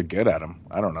that's why they're good at them.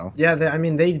 I don't know. Yeah, I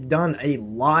mean, they've done a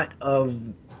lot of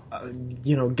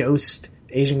you know,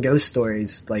 Asian ghost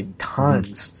stories, like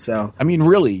tons. Mm-hmm. So I mean,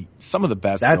 really, some of the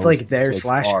best. That's like their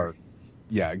slasher.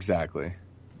 Yeah, exactly.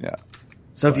 Yeah.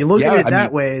 So if you look at it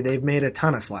that way, they've made a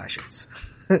ton of slashers.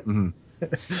 Mm-hmm.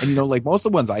 And like most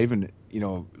of the ones I even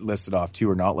listed off too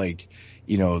are not like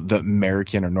the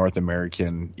American or North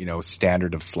American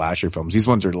standard of slasher films. These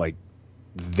ones are like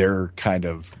their kind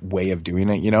of way of doing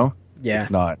it. Yeah,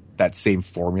 it's not that same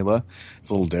formula. It's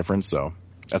a little different. So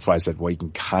that's why I said, well, you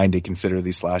can kind of consider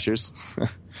these slashers.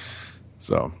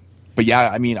 So, but yeah,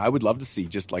 I mean, I would love to see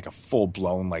just like a full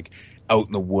blown like out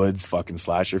in the woods fucking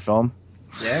slasher film.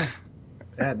 Yeah,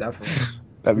 definitely.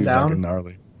 That'd be fucking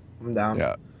gnarly. I'm down.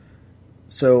 Yeah.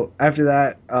 So after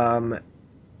that,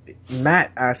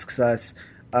 Matt asks us,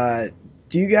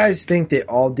 do you guys think that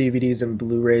all DVDs and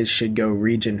Blu-rays should go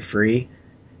region free?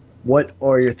 What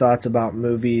are your thoughts about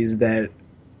movies that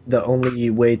the only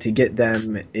way to get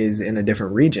them is in a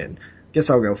different region? Guess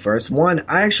I'll go first. One,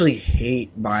 I actually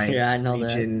hate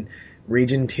buying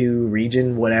region 2,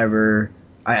 region whatever.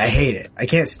 I hate it. I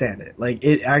can't stand it. Like,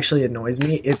 it actually annoys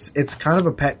me. It's kind of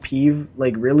a pet peeve.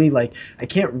 Like, really, like, I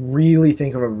can't really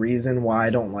think of a reason why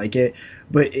I don't like it,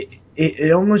 but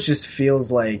it almost just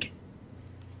feels like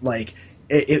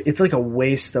it's like a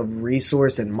waste of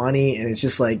resource and money, and it's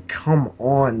just like, come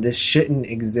on, this shouldn't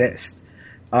exist.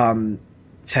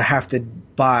 To have to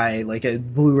buy like a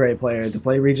Blu-ray player to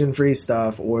play region-free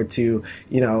stuff, or to,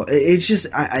 it's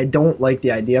just, I don't like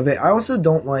the idea of it. I also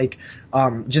don't like,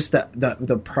 just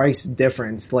the price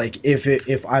difference. Like,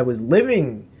 if I was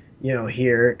living,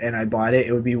 here and I bought it,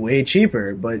 it would be way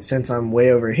cheaper. But since I'm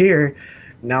way over here,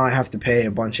 now I have to pay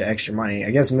a bunch of extra money.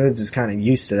 I guess Moods is kind of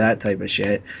used to that type of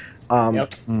shit.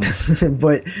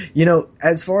 But,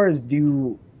 as far as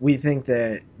do we think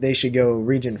that they should go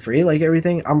region free, like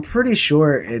everything, I'm pretty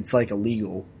sure it's like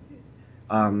illegal.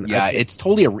 It's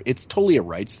totally a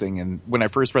rights thing. And when I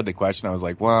first read the question, I was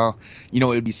like, well, it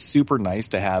would be super nice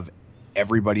to have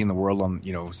everybody in the world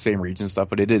on, same region stuff,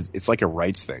 but it's like a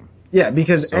rights thing. Yeah,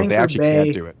 because so Anchor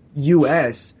Bay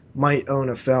US might own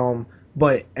a film,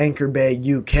 but Anchor Bay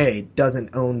UK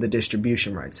doesn't own the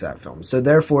distribution rights to that film. So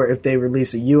therefore, if they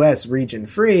release a US region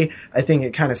free, I think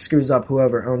it kind of screws up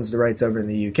whoever owns the rights over in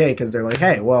the UK, because they're like,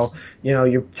 hey, well,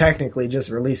 you're technically just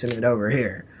releasing it over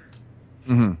here.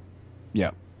 Mm-hmm.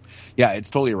 Yeah. Yeah, it's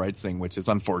totally a rights thing, which is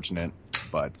unfortunate,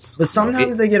 but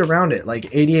sometimes they get around it.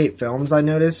 Like 88 Films, I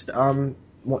noticed, some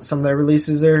of their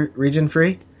releases are region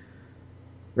free,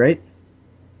 right?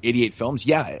 88 Films?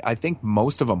 Yeah, I think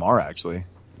most of them are actually.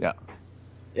 Yeah.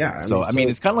 Yeah. I mean,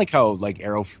 it's kind of like how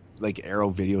Arrow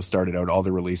Video started out. All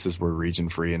the releases were region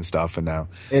free and stuff, and now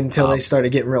until they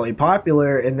started getting really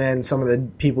popular, and then some of the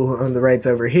people who own the rights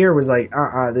over here was like,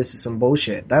 this is some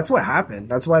bullshit. That's what happened.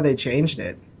 That's why they changed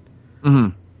it.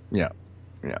 Mm-hmm. Yeah.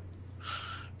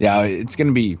 It's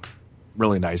gonna be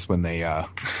really nice when they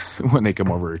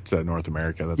come over to North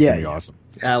America. That's gonna be awesome.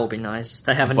 That will be nice.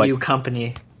 They have a new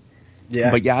company.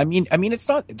 Yeah. But yeah, I mean,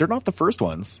 they're not the first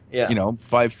ones. Yeah.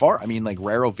 By far. I mean, like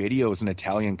Raro Video is an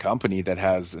Italian company that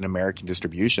has an American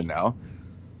distribution now.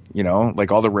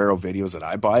 Like all the Raro Videos that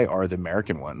I buy are the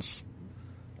American ones.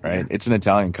 Right? Yeah. It's an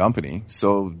Italian company.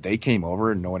 So they came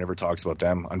over and no one ever talks about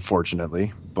them,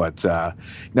 unfortunately. But,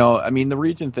 no, I mean, the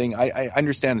region thing, I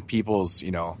understand people's,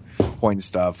 point and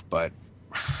stuff, but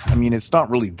I mean, it's not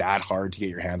really that hard to get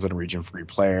your hands on a region free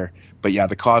player. But yeah,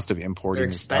 the cost of importing. They're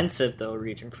expensive though,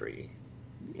 region free.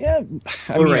 Yeah,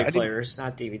 Blu-ray players,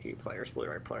 not DVD players,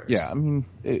 Blu-ray players. Yeah, I mean,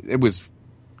 it was.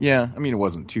 Yeah, I mean, it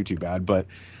wasn't too bad, but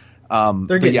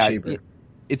they're getting cheaper.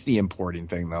 It's the importing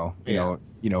thing, though.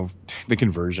 You know, the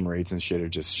conversion rates and shit are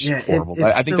just horrible.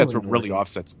 I think that's what really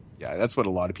offsets. Yeah, that's what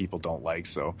a lot of people don't like.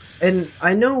 So, and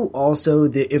I know also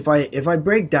that if I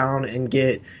break down and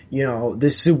get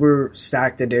this super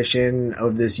stacked edition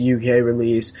of this UK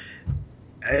release.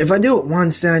 If I do it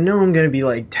once, then I know I'm going to be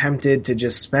like tempted to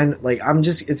just spend,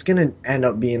 it's going to end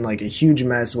up being like a huge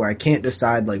mess where I can't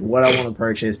decide like what I want to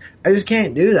purchase. I just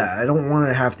can't do that. I don't want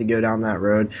to have to go down that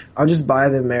road. I'll just buy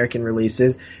the American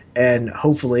releases, and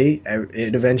hopefully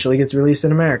it eventually gets released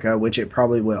in America, which it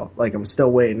probably will. Like, I'm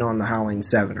still waiting on the Howling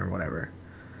 7 or whatever.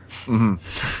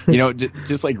 Mm-hmm.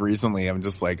 Just like recently, I'm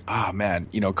just like, man,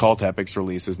 Cult Epics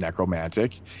releases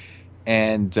Necromantic.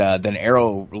 And then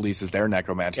Arrow releases their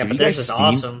Necromantic. Yeah, but this is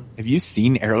awesome. Have you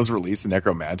seen Arrow's release of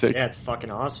Necromantic? Yeah, it's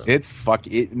fucking awesome.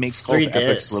 It makes Cult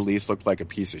Epic's release look like a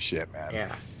piece of shit, man.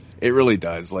 Yeah. It really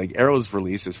does. Like, Arrow's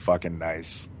release is fucking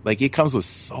nice. Like, it comes with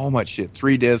so much shit.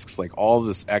 3 discs, like, all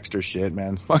this extra shit,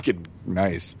 man. Fucking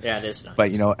nice. Yeah, it is nice. But,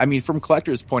 I mean, from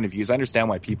collectors' point of views, I understand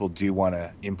why people do want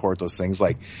to import those things.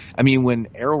 Like, I mean, when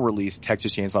Arrow released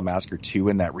Texas Chainsaw Massacre 2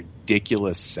 in that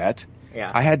ridiculous set,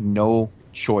 yeah, I had no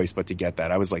choice but to get that.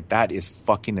 I was like, that is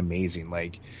fucking amazing.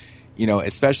 Like, you know,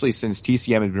 especially since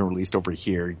TCM had been released over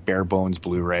here, bare bones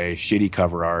Blu-ray, shitty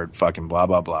cover art, fucking blah,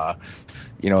 blah, blah.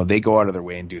 You know, they go out of their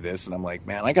way and do this, and I'm like,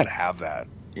 man, I gotta have that.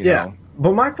 You know?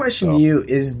 But my question to you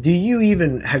is,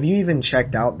 have you even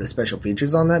checked out the special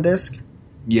features on that disc?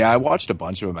 Yeah, I watched a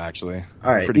bunch of them, actually.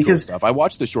 All right, pretty cool stuff. I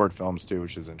watched the short films, too,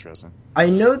 which is interesting.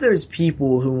 I know there's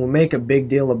people who will make a big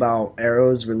deal about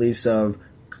Arrow's release of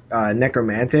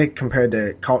Necromantic compared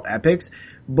to Cult Epics,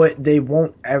 but they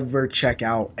won't ever check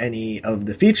out any of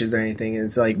the features or anything. And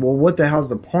it's like, well, what the hell's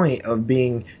the point of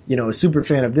being, you know, a super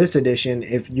fan of this edition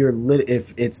if you're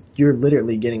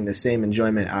literally getting the same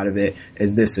enjoyment out of it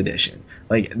as this edition?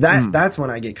 Like that's when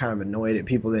I get kind of annoyed at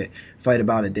people that fight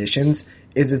about editions.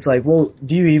 It's like, well,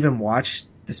 do you even watch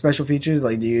the special features?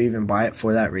 Like, do you even buy it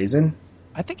for that reason?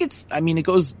 I think it's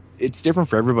different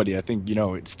for everybody. I think, you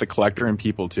know, it's the collector and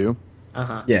people too.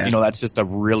 Yeah. You know, that's just a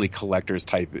really collector's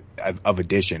type of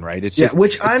edition, right? It's just,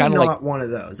 which I'm not one of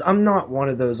those. I'm not one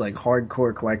of those like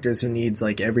hardcore collectors who needs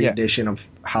like every edition of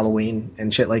Halloween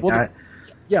and shit like that.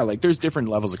 Yeah, like there's different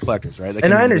levels of collectors, right? Like,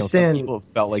 and I understand, you know, some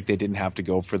people felt like they didn't have to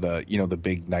go for the, you know, the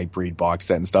big Nightbreed box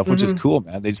set and stuff, which is cool,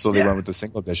 man. They went with the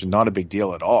single edition, not a big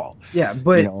deal at all. Yeah,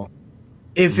 but you know,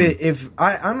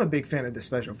 I'm a big fan of the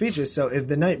special features, so if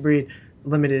the Nightbreed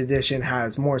limited edition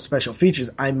has more special features,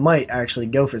 I might actually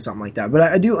go for something like that. But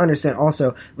I do understand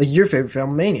also, like your favorite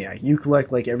film, Maniac, you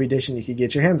collect like every edition you could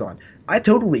get your hands on. I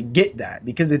totally get that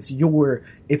because it's your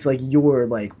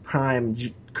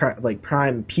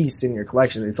prime piece in your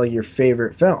collection. It's like your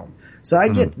favorite film. So I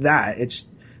get that.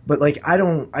 But like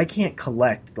I can't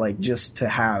collect like just to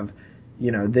have,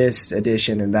 you know, this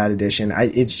edition and that edition.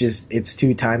 It's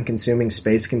too time consuming,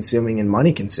 space consuming, and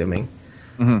money consuming.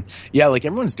 Yeah, like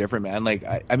everyone's different, man. Like,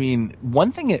 I mean,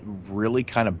 one thing that really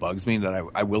kind of bugs me that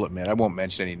I will admit, I won't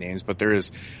mention any names, but there is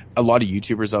a lot of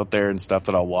YouTubers out there and stuff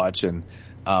that I'll watch, and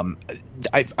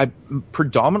I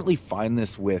predominantly find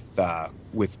this with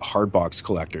hardbox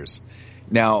collectors.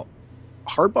 Now,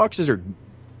 hardboxes are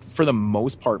for the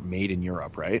most part made in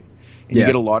Europe, right? And you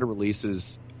get a lot of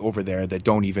releases over there that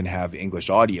don't even have English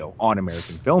audio on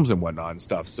American films and whatnot and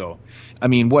stuff. So, I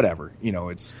mean, whatever, you know,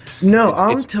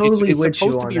 I'm totally with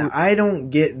you on that. I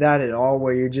don't get that at all,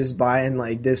 where you're just buying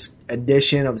like this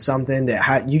edition of something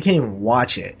that you can't even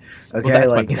watch it. Okay.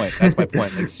 Well, that's my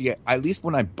point. Like, see, at least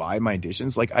when I buy my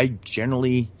editions, like I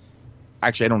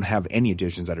don't have any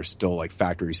editions that are still like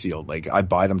factory sealed. Like I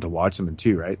buy them to watch them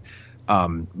too, right?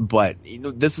 But you know,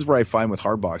 this is where I find with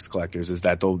hardbox collectors is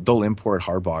that they'll import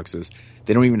hardboxes.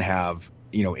 They don't even have,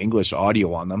 you know, English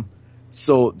audio on them.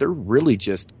 So they're really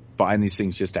just buying these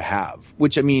things just to have,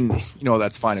 which, I mean, you know,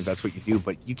 that's fine if that's what you do,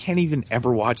 but you can't even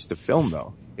ever watch the film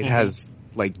though. It has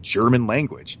like German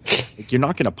language. Like, you're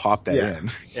not going to pop that in,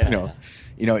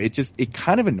 you know, it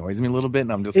kind of annoys me a little bit,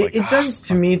 and I'm just like, it does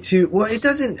to me too. Well, it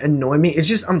doesn't annoy me. It's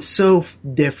just, I'm so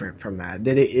different from that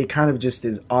it kind of just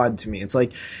is odd to me. It's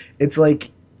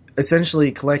like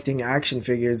essentially collecting action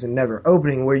figures and never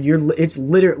opening, where it's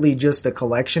literally just a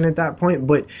collection at that point.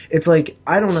 But it's like,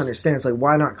 I don't understand. It's like,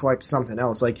 why not collect something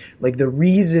else? Like the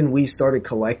reason we started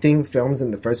collecting films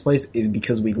in the first place is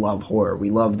because we love horror. We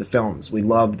love the films. We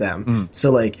love them.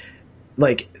 So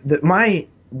my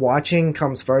watching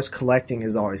comes first. Collecting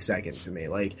is always second to me.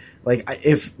 Like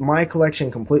if my collection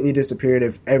completely disappeared,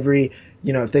 if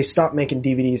they stopped making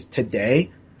DVDs today,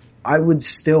 I would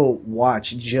still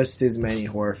watch just as many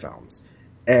horror films.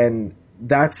 And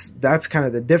that's kind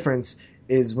of the difference,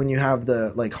 is when you have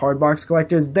the like hardbox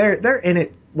collectors, they're in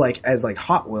it like as like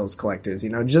Hot Wheels collectors,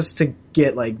 you know, just to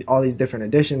get like all these different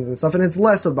editions and stuff. And it's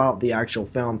less about the actual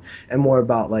film and more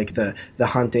about like the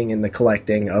hunting and the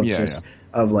collecting of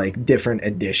of like different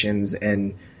editions,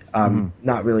 and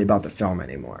not really about the film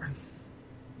anymore.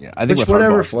 Yeah, I think with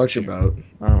whatever floats your boat.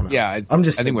 I don't know. Yeah, I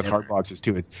think with hardboxes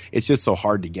too, it's just so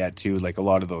hard to get to. Like a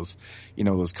lot of those, you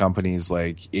know, those companies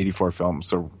like 84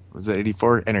 Films, or was it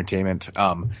 84 Entertainment?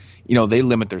 You know, they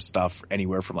limit their stuff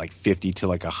anywhere from like 50 to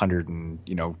like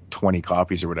 120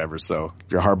 copies or whatever. So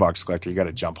if you're a hardbox collector, you got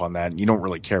to jump on that, and you don't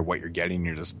really care what you're getting.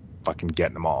 You're just fucking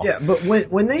getting them all. Yeah, but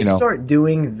when they start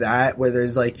doing that, where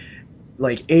there's like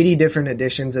 80 different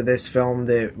editions of this film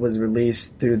that was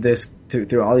released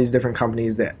through all these different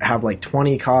companies that have like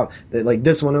 20 that like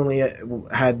this one only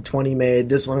had 20 made,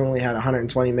 this one only had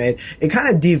 120 made. It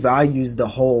kind of devalues the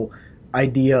whole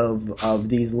idea of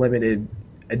these limited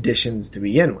editions to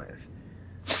begin with.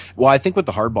 Well, I think with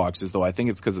the hard boxes though, I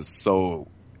think it's because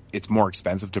it's more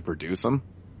expensive to produce them.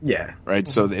 Yeah. Right.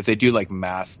 So if they do like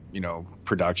mass, you know,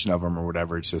 production of them or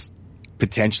whatever, it's just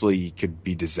potentially could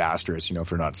be disastrous, you know, if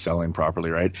they're not selling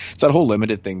properly, right? It's that whole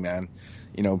limited thing, man.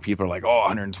 You know, people are like,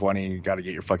 120, you got to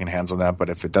get your fucking hands on that. But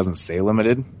if it doesn't say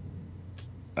limited,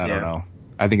 I don't know.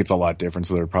 I think it's a lot different,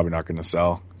 so they're probably not going to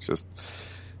sell. It's just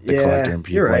the Yeah, collector and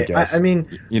people, you're right. I guess. I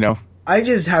mean, you know, I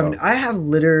just have So- I have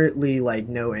literally like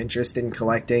no interest in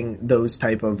collecting those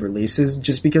type of releases,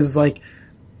 just because like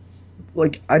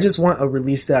I just want a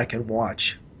release that I can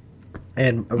watch,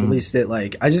 and a release that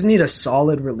like I just need a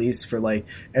solid release for like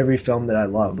every film that I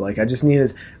love. Like I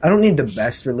don't need the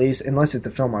best release unless it's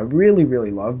a film I really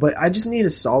really love, but I just need a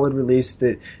solid release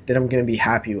that I'm going to be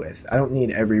happy with. I don't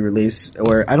need every release,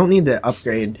 or I don't need to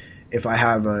upgrade if I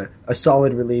have a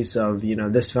solid release of, you know,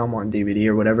 this film on DVD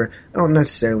or whatever. I don't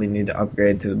necessarily need to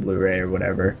upgrade to the Blu-ray or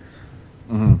whatever.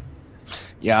 Mm-hmm.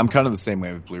 Yeah, I'm kind of the same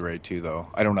way with Blu-ray too, though.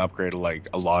 I don't upgrade like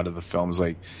a lot of the films.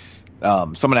 Like,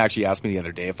 someone actually asked me the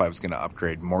other day if I was going to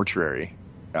upgrade Mortuary,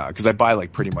 because I buy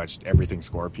like pretty much everything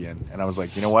Scorpion, and I was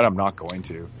like, you know what, I'm not going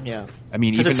to. Yeah. I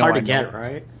mean, Because even it's though hard I to know- get,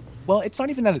 right? Well, it's not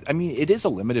even that. I mean, it is a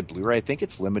limited Blu-ray. I think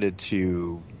it's limited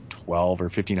to 12 or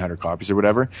 1,500 copies or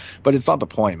whatever. But it's not the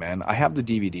point, man. I have the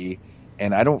DVD,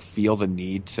 and I don't feel the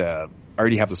need to. I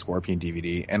already have the Scorpion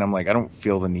DVD, and I'm like, I don't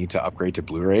feel the need to upgrade to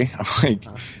Blu-ray. I'm like,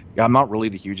 I'm not really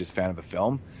the hugest fan of the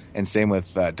film, and same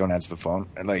with Don't Answer the Phone.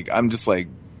 And like, I'm just like,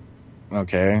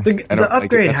 okay. The I don't- like,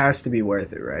 upgrade that's- has to be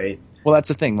worth it, right? Well, that's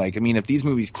the thing. Like, I mean, if these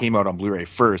movies came out on Blu-ray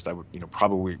first, I would, you know,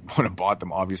 probably would have bought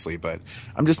them, obviously. But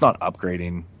I'm just not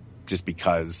upgrading just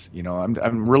because, you know,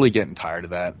 I'm really getting tired of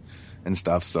that and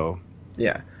stuff. So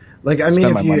Yeah. Like, I spend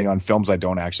mean, my if money you, on films I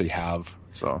don't actually have.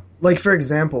 So like, for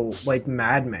example, like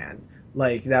Madman,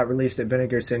 like that release that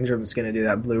Vinegar Syndrome is going to do,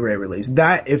 that Blu-ray release.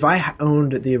 That, if I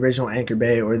owned the original Anchor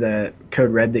Bay or the Code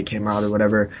Red that came out or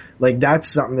whatever, like, that's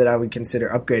something that I would consider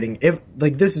upgrading.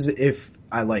 If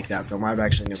I like that film. I've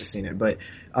actually never seen it, but,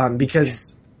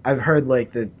 because I've heard,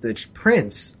 like, the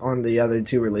prints on the other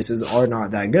two releases are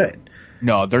not that good.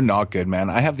 no, they're not good, man.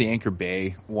 I have the Anchor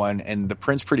Bay one, and the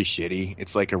print's pretty shitty.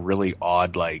 It's like a really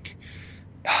odd, like,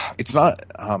 it's not.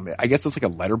 I guess it's like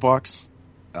a letterbox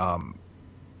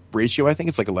ratio. I think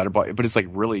it's like a letterbox, but it's like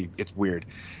really, it's weird.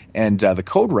 And the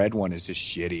Code Red one is just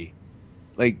shitty.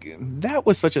 Like, that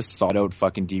was such a sought out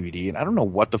fucking DVD, and I don't know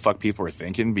what the fuck people are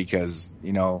thinking, because,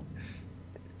 you know,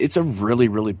 it's a really,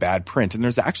 really bad print. And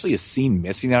there's actually a scene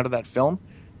missing out of that film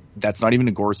that's not even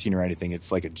a gore scene or anything.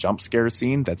 It's like a jump scare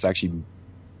scene that's actually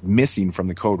missing from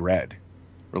the Code Red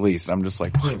release. And I'm just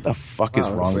like, what the fuck is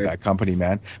Wow, that's wrong with weird. that company,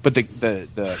 man? But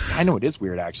the I know it is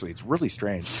weird, actually. It's really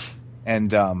strange.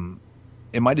 And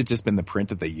it might have just been the print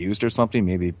that they used or something.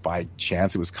 Maybe by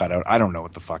chance it was cut out. I don't know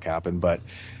what the fuck happened, but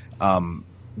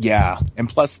yeah. And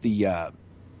plus the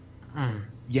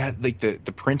like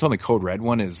the print on the Code Red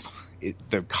one is,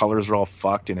 the colors are all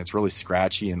fucked and it's really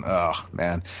scratchy, and oh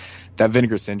man, that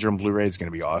Vinegar Syndrome Blu-ray is going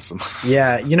to be awesome.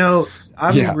 Yeah, you know,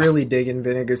 I'm Yeah. really digging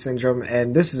Vinegar Syndrome,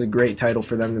 and this is a great title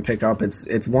for them to pick up.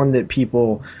 It's one that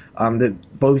people,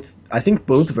 I think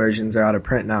both versions are out of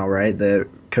print now, right? The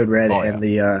Code Red Oh, and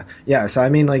the, so I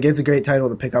mean, like, it's a great title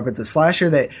to pick up. It's a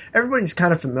slasher that everybody's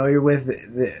kind of familiar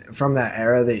with from that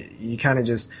era, that you kind of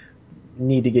just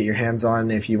need to get your hands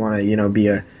on if you want to, you know, be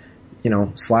a, you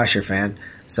know, slasher fan.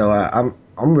 So I'm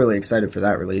really excited for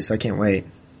that release. I can't wait.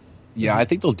 Yeah, I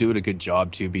think they'll do it a good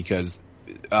job too, because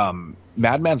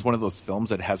Madman's one of those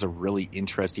films that has a really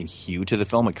interesting hue to the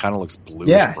film. It kind of looks bluish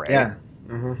gray. Yeah.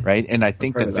 Mm-hmm. Right, and I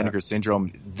think heard that of that. Vinegar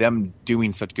Syndrome, them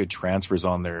doing such good transfers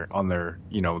on their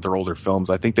you know, their older films,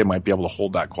 I think they might be able to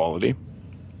hold that quality,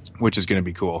 which is going to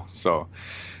be cool. So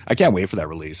I can't wait for that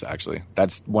release. Actually,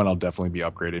 that's one I'll definitely be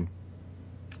upgrading.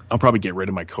 I'll probably get rid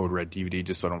of my Code Red DVD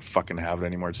just so I don't fucking have it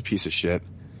anymore. It's a piece of shit.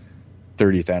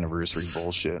 30th anniversary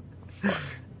bullshit. Fuck.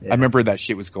 Yeah. I remember that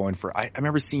shit was going for, I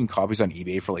remember seeing copies on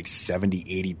eBay for like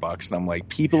 $70, $80, and I'm like,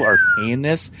 people are paying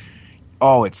this?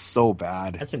 Oh, it's so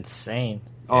bad. That's insane.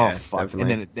 Oh, Yeah, fuck.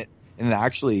 definitely. And then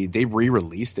actually, they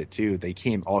re-released it too. They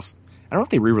came all, I don't know if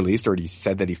they re-released or he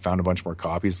said that he found a bunch more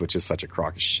copies, which is such a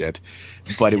crock of shit.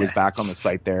 But it was back on the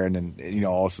site there, and then, you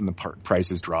know, all of a sudden the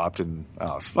prices dropped, and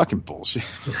oh, it's fucking bullshit.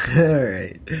 All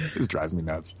right. It just drives me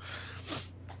nuts.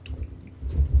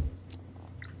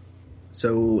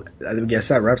 So I guess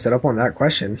that wraps it up on that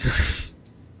question.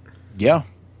 Yeah,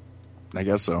 I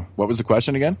guess so. What was the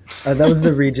question again? That was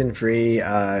the region-free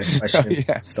question,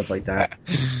 Yeah. stuff like that.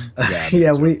 Yeah, Yeah,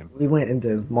 I'm we joking. went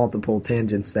into multiple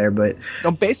tangents there, but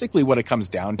No, basically what it comes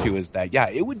down to is that, yeah,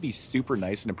 it would be super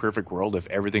nice in a perfect world if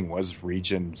everything was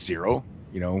region 0,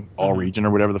 you know, all region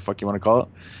or whatever the fuck you want to call it.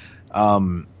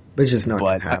 but it's just not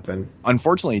going But to happen.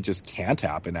 Unfortunately, it just can't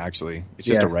happen, actually. It's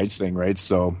just Yeah. a rights thing, right?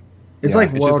 So It's yeah, like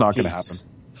it's world just not going to peace,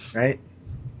 right?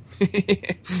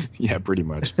 happen. Yeah, pretty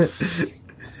much.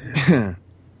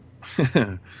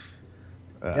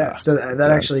 Yeah, so that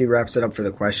actually wraps it up for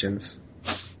the questions.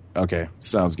 Okay,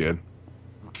 sounds good.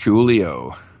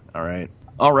 Coolio. All right.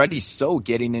 Alrighty, so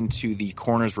getting into the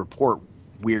Coroner's Report,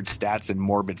 weird stats and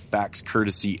morbid facts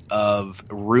courtesy of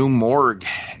Rue Morgue.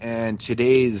 And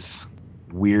today's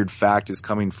weird fact is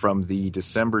coming from the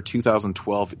December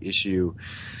 2012 issue.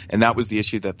 And that was the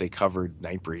issue that they covered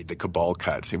Nightbreed, the Cabal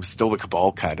cut. It was still the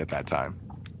Cabal cut at that time.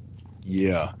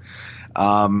 Yeah.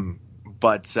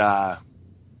 But I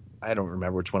don't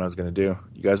remember which one I was going to do.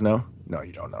 You guys know? No,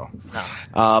 you don't know.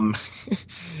 No.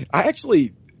 I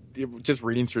actually, just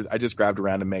reading through, I just grabbed a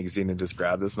random magazine and just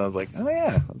grabbed this, and I was like, oh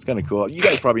yeah, that's kind of cool. You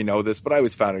guys probably know this, but I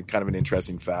always found it kind of an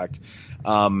interesting fact.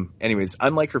 Anyways,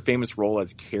 unlike her famous role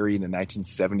as Carrie in the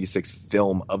 1976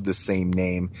 film of the same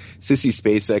name, Sissy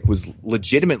Spacek was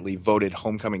legitimately voted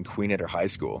homecoming queen at her high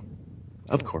school.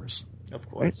 Of course. Of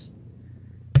course.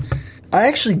 Right? I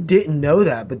actually didn't know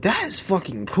that, but that is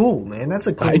fucking cool, man. That's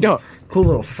a cool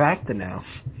little fact to know.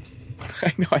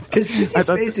 I know. Because Sissy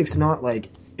Spacek's not, like,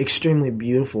 extremely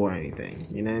beautiful or anything.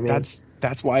 You know what I mean?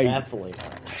 That's why. Definitely.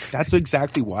 That's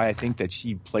exactly why I think that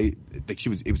she played. That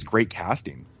it was great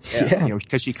casting. Yeah. You know,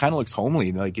 because she kind of looks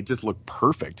homely. Like it just looked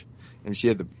perfect, and she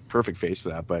had the perfect face for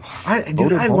that. But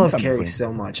I love Carrie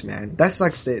so much, man. That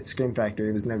sucks that Scream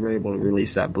Factory was never able to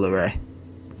release that Blu-ray.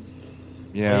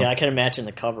 Yeah, I can imagine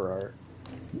the cover art.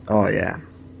 Oh yeah.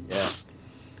 Yeah.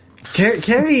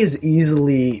 Carrie is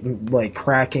easily like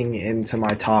cracking into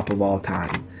my top of all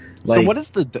time. Like, so what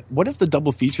is the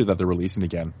double feature that they're releasing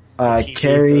again?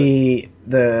 Carrie,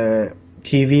 the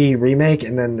TV remake,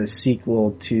 and then the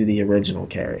sequel to the original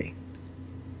Carrie.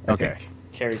 Okay.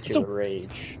 Carrie to the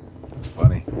Rage. It's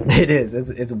funny. It is.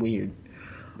 It's weird.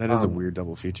 That is a weird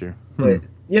double feature. But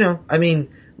you know, I mean,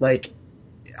 like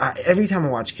every time I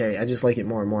watch Carrie, I just like it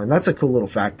more and more, and that's a cool little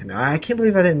fact to know. I can't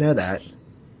believe I didn't know that.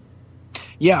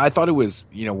 Yeah, I thought it was,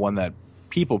 you know, one that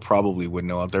people probably would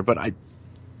know out there, but I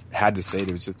had to say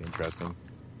it was just interesting.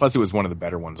 Plus, it was one of the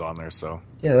better ones on there, so...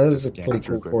 Yeah, that was a pretty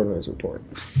cool Coroner's Report.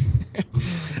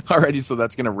 Alrighty, so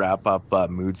that's going to wrap up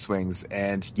Mood Swings,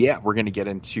 and yeah, we're going to get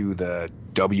into the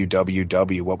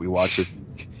WWW, what we watch this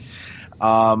week.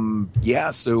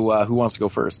 Yeah, so who wants to go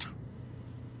first?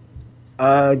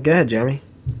 Go ahead, Jeremy.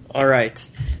 Alright,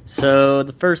 so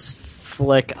the first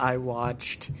flick I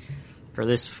watched for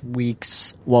this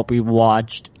week's What We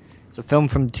Watched. It's a film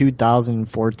from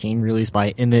 2014 released by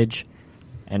Image,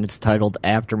 and it's titled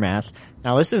Aftermath.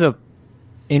 Now, this is a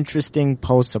interesting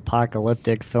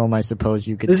post-apocalyptic film, I suppose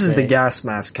you could say. This is the gas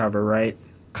mask cover, right?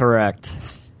 Correct.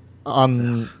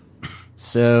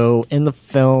 So, in the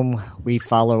film, we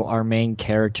follow our main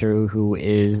character, who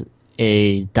is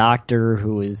a doctor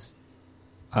who is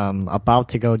about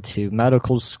to go to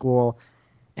medical school,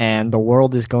 and the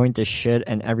world is going to shit,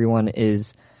 and everyone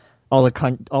is, all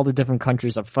the different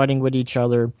countries are fighting with each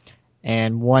other,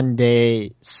 and one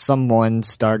day someone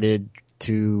started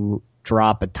to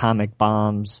drop atomic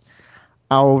bombs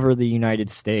all over the United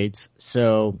States.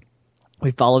 So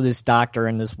we follow this doctor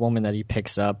and this woman that he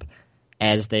picks up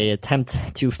as they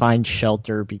attempt to find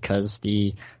shelter because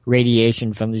the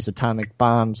radiation from these atomic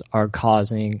bombs are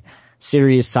causing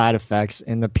serious side effects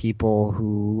in the people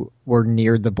who were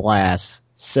near the blast.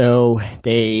 So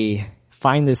they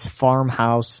find this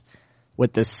farmhouse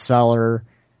with this cellar,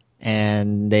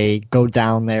 and they go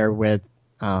down there with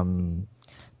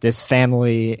this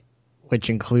family, which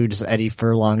includes Eddie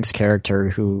Furlong's character,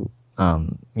 who,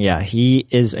 he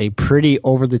is a pretty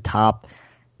over-the-top,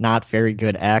 not very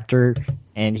good actor,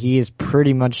 and he is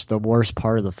pretty much the worst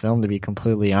part of the film, to be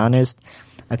completely honest.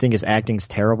 I think his acting's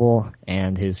terrible,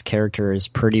 and his character is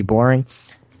pretty boring.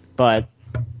 But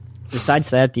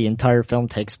besides that, the entire film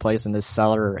takes place in this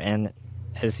cellar, and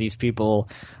as these people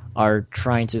are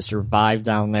trying to survive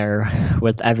down there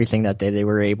with everything that they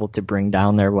were able to bring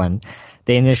down there when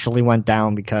they initially went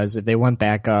down, because if they went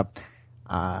back up,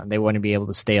 they wouldn't be able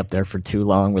to stay up there for too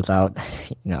long without,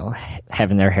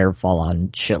 having their hair fall out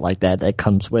and shit like that. That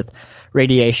comes with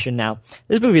radiation. Now,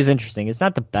 this movie is interesting. It's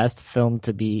not the best film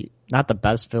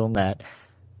that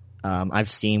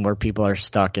I've seen where people are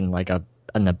stuck in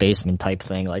in a basement type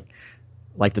thing,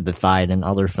 like The Divide and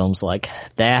other films like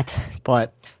that.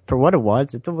 But for what it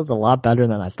was a lot better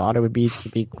than I thought it would be, to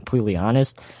be completely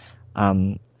honest.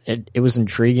 It was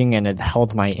intriguing, and it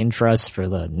held my interest for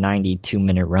the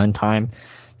 92-minute runtime.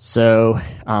 So,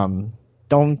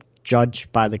 don't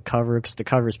judge by the cover, because the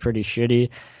cover is pretty shitty,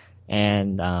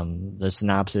 and the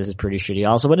synopsis is pretty shitty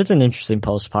also. But it's an interesting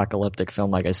post-apocalyptic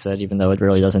film, like I said, even though it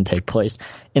really doesn't take place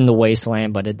in the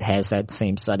wasteland, but it has that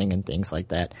same setting and things like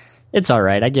that. It's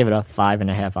alright. I give it a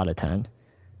 5.5 out of 10.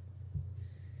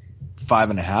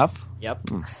 5.5? Yep.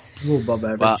 A little above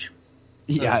average. Well,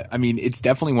 yeah, I mean, it's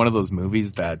definitely one of those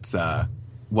movies that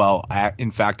Well,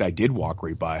 in fact, I did walk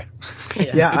right by.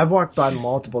 Yeah, I've walked by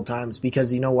multiple times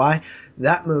because you know why?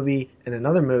 That movie and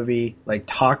another movie like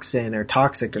Toxin or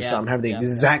Toxic or something have the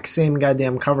exact same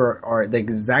goddamn cover art, the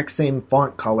exact same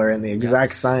font color, and the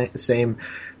exact same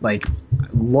like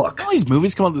look. All these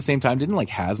movies come out at the same time. Didn't like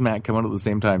Hazmat come out at the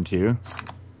same time too?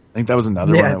 I think that was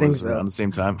another one that was around the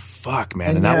same time. Fuck,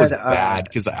 man. And that was bad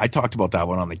because I talked about that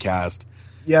one on the cast.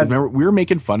 Yeah, remember we were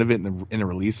making fun of it in the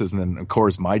releases, and then of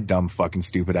course my dumb fucking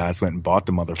stupid ass went and bought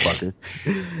the motherfucker,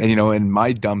 and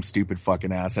my dumb stupid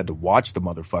fucking ass had to watch the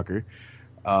motherfucker.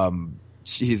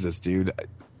 Jesus, dude,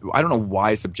 I don't know why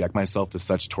I subject myself to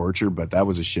such torture, but that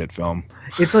was a shit film.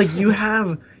 It's like you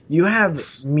have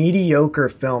mediocre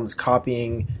films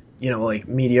copying, like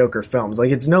mediocre films.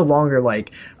 Like it's no longer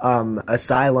like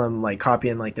Asylum like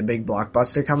copying like the big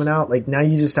blockbuster coming out. Like now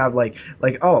you just have Lucky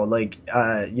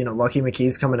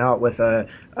McKee's coming out with a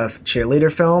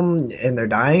cheerleader film and they're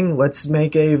dying. Let's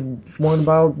make one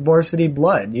about Varsity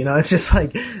Blood. It's just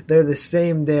like they're the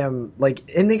same damn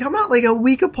and they come out like a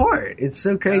week apart. It's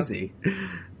so crazy.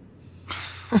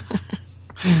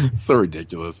 So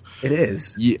ridiculous. It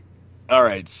is. Yeah. All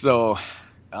right. So,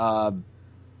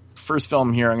 first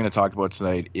film here I'm going to talk about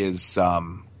tonight is,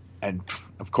 and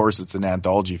of course it's an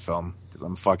anthology film because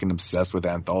I'm fucking obsessed with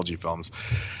anthology films.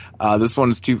 This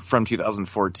one is from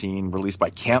 2014, released by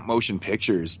Camp Motion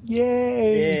Pictures.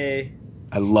 Yay!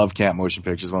 I love Camp Motion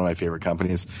Pictures, one of my favorite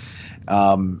companies.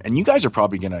 And you guys are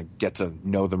probably going to get to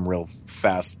know them real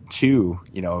fast too,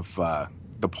 if,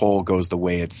 the poll goes the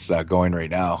way it's going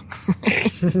right now.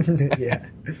 Yeah.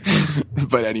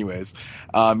 But anyways,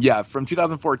 from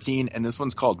 2014, and this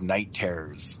one's called Night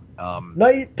Terrors.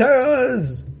 Night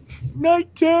Terrors!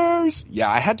 Night Terrors! Yeah,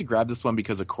 I had to grab this one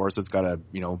because, of course, it's got a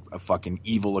fucking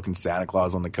evil-looking Santa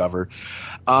Claus on the cover.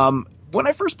 When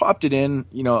I first popped it in,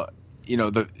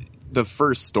 the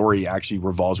first story actually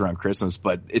revolves around Christmas,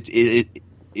 but it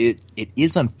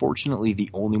is unfortunately the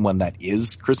only one that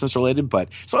is Christmas related, but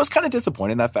so I was kind of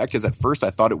disappointed in that fact because at first I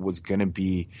thought it was going to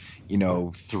be,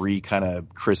 3 kind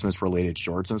of Christmas related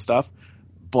shorts and stuff,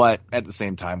 but at the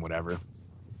same time, whatever. It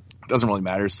doesn't really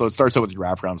matter. So it starts out with a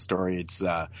wraparound story. It's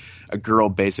a girl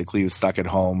basically who's stuck at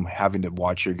home having to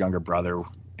watch her younger brother.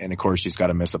 And of course, she's got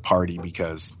to miss a party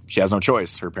because she has no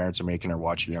choice. Her parents are making her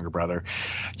watch her younger brother.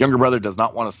 Younger brother does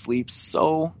not want to sleep,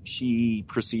 so she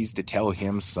proceeds to tell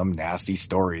him some nasty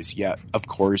stories. Yeah, of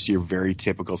course, your very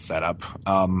typical setup.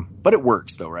 But it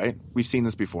works, though, right? We've seen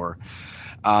this before.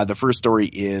 The first story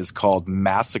is called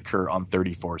Massacre on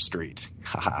 34th Street.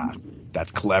 Haha,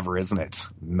 that's clever, isn't it?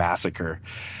 Massacre.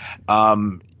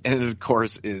 And it, of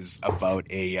course, is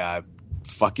about a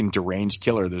fucking deranged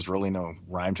killer. There's really no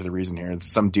rhyme to the reason here. It's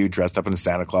some dude dressed up in a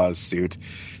Santa Claus suit,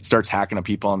 starts hacking at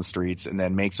people on the streets, and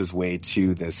then makes his way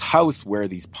to this house where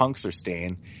these punks are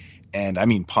staying. And I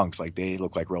mean punks, like they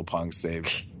look like real punks.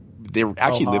 They're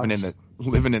actually living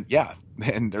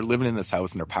and they're living in this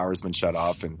house and their power's been shut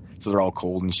off, and so they're all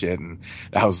cold and shit, and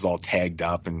the house is all tagged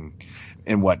up and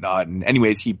whatnot. And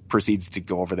anyways, he proceeds to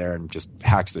go over there and just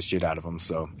hacks the shit out of them.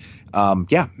 So,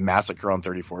 Massacre on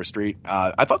 34th Street.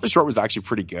 I thought the short was actually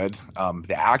pretty good.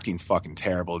 The acting's fucking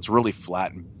terrible. It's really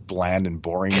flat and bland and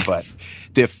boring, but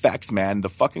the effects, man, the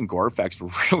fucking gore effects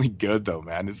were really good though,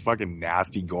 man. It's fucking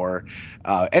nasty gore.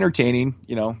 Entertaining,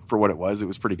 for what it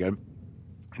was pretty good.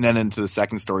 And then into the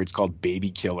second story, it's called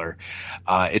Baby Killer.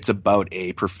 It's about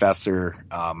a professor,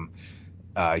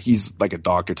 he's like a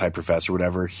doctor type professor,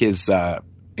 whatever. His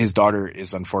daughter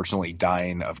is unfortunately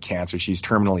dying of cancer. She's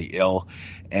terminally ill,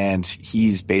 and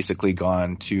he's basically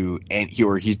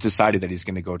he's decided that he's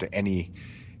going to go to any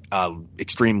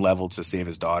extreme level to save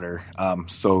his daughter.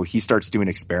 So he starts doing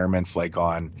experiments like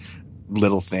on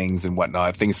little things and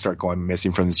whatnot. Things start going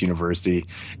missing from this university.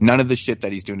 None of the shit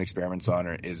that he's doing experiments on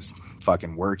is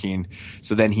fucking working.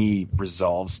 So then he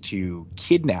resolves to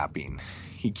kidnapping.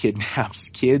 He kidnaps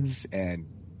kids and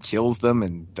kills them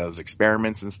and does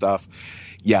experiments and stuff.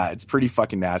 Yeah, it's pretty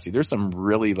fucking nasty. There's some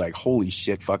really like holy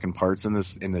shit fucking parts in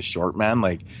this short, man.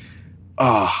 Like,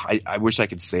 I wish I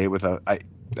could say it without,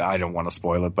 I don't want to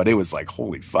spoil it, but it was like,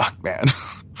 holy fuck, man.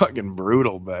 Fucking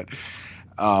brutal, but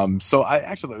so I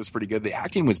actually thought it was pretty good. The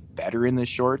acting was better in this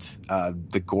short.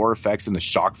 The gore effects and the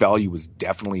shock value was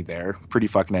definitely there. Pretty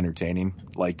fucking entertaining.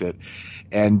 Liked it.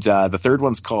 And the third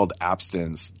one's called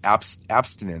Abstinence.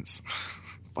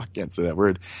 Fuck, can't say that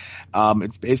word.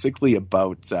 It's basically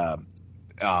about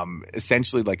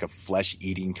essentially like a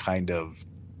flesh-eating kind of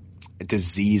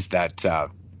disease that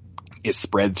is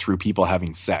spread through people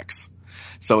having sex.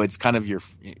 So it's kind of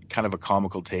a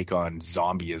comical take on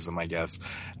zombieism, I guess.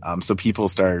 So people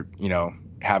start,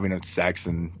 having sex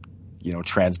and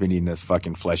transmitting this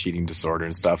fucking flesh-eating disorder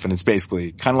and stuff. And it's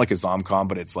basically kind of like a Zomcom,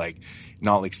 but it's like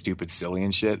not like stupid, silly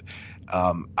and shit.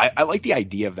 I like the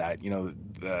idea of that,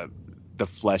 the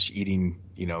flesh-eating,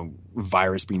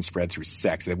 virus being spread through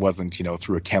sex. It wasn't,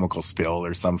 through a chemical spill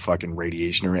or some fucking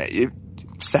radiation or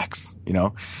sex,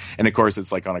 and of course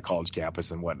it's like on a college campus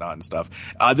and whatnot and stuff.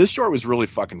 This short was really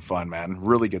fucking fun, man.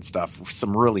 Really good stuff.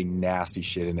 Some really nasty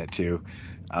shit in it too.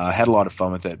 Had a lot of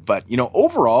fun with it, but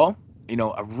overall,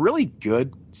 a really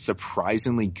good,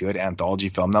 surprisingly good anthology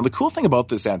film. Now, the cool thing about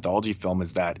this anthology film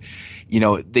is that,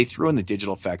 they threw in the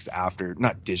digital effects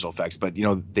not digital effects, but,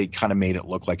 they kind of made it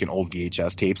look like an old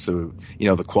VHS tape. So,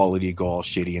 the quality go all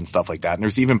shitty and stuff like that. And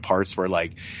there's even parts where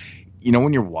like,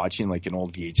 when you're watching like an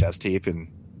old VHS tape and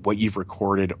what you've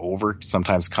recorded over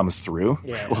sometimes comes through.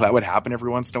 Yeah. Well, that would happen every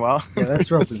once in a while. Yeah,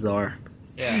 that's real bizarre.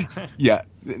 Yeah. Yeah.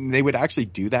 They would actually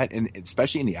do that. And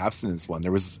especially in the abstinence one,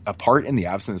 there was a part in the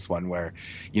abstinence one where,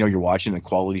 you're watching and the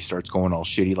quality starts going all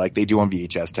shitty like they do on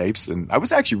VHS tapes. And I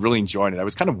was actually really enjoying it. I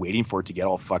was kind of waiting for it to get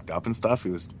all fucked up and stuff.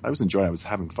 I was enjoying it. I was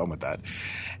having fun with that.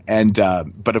 And,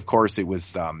 but of course it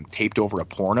was, taped over a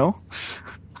porno.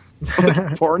 So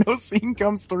the porno scene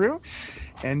comes through.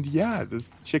 And yeah,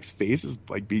 this chick's face is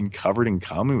like being covered in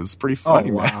cum. It was pretty funny,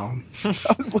 man.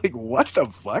 I was like, what the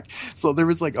fuck? So there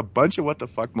was like a bunch of what the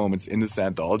fuck moments in this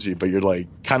anthology, but you're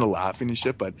like kind of laughing and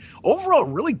shit. But overall,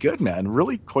 really good, man.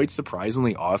 Really quite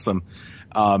surprisingly awesome.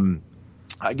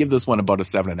 I give this one about a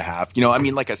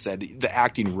 7.5. Like I said, the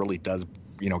acting really does,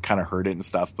 kind of hurt it and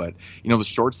stuff. But, the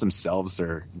shorts themselves,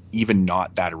 they're even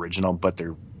not that original, but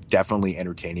they're definitely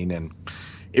entertaining and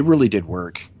it really did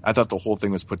work. I thought the whole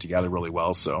thing was put together really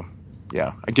well. So,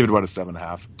 yeah, I give it about a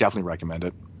 7.5. Definitely recommend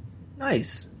it.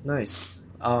 Nice.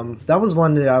 That was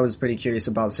one that I was pretty curious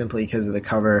about simply because of the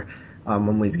cover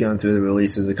when we was going through the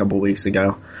releases a couple weeks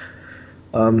ago.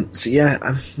 So, yeah,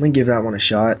 I'm going to give that one a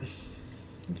shot.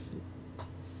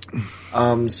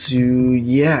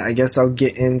 I guess I'll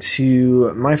get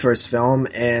into my first film,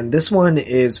 and this one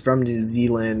is from New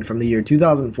Zealand from the year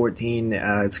 2014.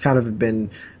 It's kind of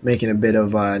been making a bit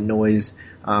of noise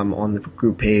on the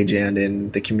group page and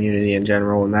in the community in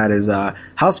general, and that is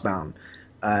Housebound.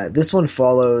 This one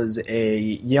follows a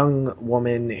young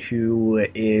woman who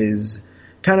is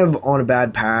kind of on a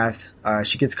bad path.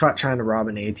 She gets caught trying to rob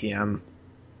an ATM.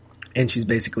 And she's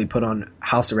basically put on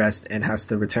house arrest and has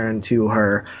to return to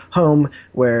her home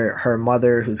where her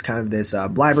mother, who's kind of this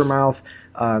blabbermouth,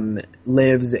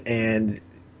 lives and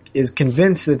is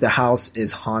convinced that the house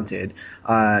is haunted.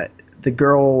 The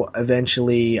girl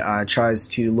eventually tries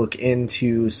to look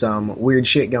into some weird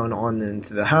shit going on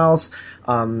into the house,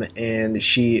 and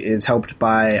she is helped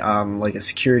by like a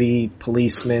security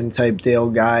policeman type deal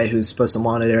guy who's supposed to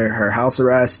monitor her house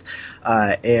arrest.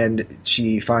 And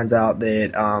she finds out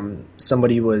that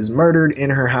somebody was murdered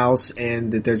in her house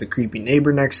and that there's a creepy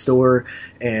neighbor next door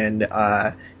and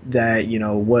that,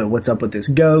 what's up with this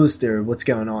ghost or what's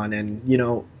going on.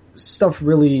 And, stuff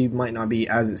really might not be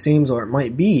as it seems, or it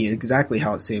might be exactly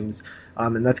how it seems.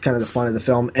 And that's kind of the fun of the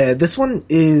film. This one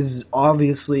is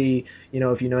obviously,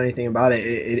 if you know anything about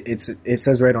it, it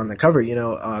says right on the cover,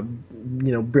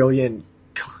 brilliant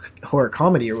horror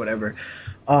comedy or whatever.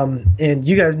 And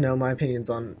you guys know my opinions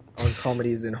on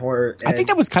comedies and horror. And I think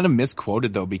that was kind of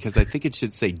misquoted though, because I think it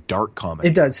should say dark comedy.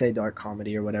 It does say dark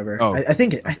comedy or whatever. Oh. I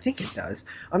think it does.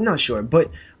 I'm not sure, but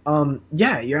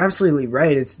yeah, you're absolutely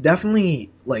right. It's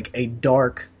definitely like a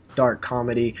dark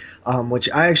comedy, which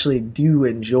I actually do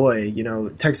enjoy.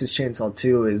 Texas Chainsaw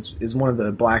 2 is one of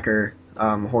the blacker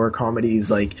horror comedies,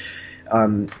 like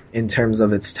in terms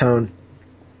of its tone,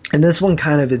 and this one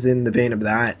kind of is in the vein of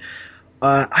that.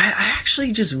 I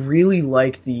actually just really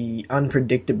like the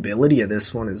unpredictability of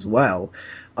this one as well.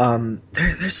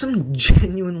 There's some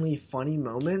genuinely funny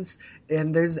moments,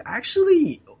 and there's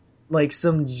actually like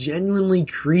some genuinely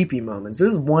creepy moments.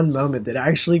 There's one moment that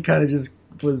actually kind of just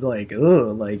was like,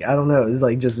 ugh, like, I don't know, it was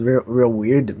like just real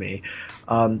weird to me.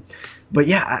 But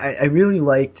yeah, I really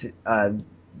liked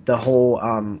the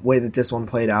whole way that this one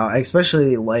played out. I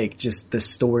especially like just the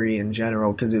story in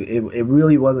general, because it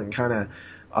really wasn't kind of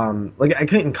like, I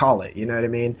couldn't call it, you know what I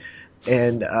mean?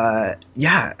 And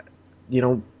yeah,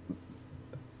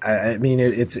 I mean,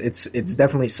 it's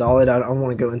definitely solid. I don't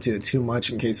want to go into it too much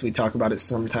in case we talk about it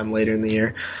sometime later in the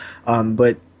year.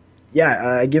 But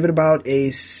yeah, I give it about a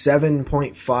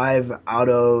 7.5 out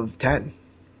of 10.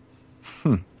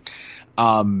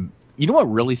 You know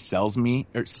what really sells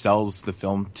the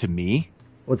film to me?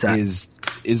 What's that?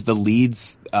 Is the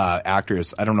lead's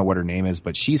actress. I don't know what her name is,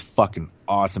 but she's fucking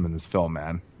awesome in this film,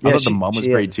 man. Yeah, I thought the mom was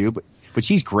great too, but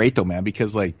she's great though, man,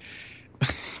 because like,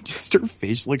 just her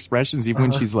facial expressions, even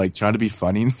when she's like trying to be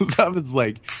funny and stuff, is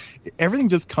like everything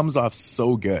just comes off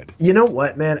so good. You know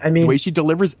what, man? I mean, the way she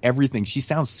delivers everything, she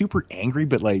sounds super angry,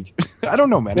 but like I don't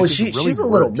know, man. Well, she's a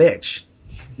little bitch.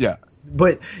 Yeah.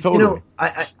 But, totally. You know,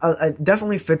 I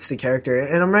definitely fits the character,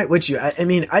 and I'm right with you. I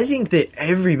mean, I think that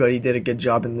everybody did a good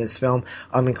job in this film,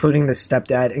 including the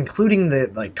stepdad, including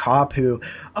the, like, cop who,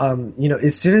 you know,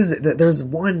 as soon as there's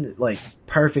one, like,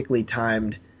 perfectly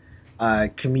timed,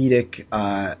 comedic,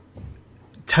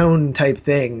 tone type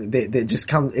thing that just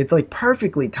comes, it's like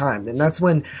perfectly timed. And that's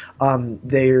when,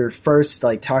 they're first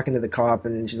like talking to the cop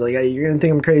and she's like, hey, you're going to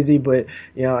think I'm crazy, but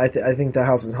you know, I think the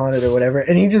house is haunted or whatever.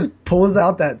 And he just pulls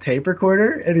out that tape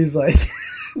recorder and he's like,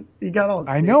 he got all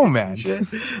I know, man. Shit.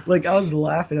 Like I was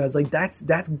laughing. I was like, that's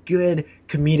good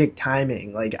comedic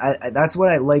timing. Like that's what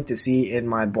I like to see in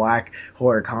my black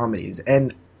horror comedies.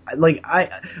 And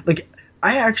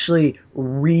I actually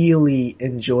really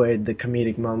enjoyed the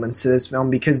comedic moments to this film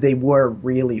because they were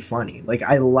really funny. Like,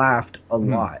 I laughed a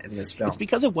lot in this film. It's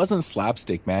because it wasn't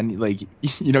slapstick, man. Like,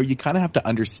 you know, you kind of have to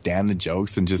understand the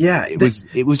jokes and just,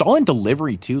 it was all in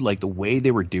delivery too, like the way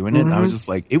they were doing it. And I was just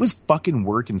like, it was fucking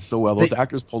working so well. Those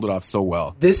actors pulled it off so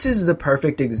well. This is the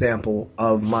perfect example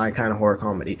of my kind of horror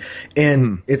comedy.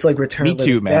 And it's like Return of the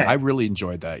Living man. Dead. I really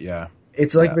enjoyed that, yeah.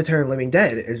 It's like Return of the Living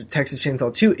Dead, Texas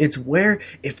Chainsaw 2. It's where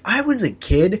if I was a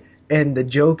kid and the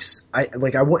jokes, I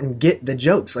wouldn't get the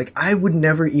jokes. Like I would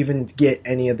never even get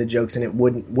any of the jokes, and it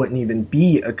wouldn't even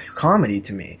be a comedy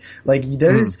to me. Like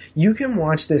you can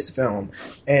watch this film,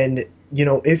 and you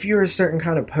know if you're a certain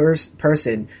kind of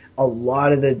person, a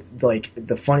lot of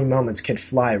the funny moments could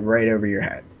fly right over your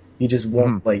head. You just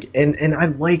won't and I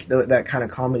like that kind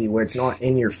of comedy where it's not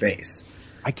in your face.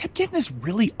 I kept getting this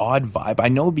really odd vibe. I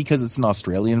know because it's an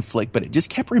Australian flick, but it just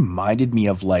kept reminded me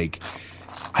of like,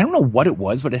 I don't know what it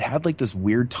was, but it had like this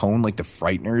weird tone, like the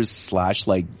Frighteners /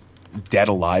 like Dead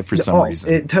Alive for some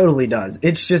reason. It totally does.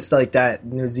 It's just like that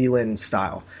New Zealand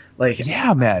style. Like,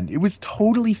 yeah, man, it was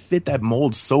totally fit that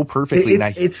mold so perfectly.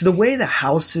 It's the way the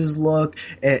houses look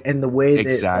and the way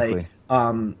that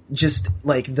like, just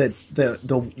like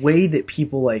the way that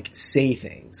people like say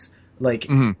things, like.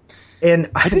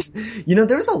 And I just, you know,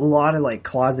 there's a lot of like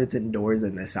closets and doors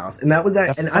in this house, and that was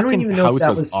that. And I don't even know if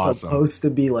that was supposed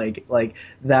to be like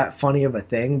that funny of a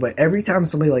thing. But every time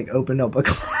somebody like opened up a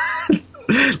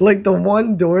closet, like the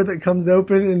one door that comes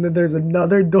open, and then there's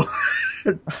another door.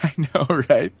 I know,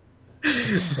 right?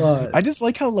 I just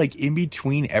like how like in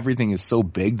between everything is so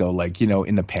big though. Like you know,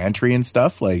 in the pantry and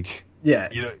stuff, like. Yeah,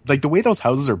 you know, like the way those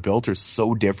houses are built are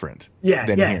so different. Yeah,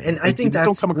 than here. And I think that's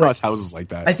don't come across houses like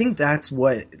that. I think that's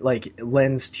what like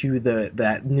lends to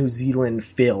that New Zealand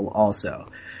feel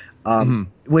also,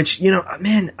 which you know,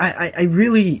 man, I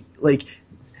really like.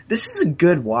 This is a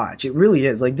good watch. It really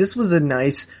is. Like this was a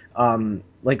nice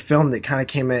like film that kind of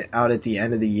came out at the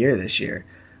end of the year this year.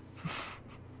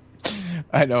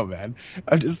 I know, man.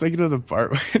 I'm just thinking of the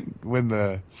part when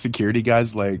the security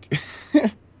guy's like.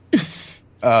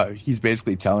 He's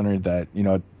basically telling her that, you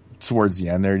know, towards the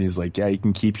end there, and he's like, yeah, you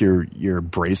can keep your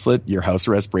bracelet, your house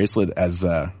arrest bracelet as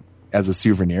a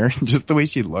souvenir. Just the way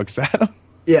she looks at him.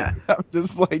 Yeah. I'm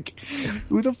just like,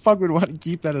 who the fuck would want to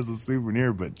keep that as a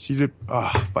souvenir? But she did,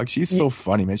 she's so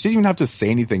funny, man. She doesn't even have to say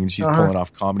anything, and she's pulling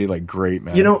off comedy like great,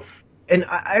 man. You know, and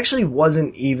I actually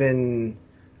wasn't even,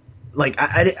 like,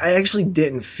 I actually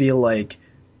didn't feel like,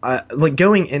 like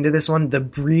going into this one, the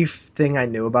brief thing I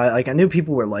knew about it, like I knew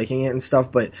people were liking it and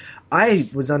stuff, but I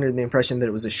was under the impression that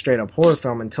it was a straight up horror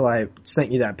film until I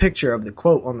sent you that picture of the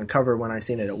quote on the cover when I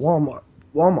seen it at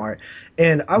Walmart.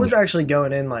 And I was actually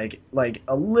going in like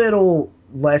a little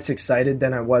less excited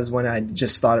than I was when I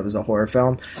just thought it was a horror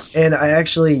film. And I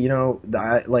actually, you know,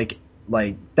 like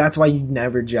that's why you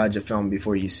never judge a film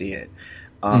before you see it.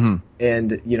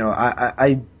 And you know,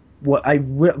 I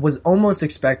was almost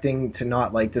expecting to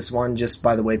not like this one just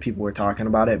by the way people were talking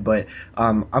about it, but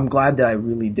I'm glad that I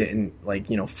really didn't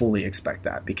like, you know, fully expect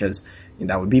that because you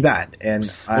know, that would be bad.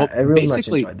 And I really much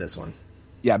enjoyed this one.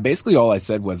 Yeah, basically all I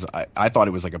said was I thought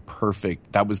it was like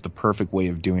that was the perfect way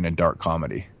of doing a dark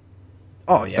comedy.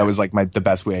 Oh yeah, that was like the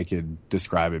best way I could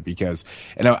describe it because,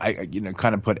 and I you know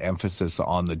kind of put emphasis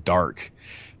on the dark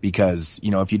because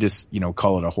you know if you just you know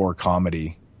call it a horror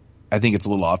comedy. I think it's a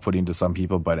little off-putting to some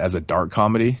people, but as a dark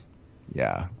comedy,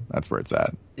 yeah, that's where it's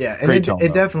at. Yeah, and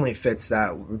it definitely fits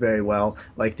that very well,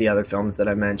 like the other films that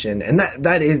I mentioned. And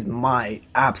that is my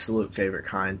absolute favorite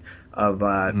kind of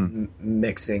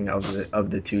mixing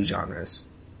of the two genres.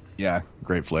 Yeah,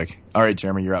 great flick. All right,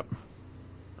 Jeremy, you're up.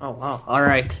 Oh, wow. All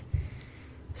right.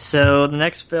 So the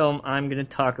next film I'm going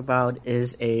to talk about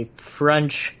is a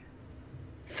French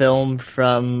film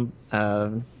from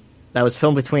that was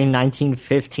filmed between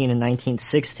 1915 and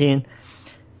 1916,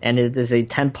 and it is a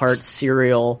 10-part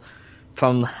serial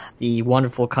from the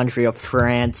wonderful country of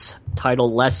France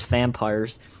titled Les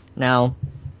Vampires. Now,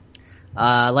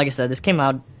 like I said, this came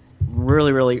out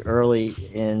really, really early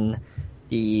in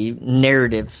the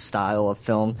narrative style of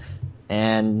film.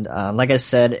 And like I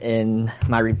said in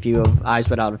my review of Eyes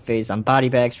Without a Face on Body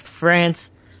Bags, France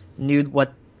knew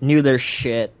their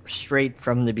shit straight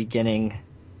from the beginning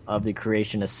of the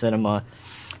creation of cinema.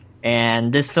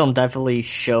 And this film definitely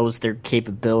shows their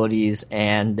capabilities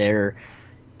and their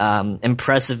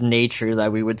impressive nature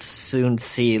that we would soon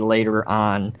see later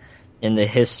on in the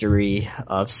history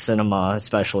of cinema,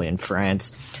 especially in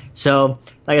France. So,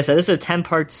 like I said, this is a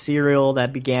 10-part serial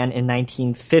that began in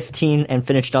 1915 and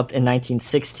finished up in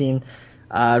 1916.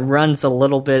 Runs a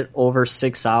little bit over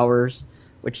 6 hours,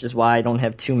 which is why I don't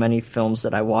have too many films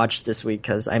that I watched this week,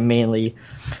 because I mainly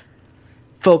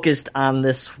focused on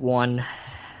this one.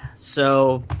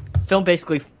 So, film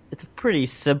basically, it's a pretty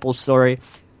simple story.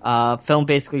 Film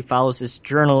basically follows this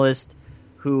journalist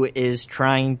who is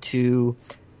trying to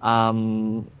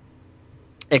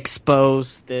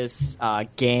expose this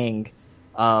gang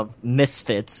of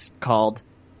misfits called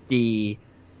the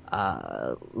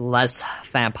Les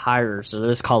Vampires, or they're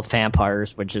just called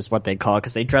vampires, which is what they call it,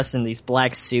 because they dress in these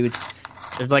black suits.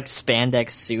 They're like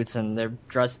spandex suits, and they're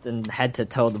dressed in head to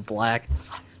toe the black.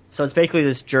 So it's basically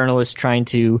this journalist trying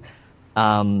to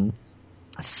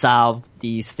solve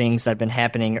these things that have been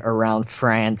happening around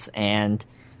France and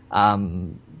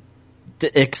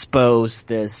to expose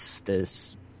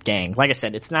this gang. Like I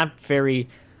said, it's not very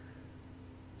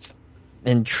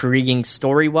intriguing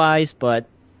story-wise, but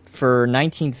for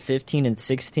 1915 and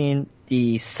 16,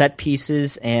 the set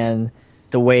pieces and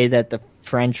the way that the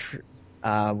French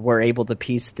were able to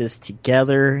piece this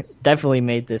together definitely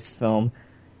made this film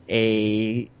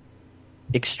a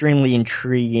extremely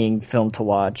intriguing film to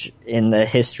watch in the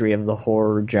history of the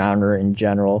horror genre in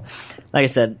general. Like I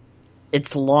said,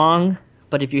 it's long,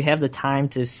 but if you have the time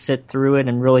to sit through it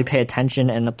and really pay attention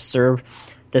and observe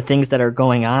the things that are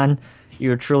going on, you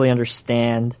will truly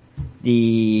understand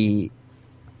the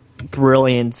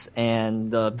brilliance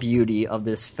and the beauty of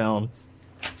this film.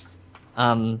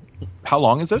 How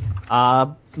long is it? A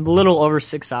little over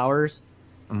 6 hours.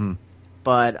 Mm-hmm.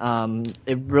 But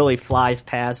it really flies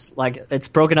past. Like, it's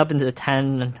broken up into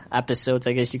 10 episodes,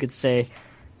 I guess you could say,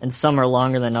 and some are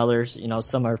longer than others. You know,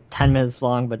 some are 10 minutes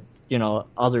long, but you know,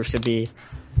 others could be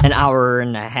an hour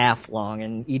and a half long,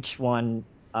 and each one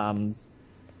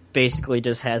basically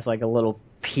just has like a little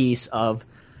piece of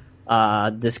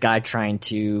this guy trying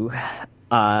to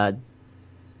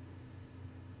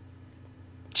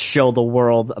show the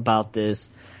world about this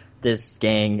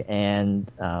gang.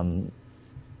 And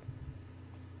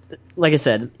like I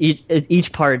said,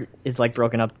 each part is like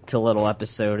broken up to a little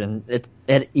episode, and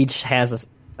it each has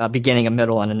a beginning, a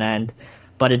middle, and an end,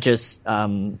 but it just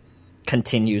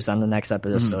continues on the next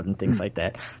episode and things like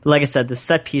that. But like I said, the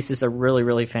set pieces are really,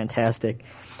 really fantastic,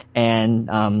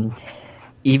 and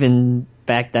even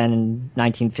back then in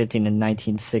 1915 and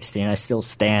 1916, I still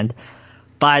stand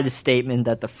by the statement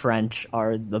that the French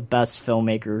are the best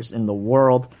filmmakers in the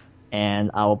world,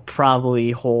 and I'll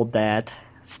probably hold that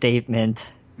statement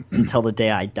until the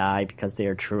day I die, because they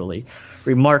are truly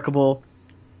remarkable.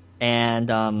 And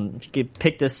if you could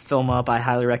pick this film up, I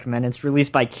highly recommend it. It's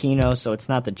released by Kino, so it's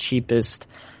not the cheapest.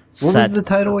 What was the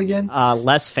title again?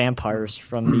 Les Vampires,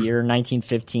 from the year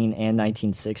 1915 and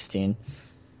 1916.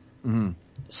 Mm-hmm.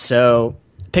 So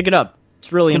pick it up.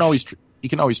 It's really you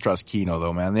can always trust Kino,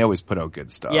 though, man. They always put out good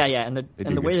stuff. Yeah, and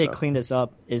the way they clean this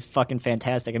up is fucking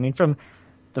fantastic. I mean,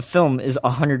 the film is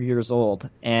 100 years old,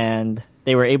 and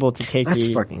they were able to take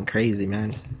That's fucking crazy,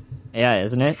 man. Yeah,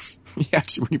 isn't it? Yeah,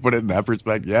 actually, when you put it in that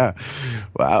perspective, yeah.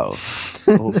 Wow.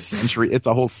 A whole century. It's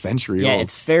a whole century old. Yeah,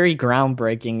 it's very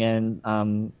groundbreaking,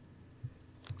 and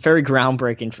very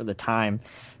groundbreaking for the time,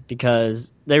 because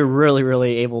they're really,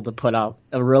 really able to put out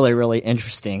a really, really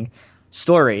interesting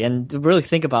story. And to really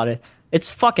think about it, it's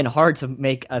fucking hard to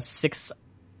make a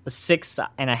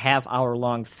 6.5 hour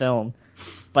long film.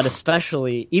 But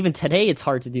especially, even today it's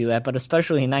hard to do that, but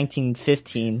especially in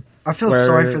 1915. I feel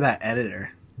sorry for that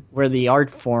editor. Where the art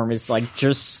form is like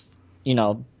just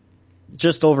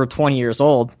over 20 years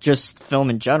old, just film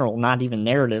in general, not even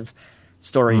narrative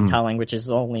storytelling, which is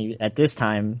only at this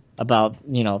time about,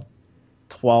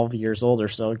 12 years old or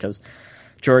so, because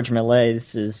George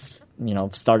Méliès is,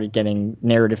 started getting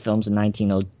narrative films in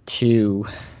 1902,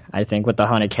 I think, with The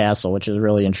Haunted Castle, which is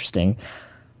really interesting.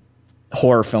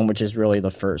 Horror film, which is really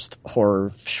the first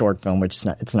horror short film, which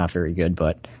it's not very good,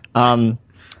 but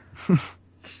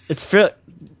it's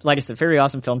like I said, very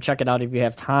awesome film. Check it out if you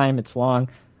have time. It's long.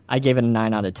 I gave it a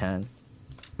 9 out of 10.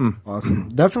 Awesome.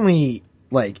 Definitely,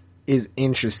 like, is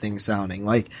interesting sounding.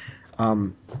 Like,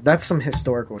 that's some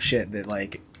historical shit that,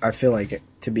 like, I feel like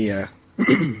to be a,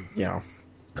 you know,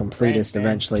 completist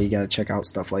eventually, you gotta check out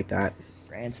stuff like that.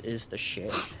 France is the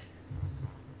shit.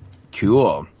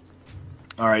 Cool.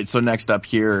 All right, so next up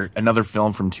here, another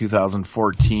film from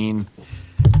 2014,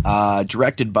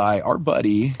 directed by our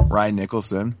buddy, Ryan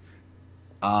Nicholson,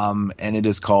 and it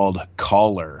is called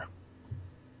Caller.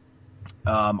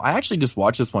 I actually just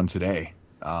watched this one today.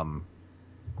 I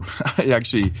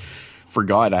actually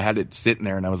forgot. I had it sitting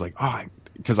there and I was like,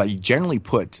 because I generally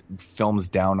put films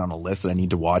down on a list that I need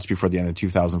to watch before the end of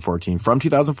 2014 from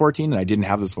 2014, and I didn't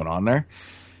have this one on there.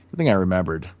 I think I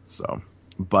remembered. So,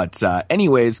 but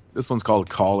anyways, this one's called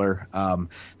Caller.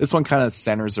 This one kind of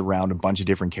centers around a bunch of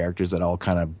different characters that all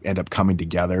kind of end up coming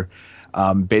together.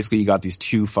 Basically, you got these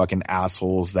two fucking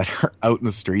assholes that are out in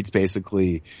the streets,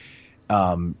 basically.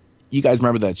 You guys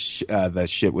remember that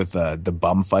shit with the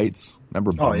bum fights?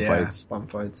 Remember bum fights? Bum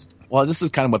fights. Well, this is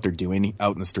kind of what they're doing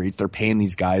out in the streets. They're paying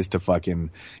these guys to fucking,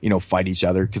 fight each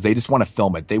other because they just want to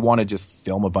film it. They want to just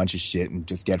film a bunch of shit and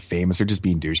just get famous. They're just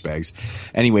being douchebags.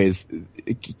 Anyways,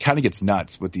 it kind of gets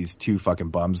nuts with these two fucking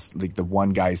bums. Like the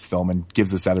one guy's filming,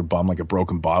 gives this other bum like a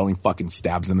broken bottle and fucking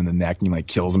stabs him in the neck and he like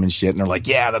kills him and shit. And they're like,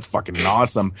 yeah, that's fucking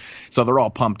awesome. So they're all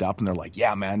pumped up and they're like,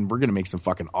 yeah, man, we're going to make some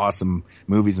fucking awesome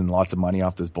movies and lots of money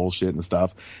off this bullshit and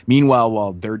stuff. Meanwhile,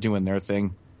 while they're doing their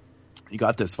thing, you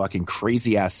got this fucking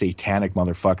crazy ass satanic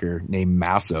motherfucker named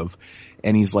Massive,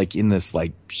 and he's like in this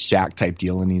like shack type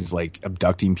deal, and he's like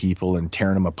abducting people and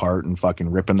tearing them apart and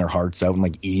fucking ripping their hearts out and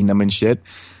like eating them and shit.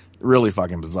 Really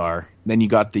fucking bizarre. Then you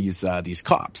got these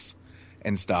cops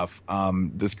and stuff.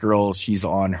 This girl, she's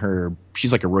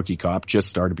like a rookie cop, just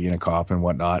started being a cop and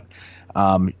whatnot.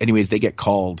 Anyways, they get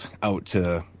called out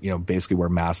to, basically where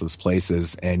Massive's place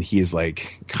is, and he is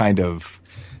like kind of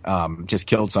just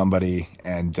killed somebody,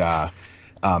 and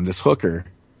this hooker,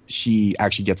 she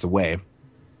actually gets away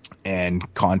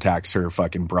and contacts her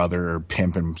fucking brother or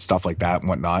pimp and stuff like that and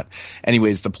whatnot.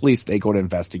 Anyways, the police, they go to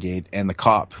investigate, and the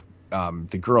cop,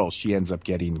 the girl, she ends up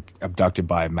getting abducted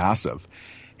by Massive.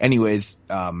 Anyways,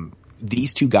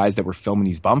 these two guys that were filming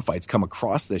these bum fights come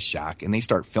across this shack and they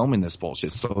start filming this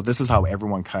bullshit. So this is how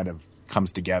everyone kind of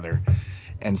comes together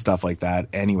and stuff like that.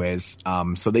 Anyways,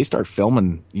 so they start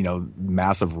filming,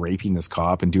 Massive raping this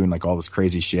cop and doing like all this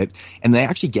crazy shit. And they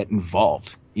actually get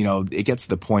involved. It gets to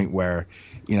the point where,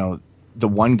 the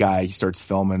one guy, he starts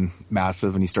filming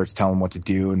Massive and he starts telling him what to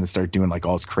do and they start doing like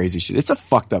all this crazy shit. It's a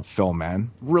fucked up film,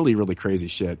 man. Really, really crazy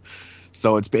shit.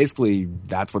 So it's basically,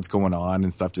 that's what's going on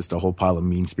and stuff, just a whole pile of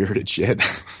mean-spirited shit.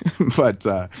 But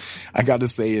I got to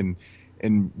say,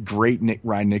 in great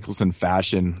Ryan Nicholson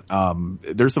fashion,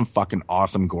 there's some fucking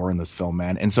awesome gore in this film,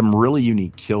 man, and some really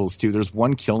unique kills too. There's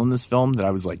one kill in this film that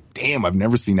I was like, damn, I've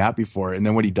never seen that before. And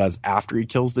then what he does after he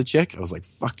kills the chick, I was like,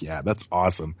 fuck yeah, that's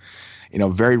awesome.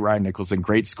 Very Ryan Nicholson,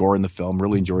 great score in the film.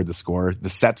 Really enjoyed the score. The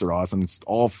sets are awesome. It's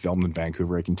all filmed in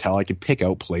Vancouver. I can tell. I could pick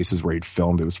out places where he'd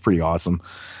filmed. It was pretty awesome.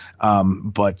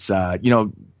 But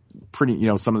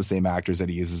pretty, some of the same actors that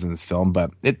he uses in this film,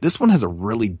 but this one has a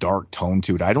really dark tone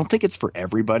to it. I don't think it's for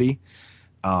everybody.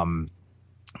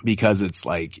 Because it's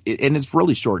like, and it's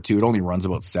really short too. It only runs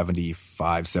about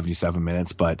 75, 77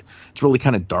 minutes, but it's really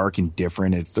kind of dark and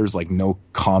different. There's like no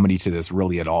comedy to this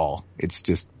really at all. It's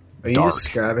just Are you dark.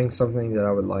 describing something that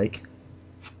I would like?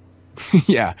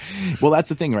 Yeah. Well, that's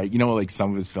the thing, right? Like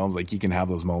some of his films, like he can have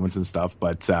those moments and stuff,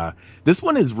 but this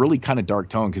one is really kind of dark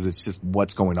tone because it's just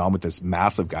what's going on with this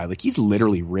Massive guy. Like he's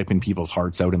literally ripping people's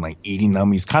hearts out and like eating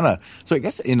them. He's kind of, so I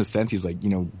guess in a sense he's like,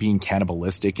 being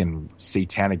cannibalistic and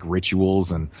satanic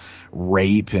rituals and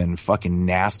rape and fucking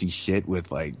nasty shit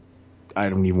with like, I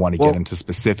don't even want to get into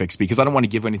specifics because I don't want to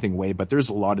give anything away, but there's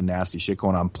a lot of nasty shit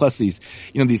going on. Plus these,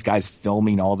 these guys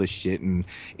filming all this shit, and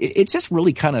it's just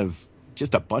really kind of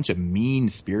just a bunch of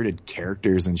mean-spirited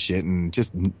characters and shit, and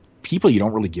just people you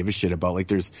don't really give a shit about. Like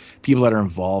there's people that are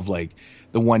involved, like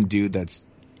the one dude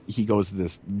he goes to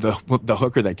the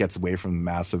hooker that gets away from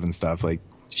Massive and stuff. Like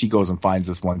she goes and finds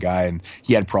this one guy, and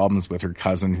he had problems with her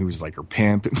cousin who's like her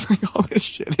pimp and like all this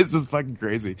shit. It's just fucking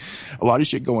crazy. A lot of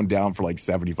shit going down for like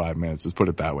 75 minutes. Just put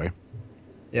it that way.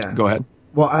 Yeah. Go ahead.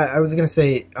 Well, I was going to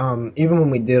say, even when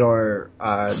we did our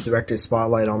director's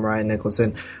spotlight on Ryan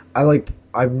Nicholson,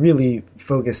 I really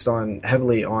focused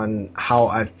heavily on how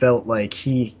I felt like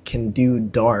he can do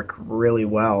dark really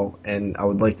well, and I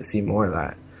would like to see more of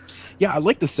that. Yeah, I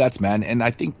like the sets, man, and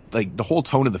I think like the whole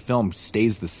tone of the film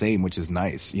stays the same, which is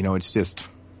nice. It's just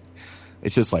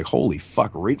It's just like, holy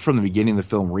fuck, right from the beginning of the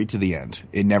film right to the end.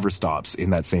 It never stops in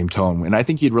that same tone. And I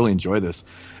think you'd really enjoy this.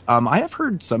 I have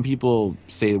heard some people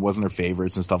say it wasn't their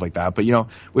favorites and stuff like that. But,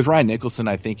 with Ryan Nicholson,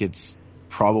 I think it's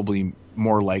probably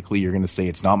more likely you're going to say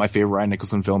it's not my favorite Ryan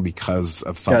Nicholson film because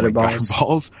of something like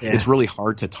Gutterballs. Yeah. It's really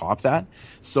hard to top that.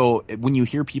 So when you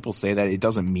hear people say that, it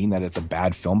doesn't mean that it's a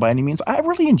bad film by any means. I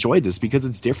really enjoyed this because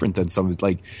it's different than some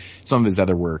of his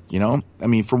other work, I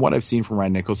mean, from what I've seen from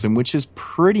Ryan Nicholson, which is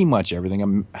pretty much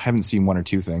everything. I haven't seen one or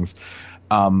two things.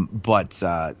 But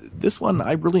this one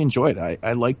I really enjoyed.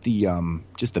 I like the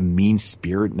just the mean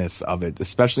spiritedness of it,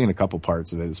 especially in a couple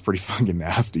parts of it. It's pretty fucking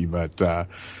nasty, but I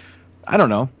don't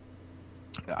know.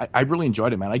 I really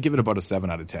enjoyed it, man. I give it about a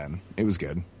 7 out of 10. It was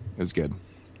good.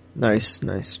 Nice.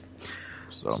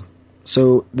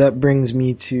 So that brings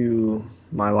me to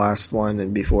my last one,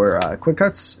 and before quick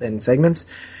cuts and segments,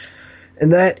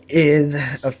 and that is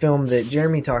a film that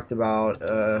Jeremy talked about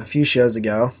a few shows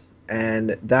ago,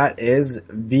 and that is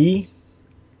VHS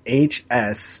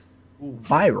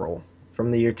Viral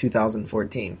from the year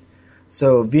 2014.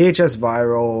 So VHS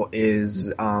Viral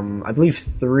is, I believe,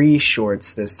 3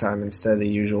 shorts this time instead of the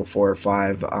usual 4 or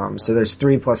 5. So there's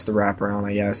 3 plus the wraparound,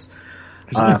 I guess.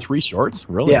 There's only 3 shorts?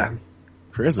 Really? Yeah.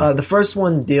 Crazy. The first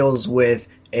one deals with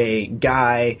a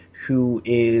guy who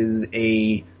is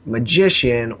a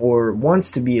magician or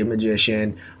wants to be a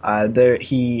magician.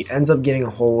 He ends up getting a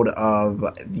hold of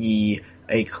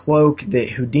a cloak that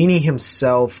Houdini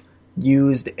himself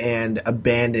used and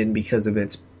abandoned because of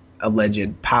its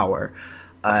alleged power.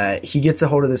 He gets a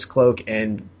hold of this cloak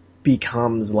and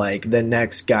becomes like the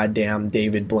next goddamn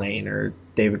David Blaine or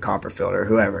David Copperfield or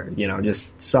whoever,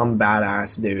 just some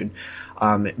badass dude.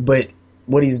 But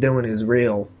what he's doing is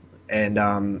real,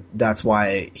 and that's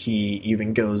why he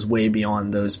even goes way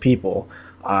beyond those people.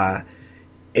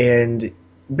 And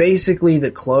basically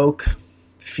the cloak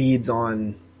feeds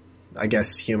on, I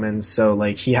guess, humans, so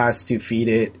he has to feed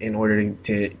it in order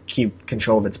to keep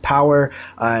control of its power.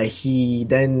 He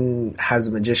then has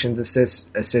a magician's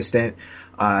assistant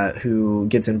who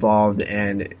gets involved,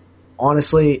 and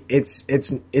honestly,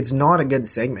 it's not a good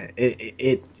segment.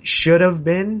 It should have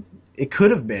been. It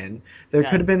could have been. There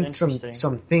could have been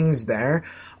some things there.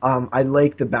 I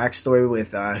like the backstory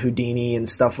with Houdini and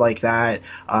stuff like that.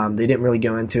 They didn't really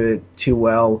go into it too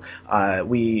well.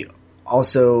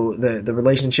 Also, the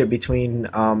relationship between,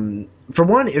 for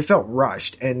one, it felt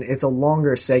rushed, and it's a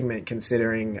longer segment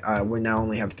considering we now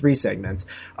only have 3 segments.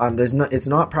 It's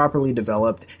not properly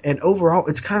developed, and overall,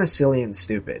 it's kind of silly and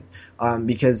stupid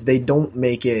because they don't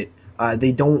make it.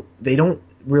 They don't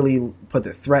really put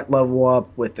the threat level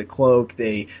up with the cloak.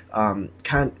 They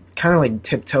kind of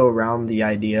tiptoe around the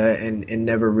idea and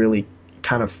never really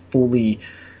kind of fully.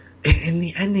 And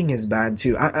the ending is bad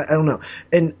too. I don't know.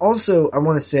 And also, I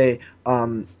want to say,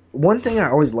 one thing I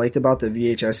always liked about the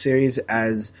VHS series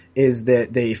is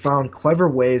that they found clever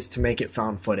ways to make it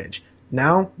found footage.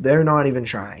 Now, they're not even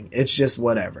trying. It's just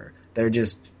whatever. They're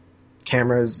just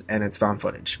cameras and it's found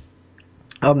footage.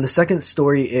 The second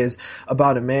story is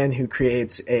about a man who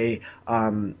creates a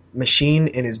machine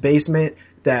in his basement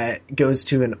that goes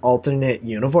to an alternate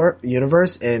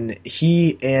universe, and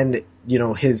he and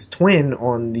his twin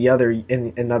on the other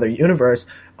in another universe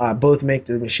both make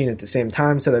the machine at the same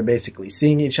time, so they're basically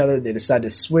seeing each other. They decide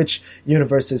to switch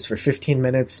universes for 15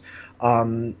 minutes,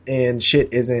 and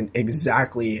shit isn't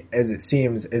exactly as it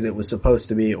seems as it was supposed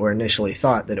to be or initially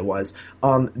thought that it was.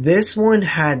 This one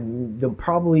had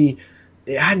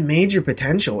it had major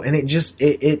potential, and it just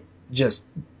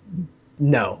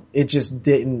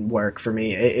didn't work for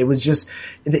me. It was just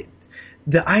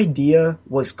the idea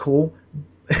was cool.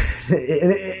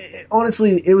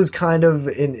 Honestly, it was kind of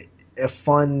a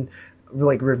fun,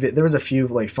 there was a few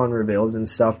fun reveals and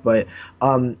stuff, but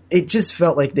it just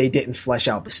felt like they didn't flesh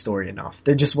out the story enough.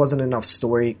 There just wasn't enough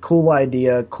story. Cool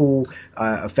idea, cool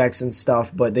effects and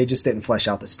stuff, but they just didn't flesh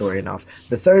out the story enough.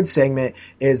 The third segment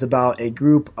is about a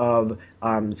group of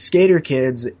skater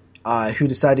kids who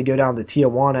decide to go down to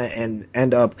Tijuana and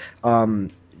end up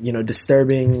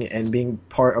disturbing and being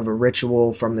part of a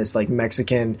ritual from this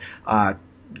Mexican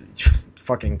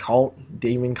fucking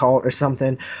demon cult or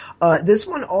something. This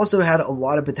one also had a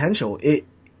lot of potential.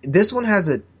 This one has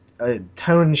a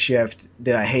tone shift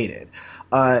that I hated.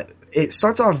 It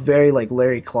starts off very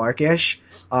Larry Clark-ish,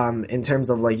 in terms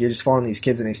of you're just following these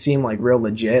kids and they seem real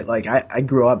legit. I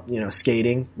grew up,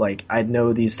 skating. I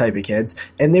know these type of kids,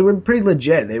 and they were pretty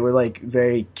legit. They were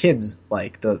very kids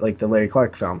the Larry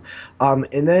Clark film.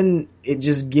 And then it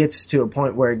just gets to a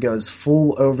point where it goes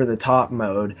full over the top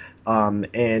mode,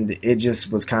 and it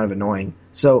just was kind of annoying.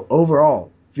 So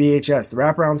overall, VHS, the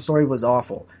wraparound story was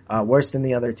awful, worse than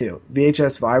the other two.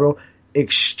 VHS Viral,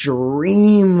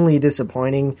 extremely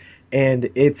disappointing, and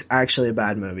it's actually a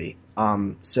bad movie.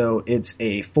 So it's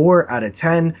a 4 out of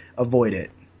 10. Avoid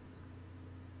it.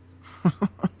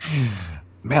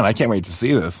 Man, I can't wait to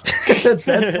see this. That's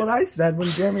what I said when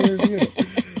Jeremy reviewed it.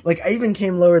 Like, I even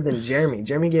came lower than Jeremy.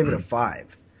 Jeremy gave it a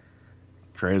 5.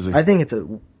 Crazy. I think it's a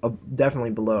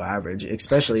definitely below average,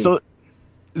 especially. So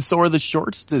are the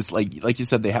shorts just like you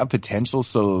said, they have potential?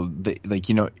 So they, like,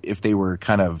 you know, if they were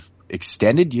kind of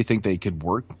extended, do you think they could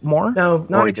work more? No,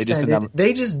 not or extended.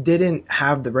 They just didn't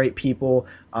have the right people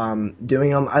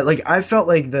doing them. I felt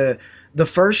like the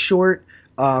first short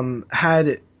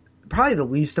had probably the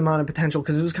least amount of potential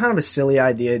because it was kind of a silly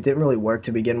idea. It didn't really work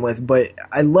to begin with, but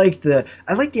I liked the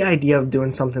idea of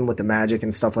doing something with the magic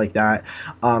and stuff like that.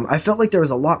 I felt like there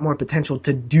was a lot more potential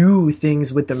to do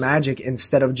things with the magic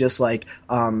instead of just like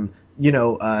mind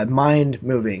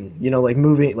moving, like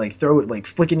moving, like throw it, like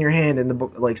flicking your hand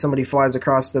and like somebody flies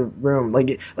across the room.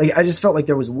 Like I just felt like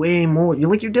there was way more.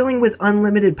 You're dealing with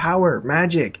unlimited power,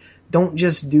 magic. Don't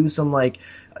just do some like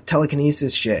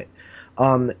telekinesis shit.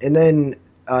 And then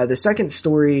the second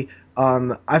story,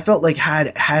 I felt like had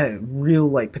a real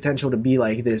like potential to be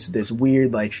like this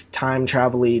weird like time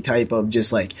travel-y type of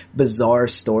just like bizarre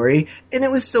story, and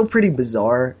it was still pretty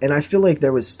bizarre. And I feel like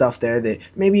there was stuff there that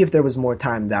maybe if there was more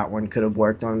time, that one could have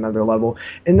worked on another level.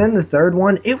 And then the third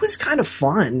one, it was kind of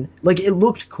fun. Like it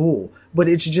looked cool, but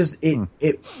it's just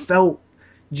it felt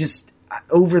just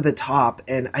over the top,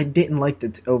 and I didn't like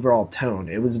the overall tone.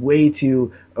 It was way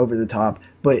too over the top,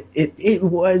 but it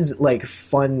was like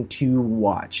fun to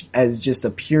watch as just a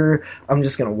pure, I'm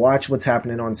just gonna watch what's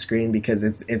happening on screen because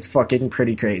it's fucking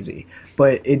pretty crazy.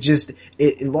 But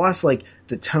it lost like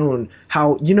the tone.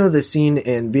 How, the scene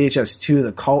in VHS 2,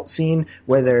 the cult scene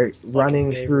where they're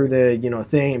running through the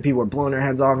thing and people are blowing their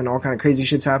heads off and all kind of crazy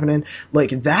shit's happening. Like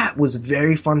that was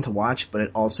very fun to watch, but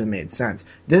it also made sense.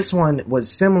 This one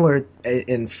was similar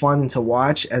and fun to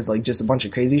watch as like just a bunch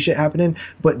of crazy shit happening,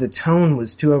 but the tone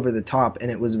was too over the top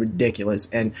and it was ridiculous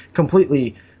and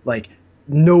completely like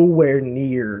nowhere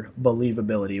near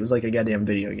believability. It was like a goddamn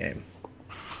video game.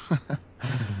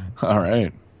 All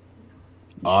right.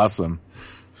 Awesome.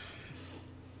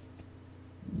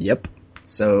 Yep.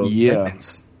 So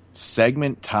segments.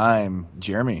 Segment time.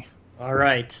 Jeremy. All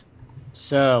right.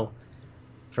 So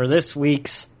for this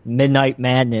week's Midnight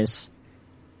Madness,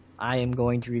 I am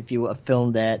going to review a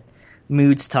film that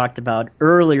Moods talked about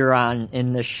earlier on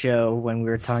in the show when we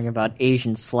were talking about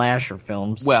Asian slasher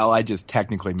films. Well, I just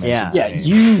technically mentioned Yeah,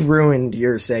 you ruined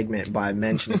your segment by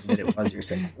mentioning that it was your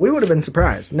segment. We would have been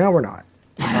surprised. No, we're not.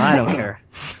 I don't care.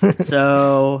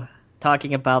 So,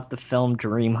 talking about the film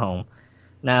Dream Home.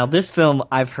 Now, this film,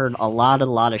 I've heard a lot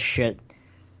of shit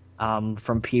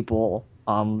from people.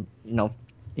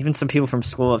 Even some people from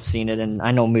school have seen it, and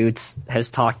I know Moods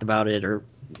has talked about it, or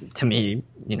to me,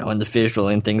 in the visual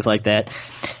and things like that.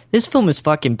 This film is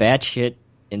fucking batshit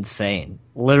insane.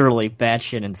 Literally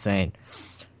batshit insane.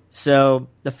 So,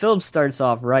 the film starts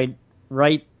off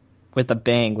right with a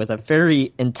bang, with a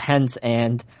very intense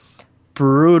and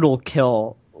brutal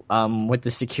kill with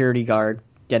the security guard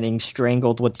getting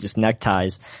strangled with these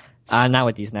neckties. Not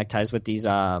with these neckties, with these,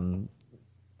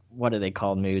 what are they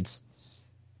called, Moods?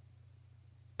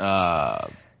 They're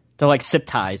like zip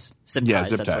ties. Zip ties,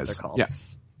 zip that's ties. what they're called. Yeah.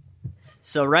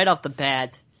 So right off the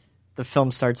bat, the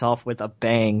film starts off with a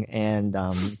bang, and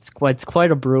it's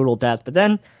quite a brutal death. But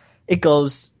then it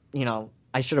goes,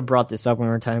 I should have brought this up when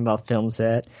we were talking about films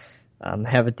that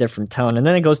have a different tone. And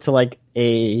then it goes to like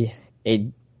a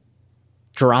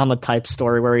drama type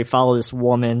story where we follow this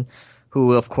woman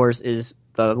who, of course, is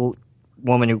the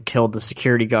woman who killed the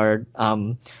security guard,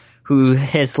 who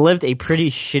has lived a pretty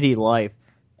shitty life,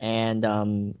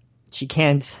 and she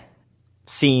can't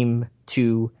seem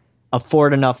to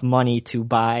afford enough money to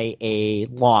buy a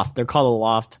loft. They're called a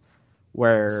loft,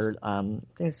 where I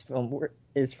think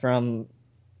it's from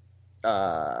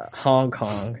Hong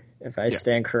Kong, if I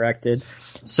stand corrected.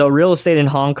 So real estate in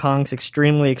Hong Kong is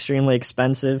extremely, extremely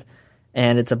expensive,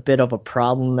 and it's a bit of a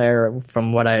problem there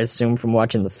from what I assume from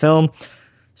watching the film.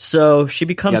 So she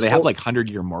becomes... Yeah, they have like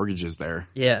 100-year mortgages there.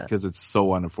 Yeah. Because it's so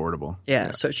unaffordable.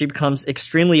 Yeah, so she becomes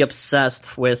extremely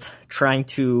obsessed with trying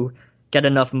to get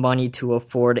enough money to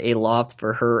afford a loft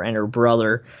for her and her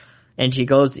brother. And she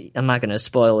goes, I'm not going to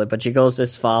spoil it, but she goes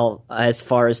as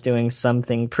far as doing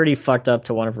something pretty fucked up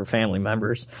to one of her family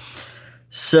members.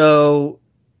 So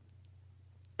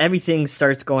everything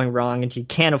starts going wrong, and she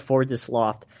can't afford this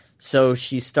loft. So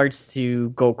she starts to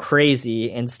go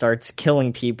crazy and starts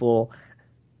killing people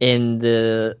in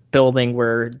the building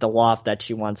where the loft that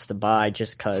she wants to buy,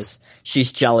 just because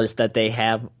she's jealous that they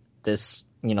have this,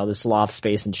 this loft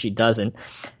space and she doesn't.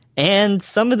 And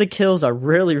some of the kills are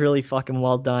really, really fucking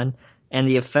well done. And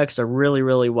the effects are really,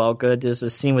 really well good. There's a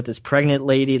scene with this pregnant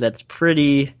lady that's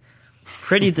pretty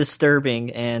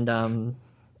disturbing. And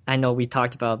I know we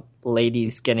talked about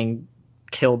ladies getting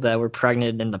killed that were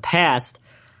pregnant in the past,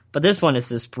 but this one is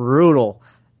just brutal.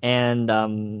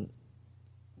 And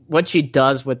what she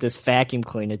does with this vacuum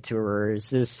cleaner to her is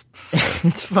just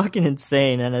it's fucking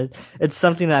insane. And it's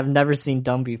something that I've never seen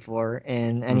done before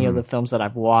in any of the films that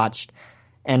I've watched.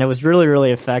 And it was really,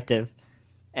 really effective.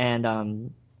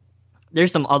 And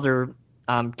there's some other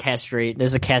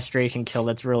there's a castration kill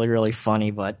that's really, really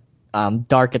funny, but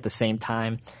dark at the same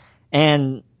time.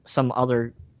 And some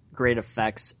other great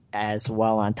effects as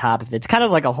well on top of it. It's kind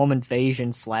of like a home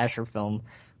invasion slasher film,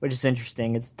 which is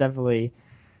interesting. It's definitely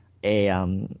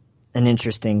an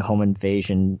interesting home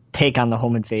invasion take on the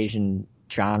home invasion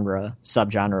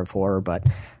subgenre of horror. But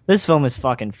this film is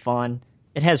fucking fun.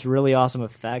 It has really awesome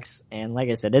effects, and like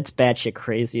I said, it's batshit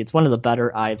crazy. It's one of the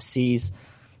better IFCs,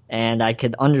 and I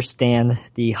could understand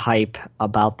the hype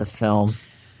about the film.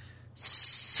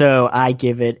 So I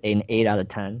give it an 8 out of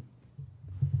 10.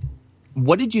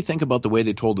 What did you think about the way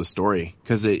they told the story?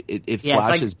 Because it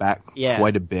flashes back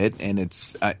quite a bit, and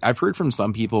I've heard from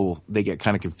some people they get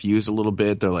kind of confused a little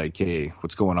bit. They're like, "Hey,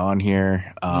 what's going on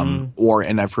here?"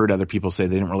 And I've heard other people say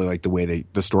they didn't really like the way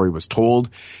the story was told.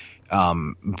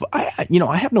 But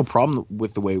I have no problem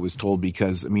with the way it was told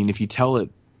because, I mean, if you tell it,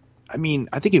 I mean,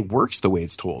 I think it works the way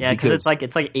it's told. Yeah, because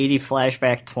it's like 80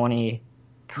 flashback, 20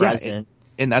 present.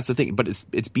 And that's the thing, but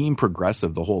it's being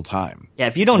progressive the whole time. Yeah,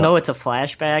 if you don't know it's a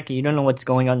flashback, you don't know what's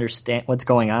going on,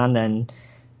 then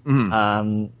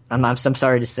I'm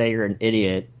sorry to say you're an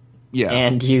idiot. Yeah,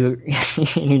 and you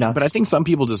know. But I think some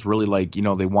people just really like,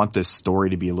 they want this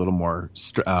story to be a little more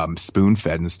spoon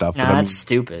fed and stuff. Nah, that's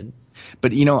stupid.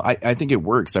 But I think it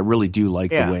works. I really do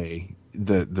like the way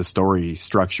the story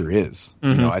structure is.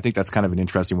 I think that's kind of an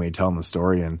interesting way of telling the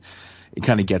story, and it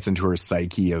kind of gets into her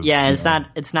psyche of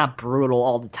it's not brutal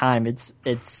all the time. It's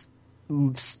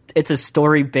a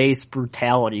story based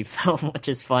brutality film, which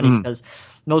is funny because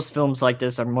most films like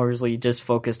this are mostly just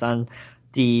focused on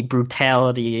the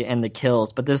brutality and the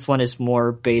kills, but this one is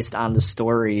more based on the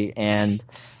story, and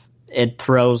it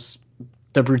throws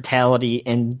the brutality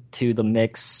into the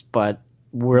mix, but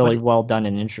really well done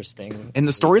and interesting. And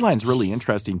the storyline's really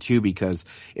interesting too, because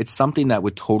it's something that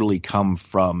would totally come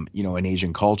from, an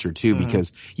Asian culture too,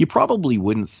 because you probably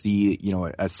wouldn't see,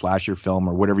 a slasher film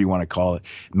or whatever you want to call it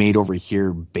made over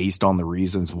here based on the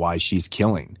reasons why she's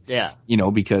killing. Yeah.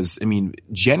 Because, I mean,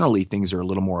 generally things are a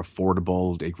little more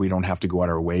affordable. Like, we don't have to go out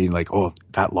our way. Like, oh,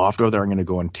 that loft over there, I'm going to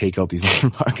go and take out these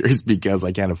motherfuckers because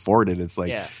I can't afford it. It's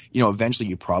like, eventually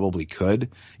you probably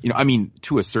could, I mean,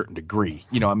 to a certain degree,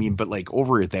 but like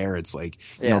over there, it's like,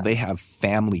 they have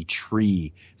family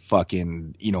tree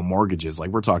fucking, mortgages.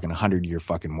 Like, we're talking 100-year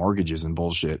fucking mortgages and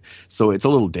bullshit. So it's a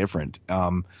little different.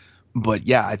 But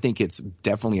yeah, I think it's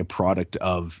definitely a product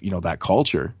of, that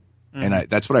culture. And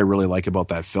that's what I really like about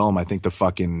that film. I think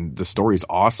the story's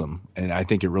awesome, and I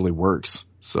think it really works.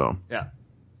 So yeah,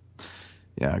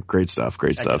 great stuff.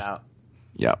 Check it out.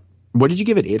 Yeah. What did you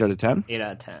give it? 8 out of 10? 8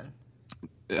 out of 10.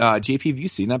 JP, have you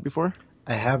seen that before?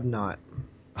 I have not.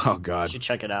 Oh God, you should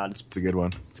check it out. It's a good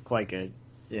one. It's quite good.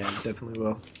 Yeah, definitely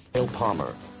will. Neil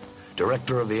Palmer,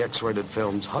 director of the X-rated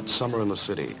films Hot Summer in the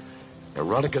City,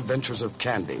 Erotic Adventures of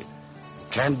Candy,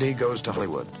 Candy Goes to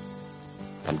Hollywood,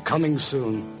 and coming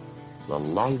soon, The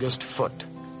Longest Foot,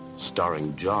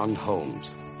 starring John Holmes.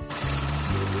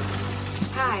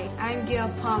 Hi, I'm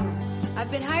Gail Palmer. I've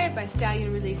been hired by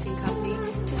Stallion Releasing Company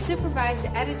to supervise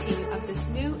the editing of this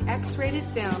new X-rated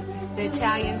film, The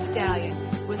Italian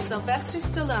Stallion, with Sylvester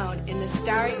Stallone in the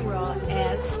starring role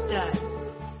as Stud.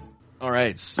 All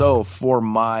right, so for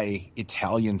my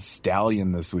Italian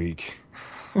Stallion this week,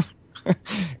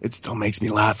 it still makes me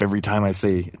laugh every time I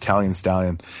say Italian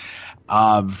Stallion.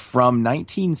 From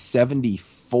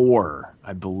 1974,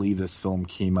 I believe this film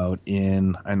came out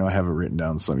in, I know I have it written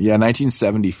down somewhere. Yeah,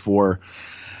 1974.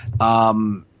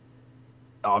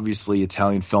 Obviously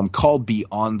Italian film called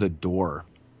Beyond the Door.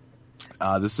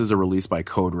 This is a release by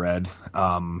Code Red,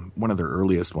 one of their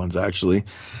earliest ones, actually.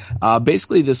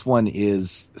 Basically, this one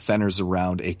centers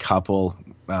around a couple.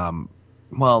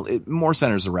 It more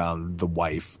centers around the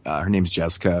wife. Her name's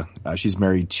Jessica. She's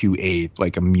married to a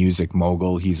music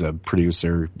mogul. He's a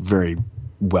producer, very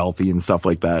wealthy and stuff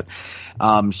like that.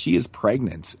 She is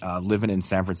pregnant, living in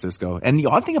San Francisco. And the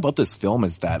odd thing about this film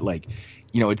is that,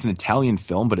 it's an Italian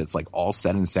film, but it's all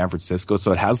set in San Francisco.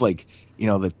 So it has that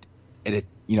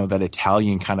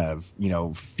Italian kind of,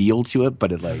 feel to it,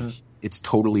 but it it's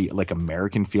totally like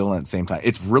American feel at the same time.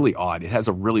 It's really odd. It has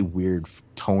a really weird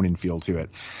tone and feel to it.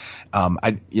 I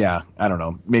don't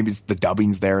know. Maybe it's the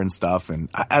dubbing's there and stuff, and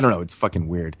I don't know. It's fucking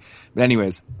weird. But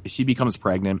anyways, she becomes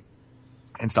pregnant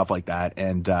and stuff like that,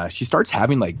 and she starts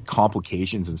having like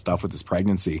complications and stuff with this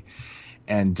pregnancy.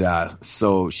 And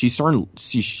so she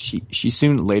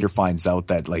soon later finds out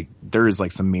that like there is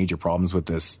like some major problems with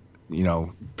this, you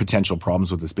know, potential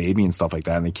problems with this baby and stuff like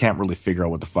that, and they can't really figure out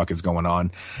what the fuck is going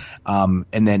on.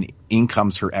 And then in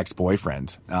comes her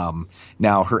ex-boyfriend.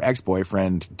 Now her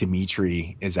ex-boyfriend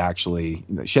Dimitri is actually,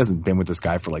 she hasn't been with this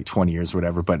guy for like 20 years or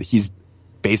whatever, but he's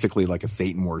basically like a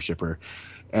Satan worshiper.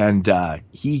 And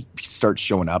he starts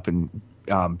showing up and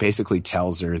basically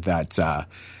tells her that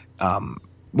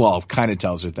kind of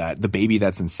tells her that the baby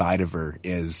that's inside of her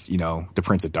is, you know, the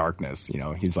Prince of Darkness. You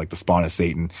know, he's like the spawn of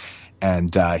Satan.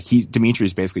 And Dimitri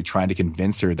is basically trying to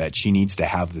convince her that she needs to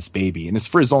have this baby. And it's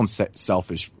for his own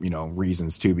selfish, you know,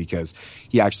 reasons too, because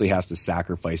he actually has to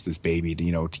sacrifice this baby to,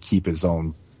 you know, to keep his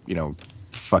own, you know,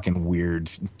 fucking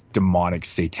weird, demonic,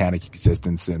 satanic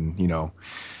existence and, you know,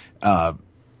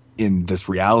 in this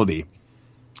reality.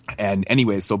 And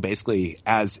anyways, so basically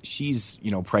as she's, you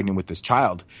know, pregnant with this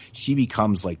child, she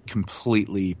becomes like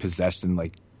completely possessed and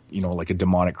like, you know, like a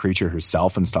demonic creature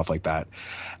herself and stuff like that.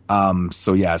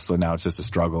 So now it's just a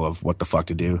struggle of what the fuck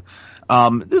to do.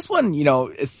 This one, you know,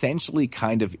 essentially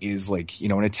kind of is like, you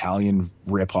know, an Italian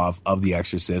ripoff of The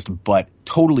Exorcist, but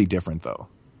totally different though.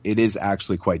 It is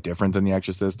actually quite different than The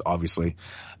Exorcist, obviously.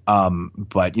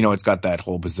 But you know, it's got that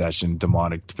whole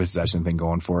demonic possession thing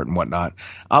going for it and whatnot.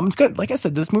 It's got, like I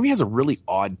said, this movie has a really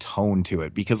odd tone to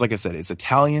it because, like I said, it's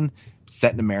Italian,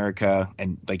 set in America,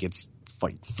 and like it's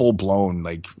like full blown.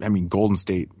 Like, I mean, Golden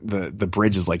State, the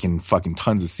bridge is like in fucking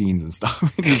tons of scenes and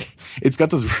stuff. It's got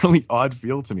this really odd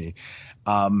feel to me.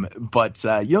 But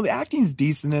you know, the acting's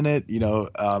decent in it, you know,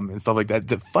 and stuff like that.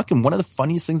 One of the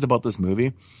funniest things about this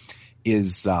movie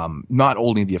is not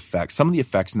only the effects. Some of the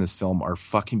effects in this film are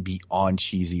fucking beyond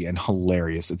cheesy and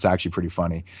hilarious. It's actually pretty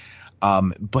funny.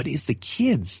 But it's the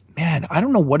kids, man. I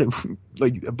don't know what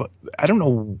I don't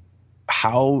know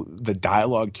how the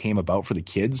dialogue came about for the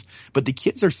kids, but the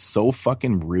kids are so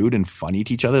fucking rude and funny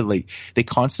to each other. Like, they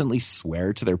constantly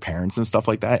swear to their parents and stuff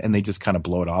like that, and they just kind of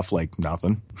blow it off like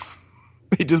nothing.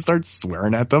 They just start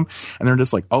swearing at them, and they're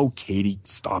just like, "Oh, Katie,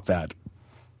 stop that."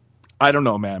 I don't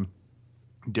know, man.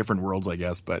 Different worlds, I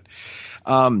guess, but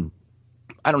I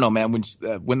don't know, man.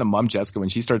 When the mom Jessica, when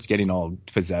she starts getting all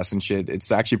possessed and shit, it's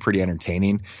actually pretty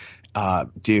entertaining.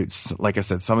 Dude, like I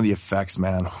said, some of the effects,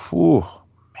 man,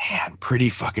 pretty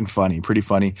fucking funny, pretty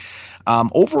funny.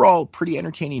 Overall, pretty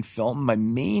entertaining film. My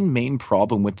main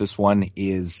problem with this one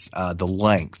is the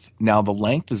length. Now, the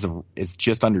length is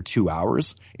just under 2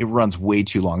 hours. It runs way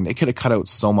too long. They could have cut out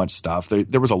so much stuff.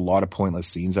 There was a lot of pointless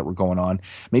scenes that were going on.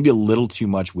 Maybe a little too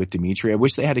much with Dimitri. I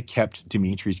wish they had kept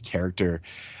Dimitri's character,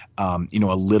 you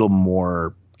know, a little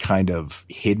more kind of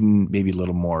hidden, maybe a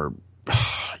little more,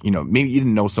 you know, maybe you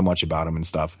didn't know so much about him and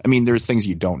stuff. I mean, there's things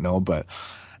you don't know, but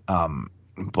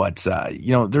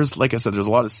you know, like I said, there's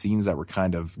a lot of scenes that were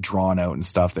kind of drawn out and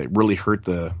stuff that really hurt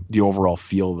the overall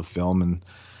feel of the film. And,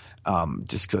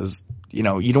 just cause, you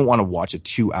know, you don't want to watch a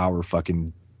 2 hour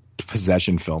fucking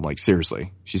possession film. Like,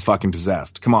 seriously, she's fucking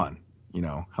possessed. Come on. You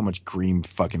know, how much green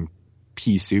fucking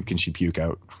pea soup can she puke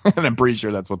out? And I'm pretty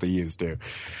sure that's what they used too.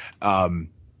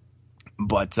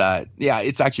 But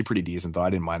it's actually pretty decent though. I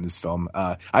didn't mind this film.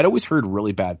 I'd always heard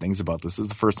really bad things about this. This is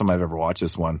the first time I've ever watched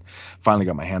this one. Finally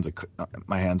got my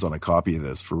hands on a copy of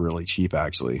this for really cheap,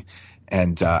 actually.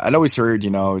 And I'd always heard, you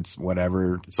know, it's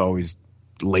whatever. It's always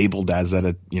labeled as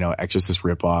that, you know, Exorcist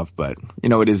ripoff, but you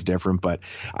know, it is different. But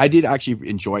I did actually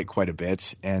enjoy it quite a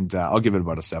bit, and I'll give it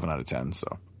about a 7 out of 10.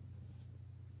 So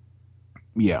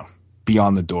yeah,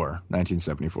 Beyond the Door,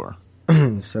 1974.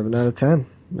 7 out of 10.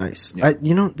 Nice. Yeah.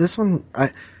 You know, this one,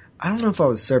 I don't know if I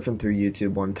was surfing through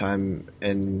YouTube one time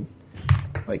and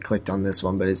like clicked on this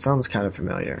one, but it sounds kind of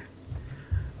familiar.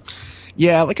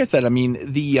 Yeah, like I said, I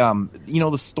mean, the you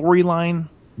know, the storyline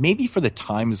maybe for the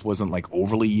times wasn't like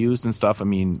overly used and stuff. I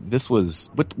mean, this was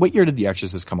what year did The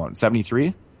Exorcist come out?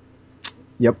 73?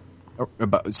 Yep.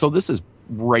 So this is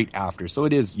right after. So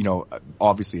it is, you know,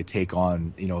 obviously a take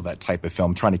on, you know, that type of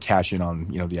film, trying to cash in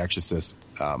on, you know, The Exorcist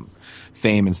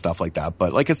fame and stuff like that.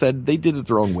 But like I said, they did it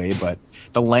their own way, but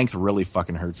the length really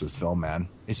fucking hurts this film, man.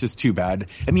 It's just too bad.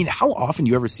 I mean, how often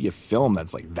do you ever see a film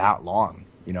that's like that long,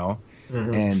 you know?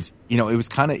 Mm-hmm. And, you know, it was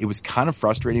kind of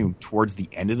frustrating towards the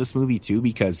end of this movie too,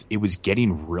 because it was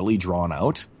getting really drawn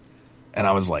out. And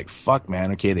I was like, fuck,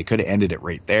 man, okay, they could have ended it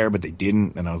right there, but they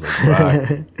didn't. And I was like,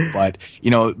 fuck.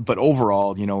 But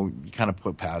overall, you kind of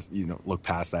look past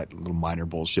that little minor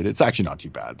bullshit. It's actually not too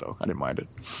bad, though. I didn't mind it.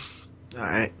 All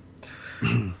right.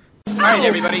 All right,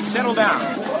 everybody, settle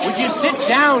down. Would you sit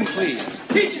down, please?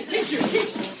 Teacher.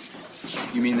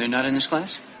 You mean they're not in this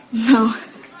class? No.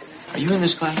 Are you in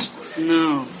this class?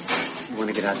 No. You want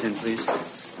to get out then, please?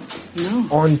 No.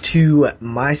 On to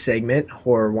my segment,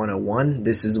 Horror 101.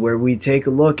 This is where we take a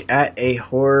look at a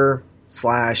horror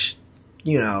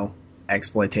 /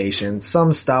 exploitation,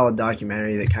 some style of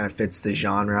documentary that kind of fits the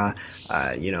genre,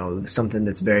 something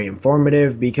that's very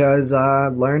informative because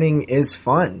learning is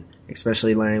fun,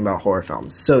 especially learning about horror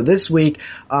films. So this week,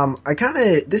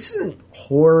 this isn't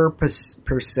horror per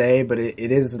se, but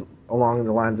it is along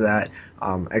the lines of that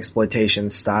exploitation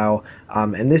style.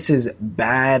 And this is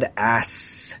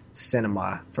Badass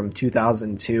Cinema from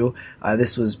 2002.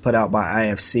 This was put out by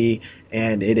IFC,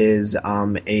 and it is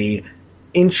a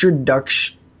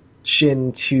introduction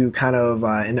to kind of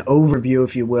an overview,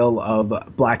 if you will, of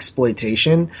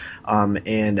blaxploitation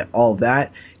and all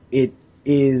that. It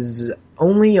is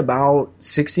only about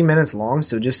 60 minutes long,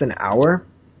 so just an hour.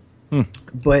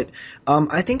 But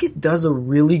I think it does a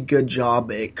really good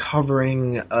job at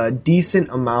covering a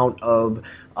decent amount of,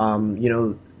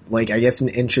 I guess an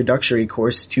introductory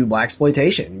course to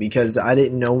blaxploitation, because I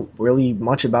didn't know really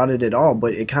much about it at all,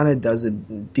 but it kind of does a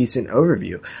decent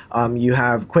overview. You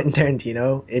have Quentin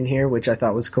Tarantino in here, which I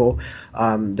thought was cool.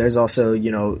 There's also,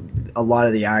 a lot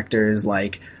of the actors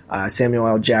like Samuel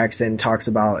L. Jackson talks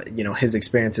about, his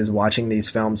experiences watching these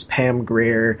films. Pam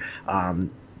Grier,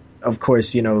 of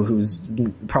course, who's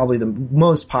probably the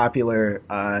most popular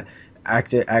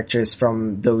actress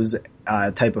from those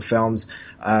type of films,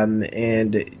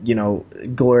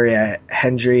 and Gloria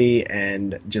Hendry,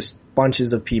 and just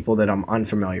bunches of people that I'm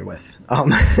unfamiliar with.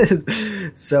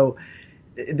 So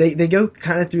they go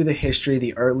kind of through the history,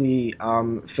 the early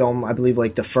film, I believe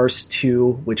like the first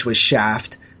two, which was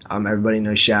Shaft. Everybody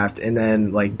knows Shaft, and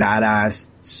then like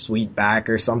Badass Sweetback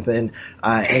or something.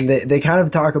 And they kind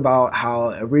of talk about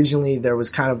how originally there was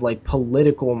kind of like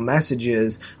political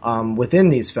messages within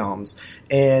these films.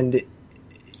 And,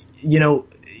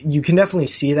 you can definitely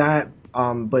see that.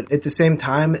 But at the same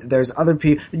time, there's other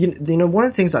people, one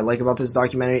of the things I like about this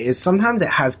documentary is sometimes it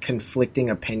has conflicting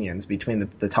opinions between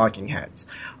the talking heads.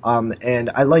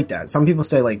 And I like that. Some people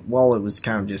say like, well, it was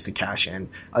kind of just a cash in.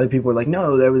 Other people are like,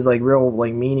 no, there was like real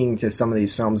like meaning to some of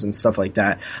these films and stuff like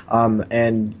that.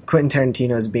 And Quentin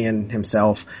Tarantino is being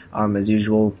himself, as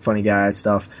usual, funny guy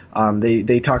stuff.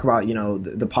 They talk about,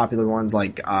 the popular ones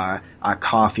like,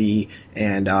 Coffee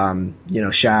and,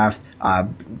 Shaft.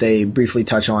 They briefly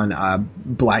touch on,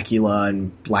 Blackula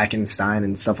and Blackenstein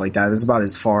and stuff like that. This is about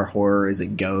as far horror as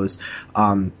it goes.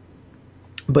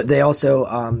 But they also,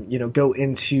 go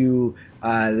into,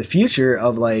 the future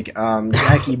of like,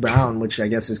 Jackie Brown, which I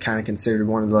guess is kind of considered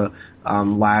one of the,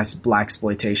 last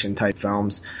blaxploitation type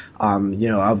films,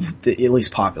 of the at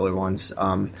least popular ones.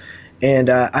 And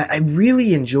I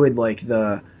really enjoyed like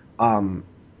the,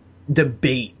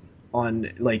 debate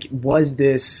on like, was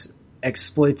this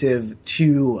exploitive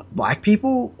to black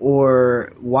people,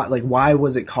 or why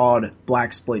was it called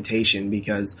blaxploitation?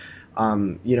 Because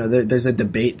there's a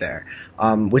debate there,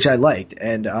 which I liked.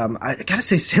 And I gotta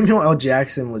say, Samuel L.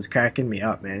 Jackson was cracking me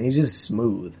up, man. He's just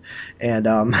smooth. And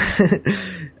I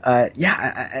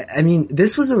mean,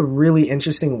 this was a really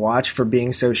interesting watch for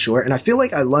being so short, and I feel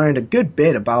like I learned a good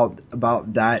bit about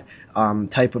that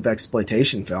type of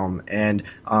exploitation film. And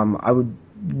I would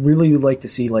really like to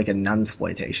see like a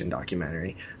nunsploitation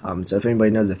documentary. So if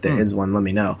anybody knows if there is one, let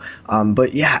me know.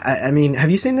 But yeah, I mean, have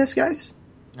you seen this, guys?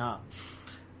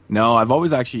 No, I've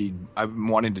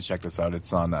wanted to check this out.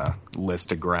 It's on a list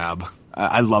to grab.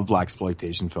 I love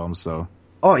blaxploitation films, so.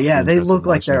 Oh yeah, they look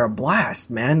like they're a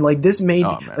blast, man. Like this made,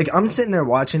 like I'm sitting there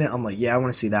watching it. I'm like, yeah, I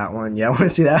want to see that one. Yeah, I want to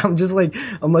see that. I'm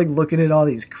looking at all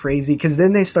these crazy, cause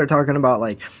then they start talking about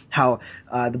like how,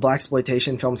 the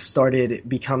blaxploitation films started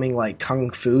becoming like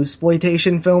kung fu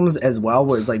exploitation films as well,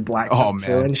 where it's like black kung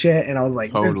fu and shit. And I was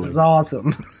like, This is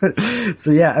awesome.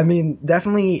 So yeah, I mean,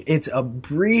 definitely it's a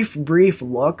brief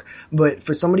look, but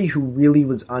for somebody who really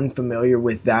was unfamiliar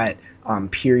with that,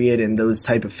 period and those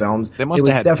type of films, they must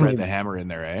have had Fred the Hammer in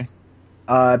there, eh?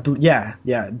 Yeah,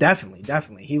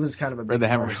 definitely. He was kind of a big Fred the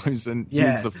Hammer. He's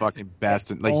the fucking best.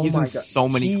 And, like, he's in so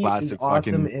many classic. He's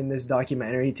awesome in this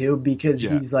documentary too, because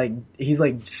he's like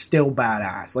still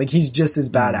badass. Like he's just as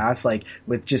badass, like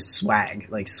with just swag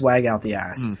out the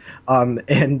ass.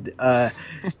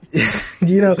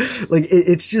 Like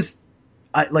it's just,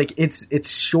 it's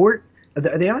short.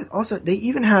 They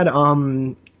even had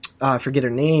I forget her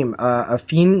name,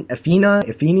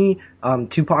 Afeni,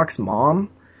 Tupac's mom,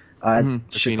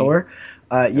 Shakur.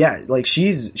 Yeah, like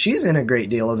she's in a great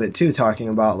deal of it too, talking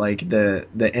about like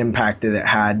the impact that it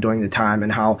had during the time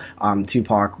and how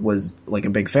Tupac was like a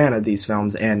big fan of these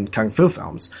films and kung fu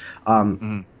films.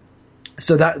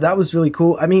 So that was really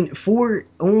cool. I mean, for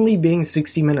only being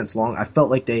 60 minutes long, I felt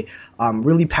like they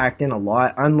really packed in a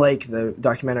lot. Unlike the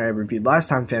documentary I reviewed last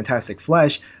time, Fantastic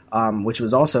Flesh, which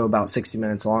was also about 60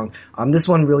 minutes long. This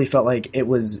one really felt like it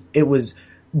was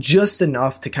just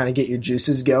enough to kind of get your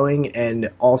juices going, and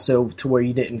also to where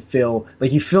you didn't feel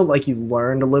like you felt like you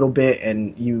learned a little bit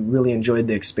and you really enjoyed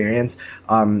the experience.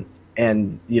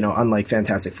 And, you know, unlike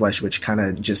Fantastic Flesh, which kind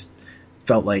of just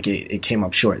felt like it came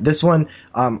up short. This one,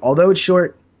 although it's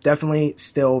short, definitely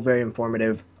still very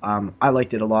informative. I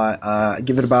liked it a lot. I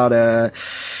give it about a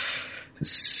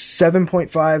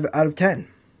 7.5 out of 10.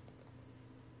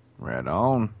 Right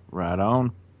on.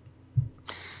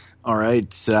 All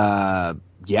right.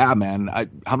 Yeah, man. I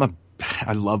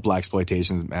love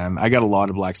blaxploitations, man. I got a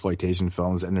lot of blaxploitation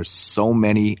films, and there's so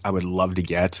many I would love to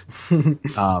get.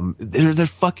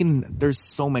 There's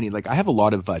so many. Like, I have a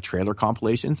lot of trailer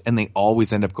compilations, and they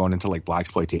always end up going into like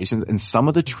blaxploitations. And some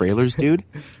of the trailers, dude,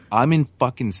 I'm in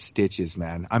fucking stitches,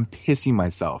 man. I'm pissing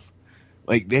myself.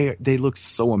 Like, they look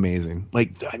so amazing.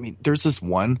 Like, I mean, there's this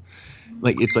one.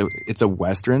 Like, it's a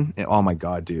Western. And, oh my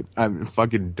God, dude. I'm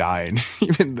fucking dying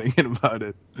even thinking about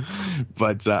it.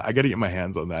 But I got to get my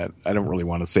hands on that. I don't really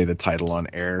want to say the title on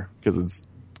air because it's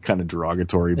kind of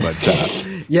derogatory. But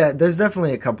yeah, there's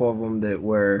definitely a couple of them that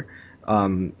were,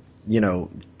 you know,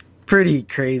 pretty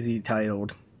crazy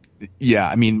titled. Yeah,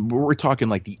 I mean, we're talking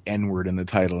like the N-word in the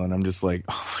title, and I'm just like,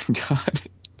 oh my God.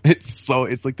 It's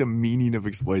like the meaning of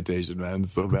exploitation, man.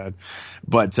 It's so bad.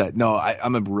 But no,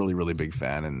 I'm a really, really big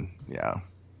fan, and yeah,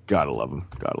 gotta love them.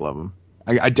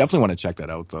 I definitely want to check that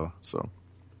out though. So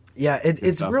yeah,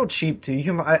 it's real cheap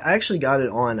too. I actually got it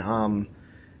on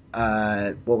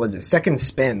what was it? Second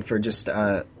Spin for just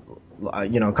a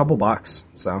couple bucks.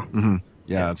 So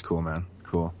yeah, that's cool, man.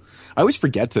 Cool. I always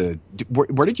forget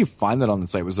where did you find that on the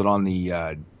site? Was it on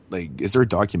the is there a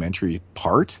documentary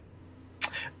part?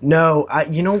 No,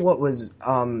 you know what was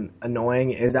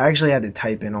annoying is I actually had to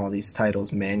type in all these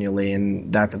titles manually,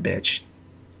 and that's a bitch.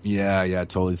 Yeah,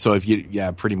 totally. So if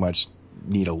you, pretty much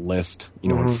need a list,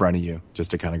 in front of you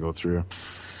just to kind of go through.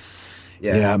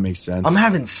 Yeah, it makes sense. I'm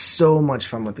having so much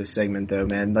fun with this segment, though,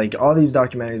 man. Like, all these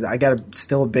documentaries, I got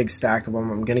still a big stack of them.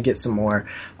 I'm gonna get some more,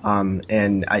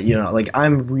 and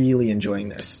I'm really enjoying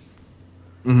this.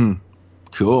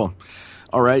 Cool.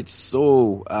 All right,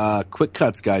 so quick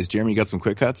cuts, guys. Jeremy, you got some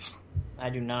quick cuts? I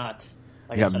do not.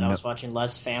 Like I said, I was watching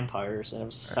less Vampires, and it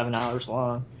was 7 hours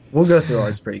long. We'll go through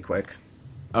ours pretty quick.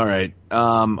 All right.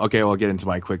 Okay, I'll get into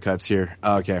my quick cuts here.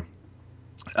 Okay.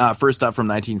 First up, from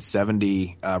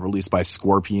 1970, released by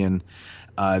Scorpion,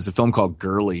 is a film called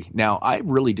Girly. Now, I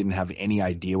really didn't have any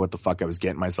idea what the fuck I was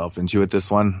getting myself into with this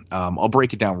one. I'll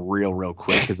break it down real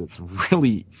quick because it's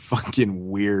really fucking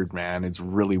weird, man. It's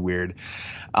really weird.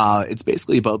 It's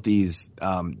basically about these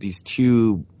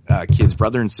two kids,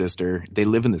 brother and sister. They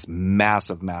live in this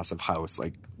massive house,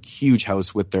 like huge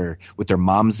house with their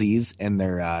momsies and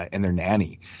their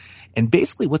nanny. And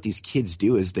basically what these kids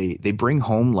do is they bring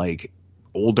home like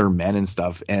older men and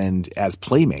stuff, and as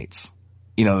playmates.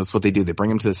 That's what they do. They bring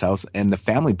them to this house, and the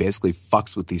family basically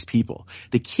fucks with these people.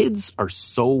 The kids are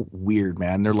so weird,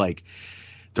 man. They're like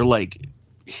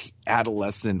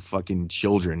adolescent fucking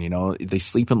children, They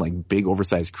sleep in like big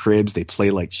oversized cribs. They play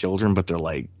like children, but they're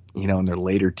like, in their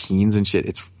later teens and shit.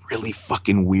 It's really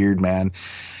fucking weird, man.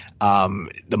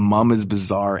 The mom is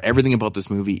bizarre. Everything about this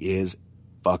movie is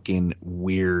fucking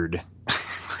weird.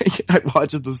 I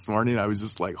watched it this morning. I was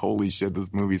just like, holy shit,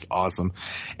 this movie's awesome.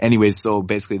 Anyways, so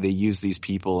basically they use these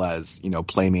people as,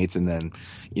 playmates. And then,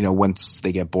 once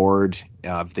they get bored,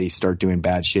 if they start doing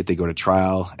bad shit, they go to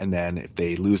trial. And then if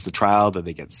they lose the trial, then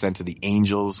they get sent to the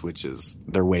Angels, which is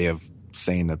their way of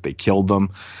saying that they killed them.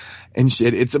 And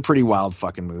shit, it's a pretty wild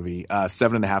fucking movie.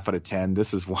 7.5 out of 10.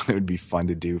 This is one that would be fun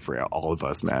to do for all of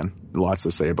us, man. Lots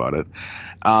to say about it.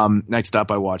 Next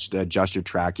up, I watched Just Your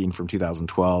Tracking from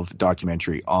 2012,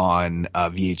 documentary on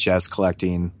VHS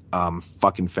collecting.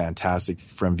 Fucking fantastic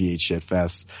from VH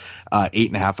Shitfest.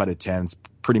 8.5 out of 10. It's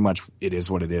pretty much, it is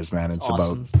what it is, man. It's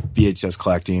awesome. About VHS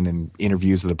collecting and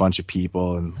interviews with a bunch of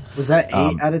people. And was that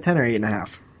 8 out of 10 or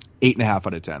 8.5? 8.5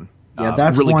 out of 10. Yeah,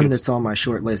 that's really one that's on my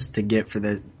short list to get for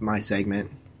my segment.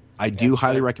 I do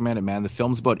highly recommend it, man. The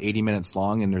film's about 80 minutes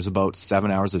long, and there's about 7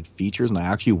 hours of features, and I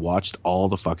actually watched all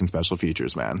the fucking special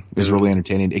features, man. It was really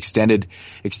entertaining. Extended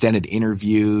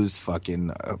interviews,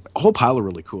 fucking a whole pile of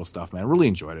really cool stuff, man. Really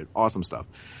enjoyed it. Awesome stuff.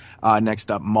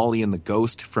 Next up, Molly and the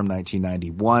Ghost from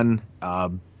 1991.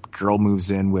 Girl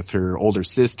moves in with her older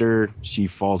sister. She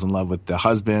falls in love with the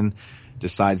husband,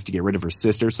 decides to get rid of her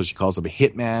sister, so she calls up a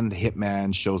hitman. The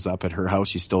hitman shows up at her house.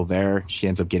 She's still there. She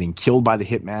ends up getting killed by the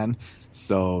hitman,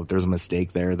 so there's a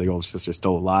mistake there. The older sister's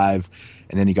still alive.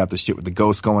 And then you got the shit with the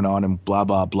ghost going on and blah,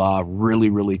 blah, blah. Really,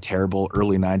 really terrible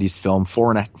early 90s film.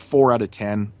 4 out of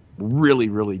 10. Really,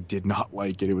 really did not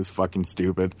like it. It was fucking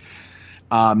stupid.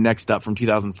 Next up from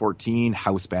 2014,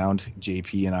 Housebound.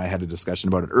 JP and I had a discussion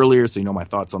about it earlier, so you know my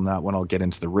thoughts on that one. I'll get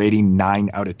into the rating.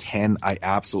 9 out of 10. I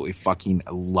absolutely fucking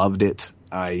loved it.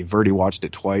 I've already watched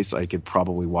it twice. I could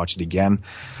probably watch it again.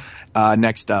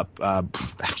 Next up,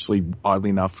 actually, oddly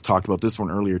enough, talked about this one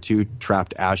earlier too.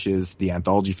 Trapped Ashes, the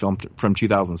anthology film from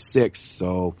 2006.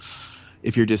 So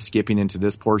if you're just skipping into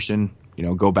this portion, you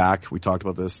know, go back. We talked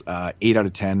about this. 8 out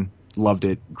of 10. Loved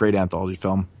it. Great anthology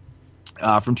film.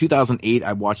 From 2008,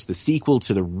 I watched the sequel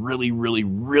to the really, really,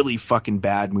 really fucking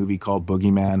bad movie called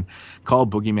Boogeyman.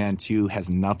 Called Boogeyman 2 has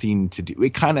nothing to do.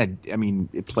 It kind of, I mean,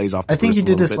 it plays off the I think you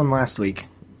did this bit. one last week.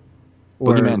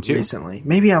 Boogeyman 2? Recently.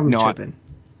 Maybe I'm tripping.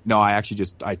 No, I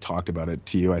talked about it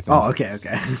to you, I think. Oh, okay.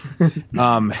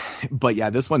 But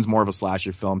yeah, this one's more of a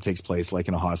slasher film, takes place like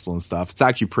in a hospital and stuff. It's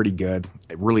actually pretty good,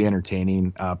 really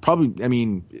entertaining. Probably, I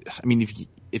mean,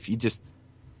 if you just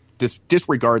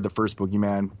disregard the first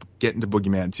Boogeyman, get into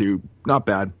Boogeyman 2, not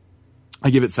bad. I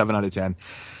give it 7 out of 10.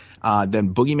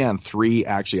 Then Boogeyman 3,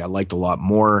 actually, I liked a lot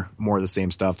more of the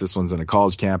same stuff. This one's in a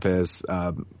college campus.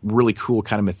 Really cool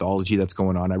kind of mythology that's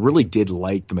going on. I really did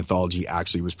like the mythology,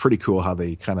 actually. It was pretty cool how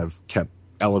they kind of kept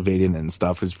elevating and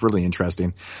stuff. It was really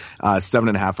interesting.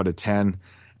 7.5 out of 10.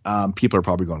 People are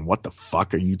probably going, what the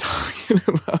fuck are you talking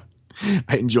about?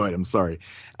 I enjoyed them, sorry.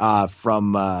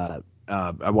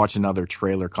 I watched another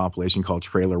trailer compilation called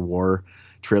Trailer War.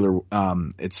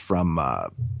 It's from,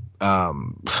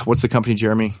 what's the company,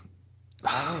 Jeremy?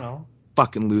 I don't know.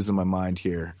 Fucking losing my mind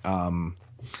here.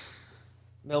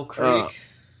 Mill Creek.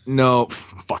 No,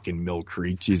 fucking Mill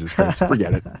Creek. Jesus Christ.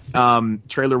 Forget it.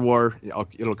 Trailer War.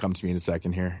 It'll come to me in a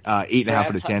second here. 8.5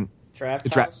 out of 10.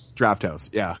 Draft House.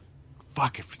 Yeah.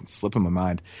 Fuck, it's slipping my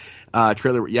mind.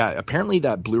 Trailer. Yeah. Apparently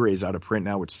that Blu-ray is out of print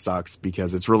now, which sucks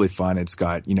because it's really fun. It's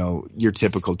got, you know, your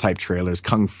typical type trailers,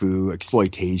 kung fu,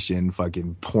 exploitation,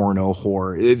 fucking porno,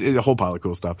 horror, a whole pile of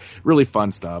cool stuff. Really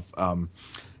fun stuff.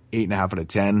 8.5 out of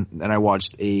 10. And I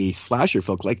watched a slasher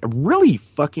flick, like a really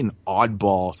fucking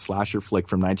oddball slasher flick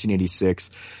from 1986.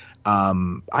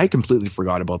 I completely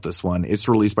forgot about this one. It's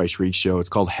released by Shriek Show. It's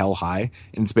called Hell High,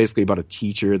 and it's basically about a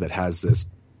teacher that has this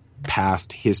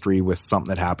past history with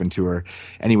something that happened to her.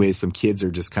 Anyways, some kids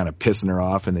are just kind of pissing her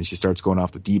off, and then she starts going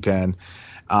off the deep end.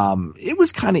 It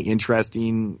was kind of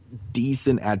interesting,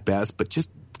 decent at best, but just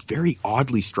very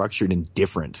oddly structured and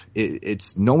different.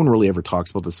 It's no one really ever talks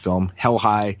about this film. Hell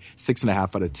High,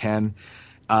 6.5 out of 10.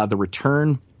 The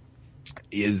Return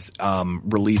is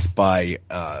released by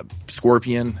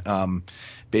Scorpion.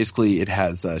 Basically, it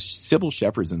has Sybil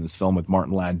Shepherd's in this film with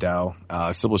Martin Landau.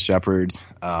 Sybil Shepherd,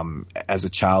 as a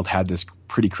child, had this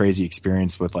pretty crazy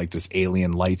experience with like this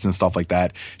alien lights and stuff like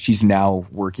that. She's now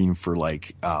working for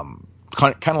like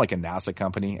kind of like a NASA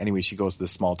company. Anyway, she goes to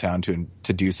this small town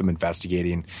to do some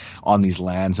investigating on these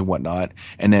lands and whatnot,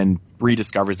 and then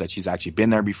rediscovers that she's actually been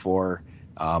there before.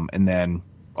 And then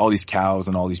all these cows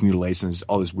and all these mutilations,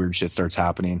 all this weird shit starts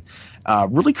happening.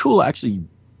 Really cool, actually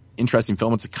interesting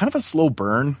film. It's kind of a slow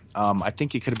burn. I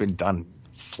think it could have been done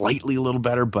slightly a little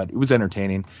better, but it was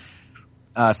entertaining.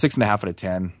 6.5 out of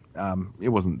 10. It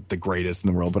wasn't the greatest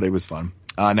in the world, but it was fun.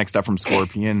 Next up from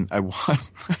Scorpion, I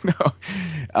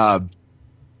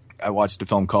watched a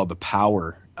film called The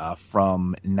Power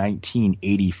from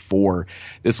 1984.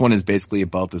 This one is basically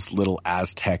about this little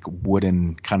Aztec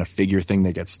wooden kind of figure thing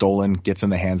that gets stolen, gets in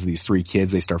the hands of these 3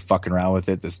 kids. They start fucking around with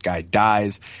it. This guy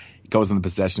dies, goes in the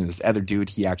possession of this other dude.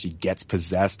 He actually gets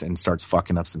possessed and starts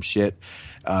fucking up some shit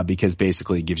because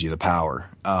basically it gives you the power.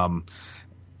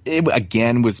 It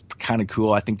again was kind of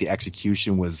cool. I think the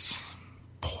execution was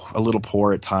a little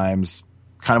poor at times,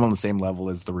 kind of on the same level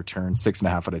as The Return,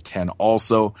 6.5 out of 10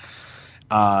 also.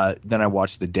 Then I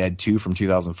watched The Dead 2 from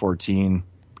 2014.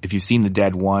 If you've seen The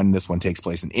Dead 1, this one takes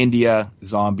place in India.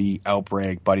 Zombie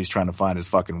outbreak. Buddy's trying to find his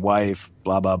fucking wife.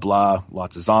 Blah, blah, blah.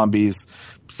 Lots of zombies.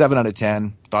 7 out of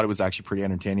 10. Thought it was actually pretty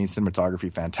entertaining.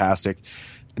 Cinematography, fantastic.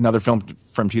 Another film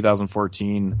from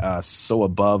 2014, So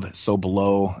Above, So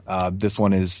Below. This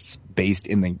one is based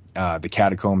in the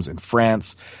catacombs in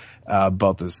France.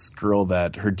 About this girl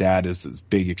that her dad is this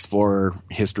big explorer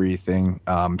history thing.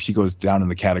 She goes down in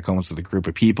the catacombs with a group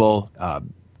of people.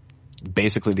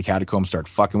 basically the catacombs start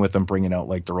fucking with them, bringing out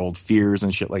like their old fears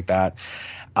and shit like that.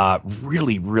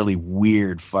 Really, really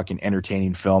weird, fucking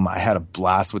entertaining film. I had a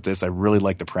blast with this. I really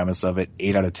like the premise of it.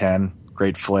 8 out of 10.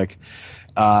 Great flick.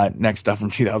 Next up from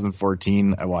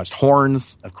 2014, I watched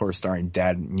Horns, of course, starring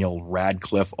Daniel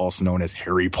Radcliffe, also known as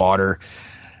Harry Potter.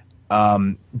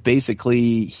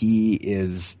 Basically, he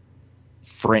is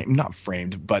not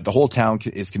framed, but the whole town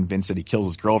is convinced that he kills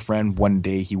his girlfriend. One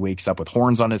day he wakes up with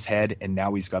horns on his head, and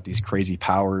now he's got these crazy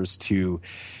powers to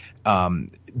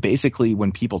basically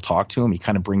when people talk to him, he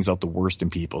kind of brings out the worst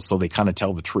in people, so they kind of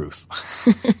tell the truth.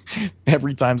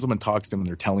 Every time someone talks to him,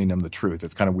 they're telling them the truth.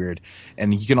 It's kind of weird.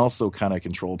 And he can also kind of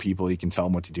control people. He can tell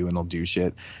them what to do and they'll do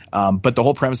shit. But the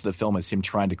whole premise of the film is him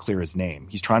trying to clear his name.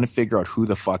 He's trying to figure out who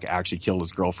the fuck actually killed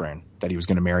his girlfriend that he was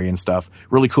going to marry and stuff.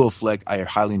 Really cool flick. I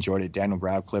highly enjoyed it. Daniel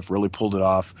Radcliffe really pulled it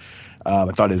off.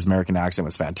 I thought his American accent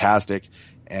was fantastic.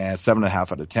 And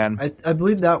 7.5 out of 10. I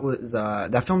believe that was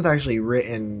that film's actually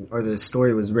written, or the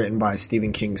story was written by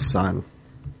Stephen King's son.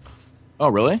 Oh,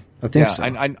 really? I think so.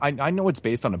 I know it's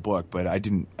based on a book, but I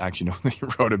didn't actually know that he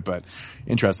wrote it. But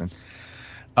interesting.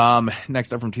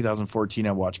 Next up from 2014,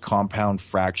 I watched Compound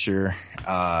Fracture.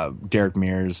 Derek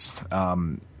Mears.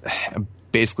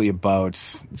 Basically about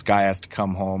this guy has to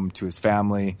come home to his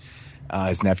family.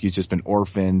 His nephew's just been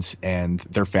orphaned, and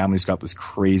their family's got this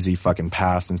crazy fucking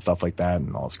past and stuff like that,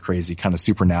 and all this crazy kind of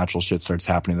supernatural shit starts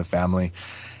happening in the family.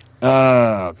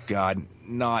 Oh, God.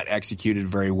 Not executed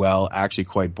very well. Actually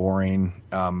quite boring.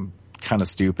 Kind of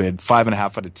stupid. 5.5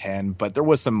 out of 10, but there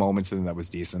was some moments in it that was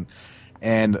decent.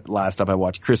 And last up, I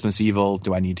watched Christmas Evil.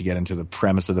 Do I need to get into the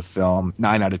premise of the film?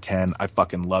 9 out of 10. I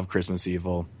fucking love Christmas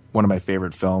Evil. One of my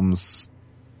favorite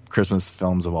Christmas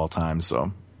films of all time,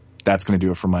 so that's going to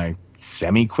do it for my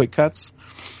semi-quick cuts.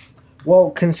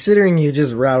 Well, considering you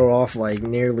just rattled off like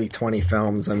nearly 20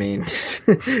 films, I mean,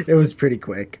 it was pretty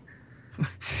quick.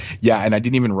 Yeah, and I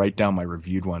didn't even write down my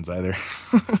reviewed ones either.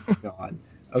 God.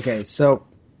 Okay, so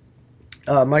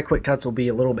my quick cuts will be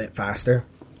a little bit faster.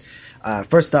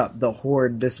 First up, The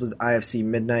Horde. This was IFC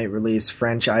Midnight release,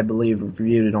 French, I believe,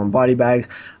 reviewed it on Body Bags.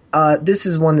 This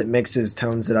is one that mixes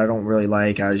tones that I don't really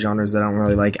like, genres that I don't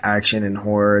really like, action and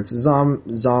horror. It's Zom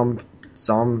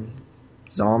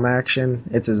action.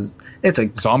 It's a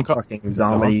fucking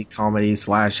zombie comedy /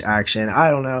 action. I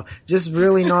don't know. Just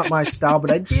really not my style,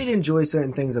 but I did enjoy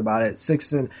certain things about it.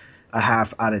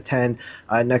 6.5 out of 10.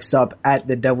 Next up, At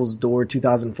the Devil's Door,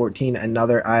 2014,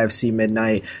 another IFC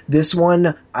Midnight. This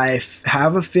one, I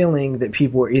have a feeling that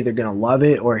people are either going to love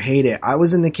it or hate it. I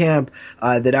was in the camp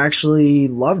that actually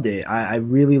loved it. I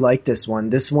really like this one.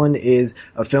 This one is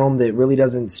a film that really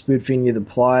doesn't spoon-feed you the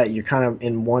plot. You're kind of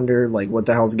in wonder, like, what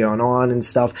the hell's going on and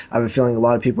stuff. I have a feeling a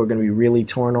lot of people are going to be really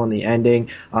torn on the ending.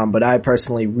 But I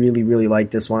personally really, really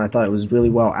liked this one. I thought it was really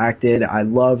well acted. I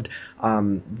loved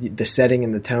the setting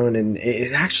and the tone, and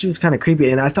it actually was kind of creepy.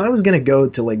 And I thought it was going to go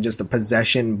to like just a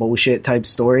possession bullshit type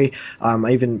story.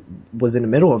 I even was in the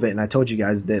middle of it, and I told you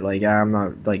guys that like I'm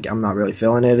not really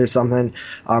feeling it or something.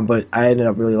 But I ended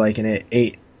up really liking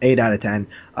it. 8 out of 10.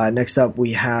 Next up,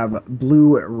 we have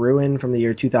Blue Ruin from the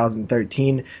year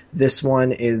 2013. This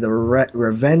one is a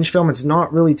revenge film. It's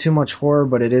not really too much horror,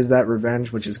 but it is that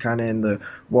revenge, which is kind of in the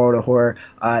world of horror.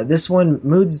 This one,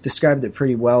 Moods described it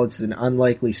pretty well. It's an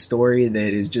unlikely story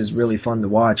that is just really fun to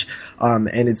watch.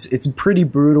 And it's pretty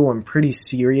brutal and pretty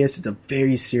serious. It's a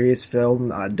very serious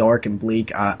film, dark and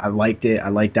bleak. I liked it. I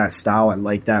like that style. I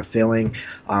like that feeling.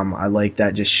 I like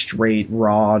that just straight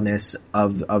rawness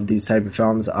of these type of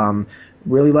films.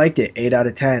 Really liked it. 8 out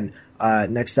of 10.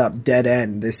 Next up, Dead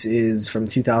End. This is from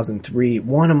 2003.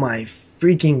 One of my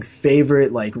freaking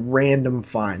favorite, like, random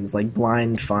finds, like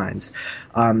blind finds.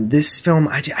 This film,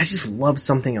 I just love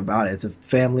something about it. It's a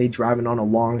family driving on a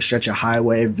long stretch of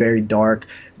highway, very dark,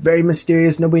 very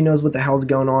mysterious. Nobody knows what the hell's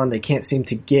going on. They can't seem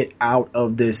to get out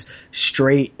of this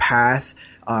straight path.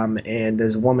 And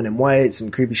there's a woman in white, some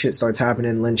creepy shit starts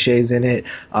happening, Lin Shaye's in it,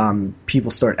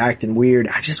 people start acting weird.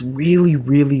 I just really,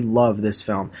 really love this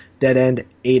film. Dead End,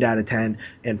 8 out of 10.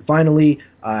 And finally,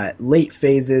 Late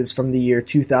Phases from the year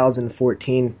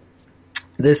 2014.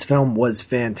 This film was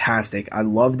fantastic. I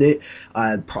loved it.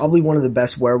 Probably one of the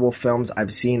best werewolf films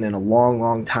I've seen in a long,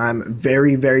 long time.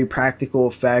 Very, very practical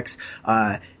effects.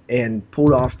 And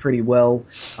pulled off pretty well.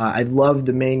 I love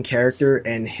the main character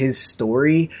and his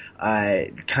story.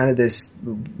 Kind of this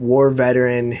war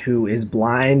veteran who is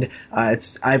blind.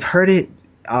 I've heard it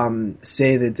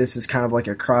say that this is kind of like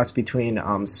a cross between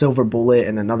Silver Bullet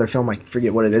and another film. I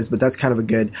forget what it is, but that's kind of a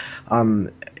good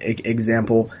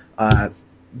example.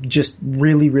 Just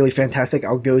really, really fantastic.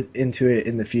 I'll go into it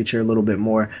in the future a little bit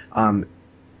more.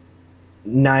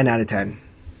 9 out of 10.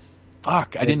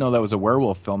 Fuck, I didn't know that was a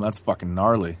werewolf film. That's fucking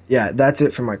gnarly. Yeah, that's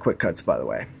it for my quick cuts, by the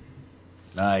way.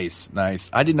 Nice.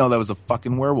 I didn't know that was a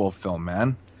fucking werewolf film,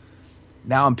 man.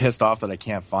 Now I'm pissed off that I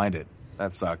can't find it.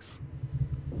 That sucks.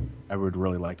 I would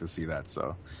really like to see that,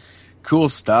 so. Cool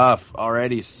stuff.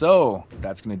 Alrighty, so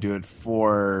that's going to do it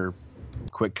for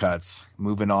quick cuts.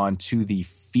 Moving on to the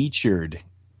featured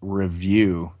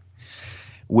review,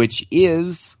 which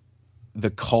is the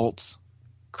cult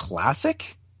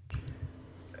classic,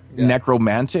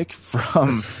 Necromantic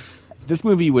from... This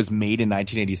movie was made in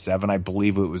 1987. I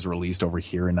believe it was released over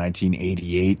here in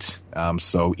 1988.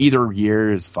 So either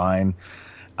year is fine.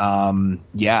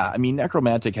 Yeah, I mean,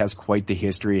 Necromantic has quite the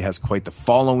history, has quite the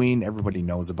following. Everybody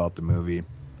knows about the movie.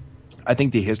 I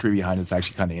think the history behind it is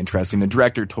actually kind of interesting. The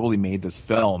director totally made this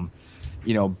film,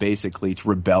 you know, basically to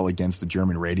rebel against the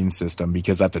German rating system,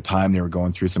 because at the time they were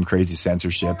going through some crazy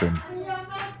censorship, and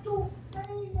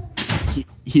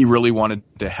he really wanted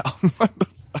to help.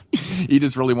 He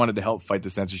just really wanted to help fight the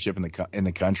censorship in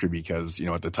the country, because, you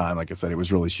know, at the time, like I said, it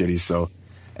was really shitty. So,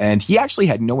 and he actually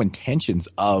had no intentions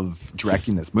of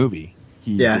directing this movie.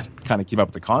 He just kind of came up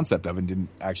with the concept of it and didn't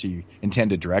actually intend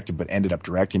to direct it, but ended up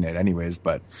directing it anyways.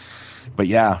 But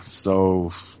yeah,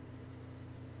 so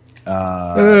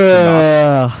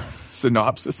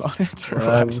synopsis on it.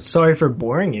 I'm sorry for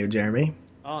boring you, Jeremy.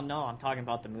 Oh no, I'm talking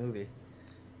about the movie.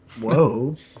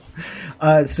 Whoa.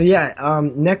 So yeah,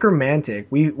 Necromantic.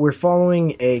 We're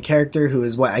following a character who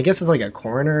is what I guess is like a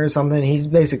coroner or something. He's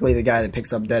basically the guy that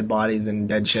picks up dead bodies and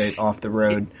dead shit off the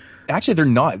road. Actually, they're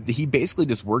not. He basically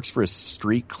just works for a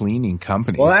street cleaning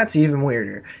company. Well, that's even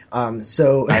weirder.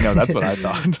 So I know, that's what I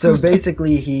thought. So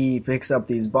basically, he picks up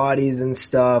these bodies and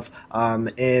stuff.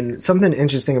 And something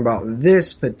interesting about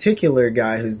this particular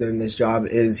guy who's doing this job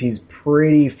is he's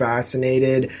pretty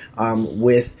fascinated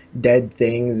with dead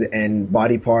things and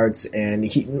body parts, and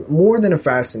he more than a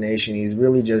fascination, he's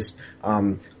really just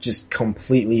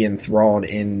completely enthralled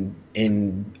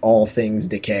in all things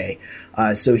decay.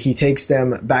 So he takes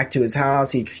them back to his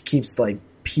house. He keeps like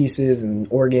pieces and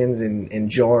organs in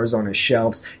jars on his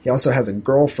shelves. He also has a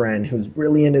girlfriend who's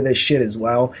really into this shit as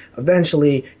well.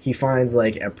 Eventually, he finds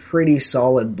like a pretty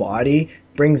solid body,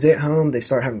 brings it home. They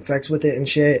start having sex with it and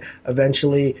shit.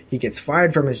 Eventually, he gets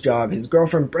fired from his job. His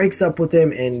girlfriend breaks up with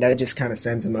him, and that just kind of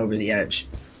sends him over the edge.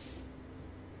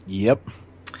 Yep.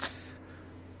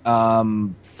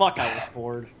 Fuck, I was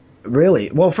bored.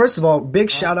 Really? Well, first of all, big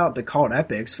shout out to Cult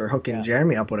Epics for hooking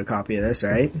Jeremy up with a copy of this,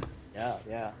 right?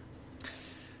 Yeah.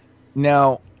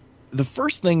 Now, the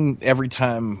first thing every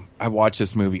time I watch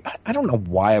this movie, I don't know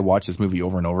why I watch this movie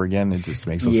over and over again. It just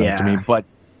makes no sense to me. But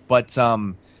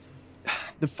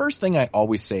the first thing I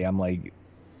always say, I'm like,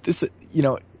 this, you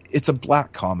know, it's a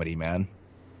black comedy, man.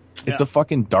 It's a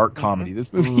fucking dark comedy.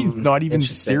 This movie is not even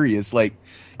serious. Like,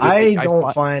 I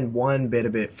don't find one bit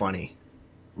of it funny.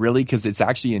 Really? Because it's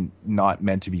actually not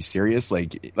meant to be serious.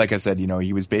 Like I said, you know,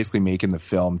 he was basically making the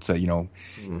film to, you know,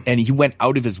 and he went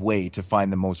out of his way to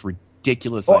find the most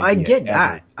ridiculous idea I get ever.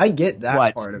 that. I get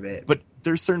that part of it. But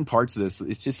there's certain parts of this,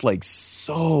 it's just like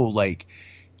so like,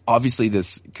 obviously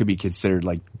this could be considered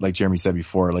like Jeremy said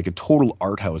before, like a total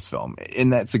art house film.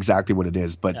 And that's exactly what it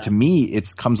is. But to me, it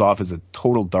comes off as a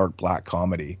total dark black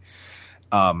comedy.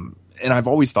 And I've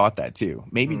always thought that too.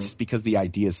 Maybe it's just because the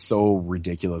idea is so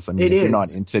ridiculous. I mean, if you're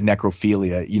not into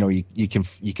necrophilia, you know, you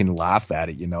can laugh at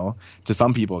it, you know. To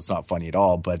some people it's not funny at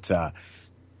all, but I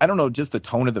don't know, just the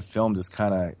tone of the film just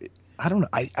kind of, I don't know.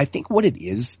 I think what it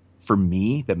is for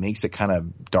me that makes it kind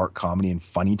of dark comedy and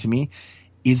funny to me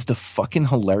is the fucking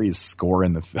hilarious score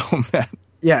in the film, man.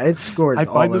 Yeah, it scores. I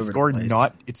find the score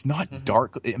it's not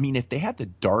dark. I mean, if they had the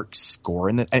dark score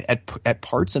in it, at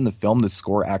parts in the film, the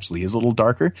score actually is a little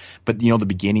darker. But, you know, the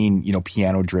beginning, you know,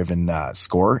 piano driven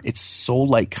score, it's so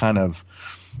like kind of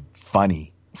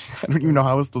funny. I don't even know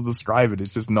how else to describe it.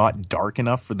 It's just not dark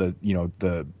enough for the, you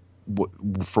know,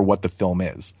 for what the film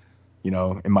is, you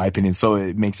know, in my opinion. So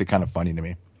it makes it kind of funny to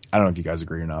me. I don't know if you guys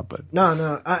agree or not, but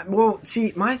no. Well,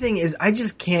 see, my thing is, I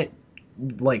just can't.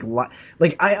 Like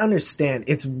I understand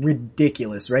it's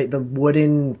ridiculous, right? The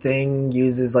wooden thing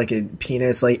uses like a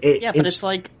penis, like it. Yeah, but it's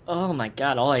like, oh my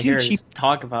god! All I hear is people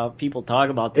talk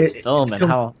about this film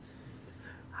and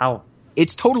how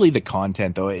it's totally the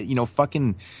content, though. You know,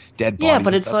 fucking dead bodies. Yeah,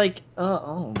 but it's stuff. like,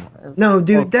 no,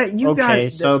 dude, that you got. Okay,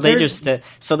 so they just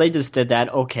did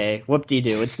that. Okay,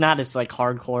 whoop-de-doo. It's not as like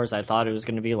hardcore as I thought it was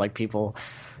going to be. Like people.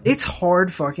 It's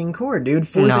hard fucking core, dude.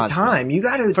 For the time, you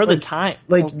gotta the time.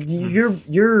 Like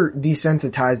you're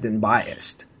desensitized and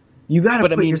biased. You gotta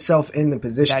put yourself in the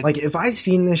position. Like if I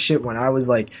seen this shit when I was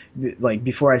like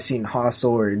before I seen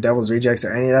Hostel or Devil's Rejects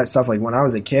or any of that stuff. Like when I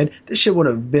was a kid, this shit would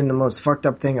have been the most fucked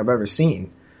up thing I've ever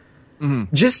seen.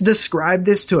 Just describe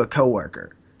this to a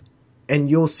coworker, and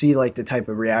you'll see like the type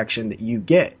of reaction that you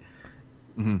get.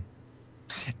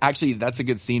 Actually, that's a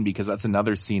good scene because that's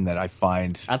another scene that I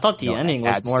find. I thought the ending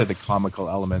was adds more to the comical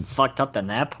elements. Fucked up than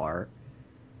that part.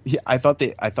 Yeah, I thought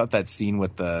that scene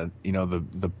with the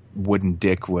wooden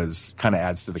dick was kind of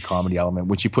adds to the comedy element.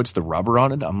 When she puts the rubber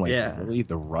on it, I'm like, really,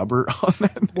 the rubber on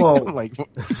that? Well, like,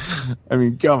 I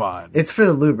mean, come on. It's for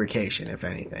the lubrication, if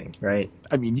anything, right?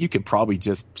 I mean, you could probably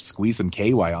just squeeze some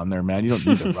KY on there, man. You don't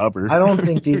need the rubber. I don't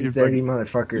think these dirty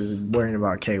motherfuckers are worrying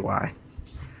about KY.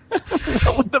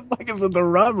 What the fuck is with the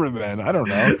rubber then? I don't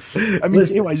know. I mean,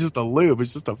 KY is just a lube.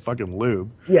 It's just a fucking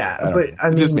lube. Yeah, I mean,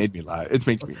 it just made me laugh. It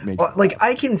makes me like,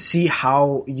 I can see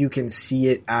how you can see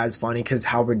it as funny because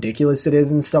how ridiculous it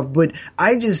is and stuff. But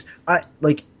I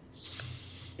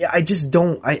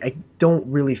don't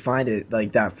really find it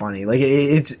like that funny. Like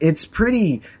it's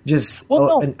pretty just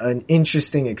an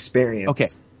interesting experience. Okay.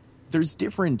 There's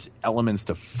different elements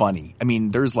to funny. I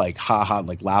mean, there's like haha,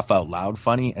 like laugh out loud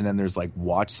funny, and then there's like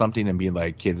watch something and be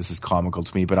like, okay, this is comical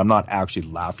to me, but I'm not actually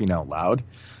laughing out loud.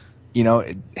 You know,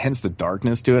 hence the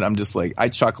darkness to it. I'm just like, I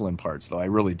chuckle in parts though. I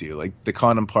really do. Like the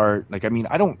condom part. Like, I mean,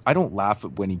 I don't laugh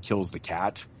when he kills the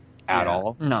cat at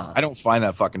all. No, I don't find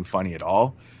that fucking funny at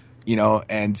all. You know,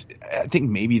 and I think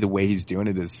maybe the way he's doing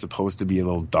it is supposed to be a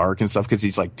little dark and stuff because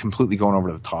he's like completely going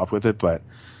over the top with it, but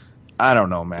I don't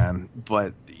know, man.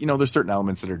 But you know, there's certain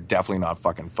elements that are definitely not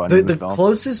fucking funny in the film. The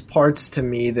closest parts to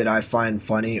me that I find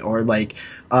funny are like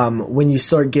when you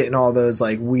start getting all those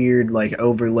like weird like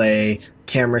overlay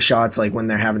camera shots like when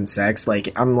they're having sex.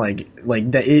 Like I'm like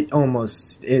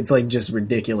that it's like just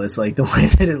ridiculous. Like the way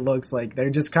that it looks like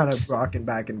they're just kind of rocking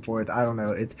back and forth. I don't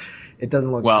know. It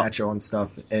doesn't look natural and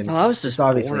stuff. And I was just it's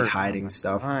obviously hiding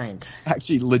stuff.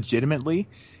 Actually, legitimately,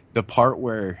 the part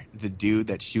where the dude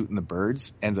that's shooting the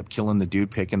birds ends up killing the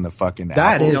dude picking the fucking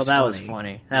apples. That was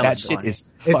funny. That shit funny. Is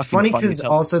it's funny because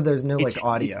also there's no like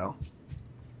audio.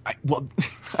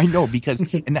 I know because,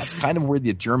 and that's kind of where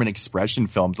the German Expression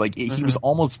filmed. Like he was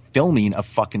almost filming a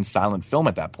fucking silent film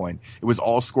at that point. It was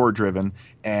all score driven,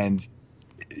 and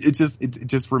it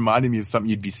just reminded me of something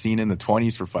you'd be seeing in the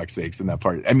 20s for fuck's sakes in that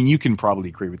part. I mean, you can probably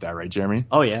agree with that, right, Jeremy?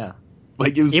 Oh yeah.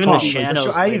 Like it was even totally, the shadows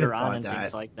I even later on thought and that.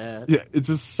 things like that. Yeah, it's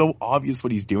just so obvious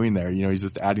what he's doing there. You know, he's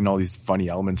just adding all these funny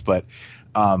elements. But,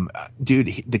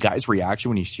 dude, the guy's reaction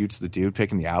when he shoots the dude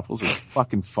picking the apples is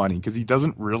fucking funny because he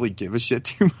doesn't really give a shit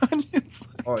too much. It's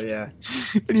like, oh yeah,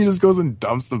 and he just goes and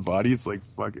dumps the body. It's like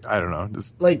fuck. I don't know.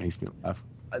 Just like makes me laugh.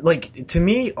 Like to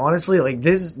me, honestly, like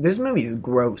this movie's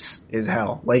gross as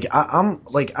hell. Like I'm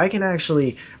like I can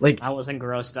actually like I wasn't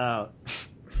grossed out.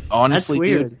 Honestly, that's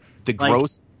weird. Dude, the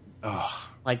gross.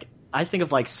 Like I think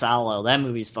of like Sallow. That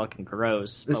movie's fucking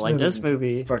gross. This but like this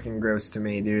movie, fucking gross to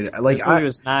me, dude. Like this movie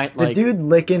was not, like, the dude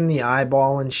licking the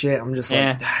eyeball and shit. I'm just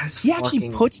like, that is he actually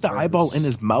puts the eyeball in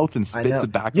his mouth and spits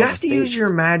it back. You have to use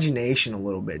your imagination a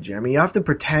little bit, Jeremy. You have to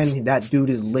pretend that dude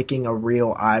is licking a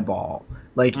real eyeball.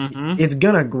 Like it's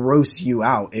gonna gross you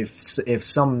out if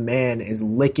some man is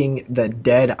licking the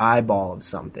dead eyeball of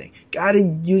something. Gotta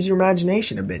use your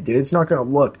imagination a bit, dude. It's not gonna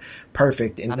look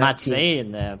perfect in I'm not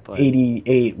saying that, but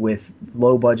 88 with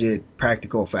low budget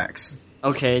practical effects.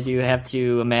 Okay, do you have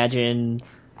to imagine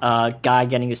a guy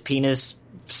getting his penis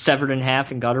severed in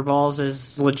half in gutter balls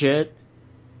is legit?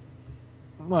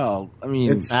 Well, I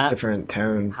mean, it's a different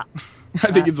tone.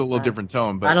 I think it's a little different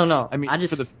tone, but I don't know. I mean, I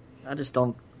just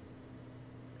don't.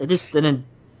 It just didn't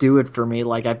do it for me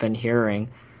like I've been hearing.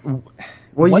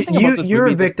 Well, you're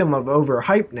a victim of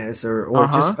overhypeness or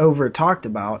just over talked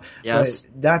about. Yes.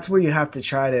 But that's where you have to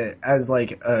try to, as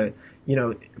like a, you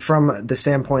know, from the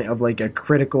standpoint of like a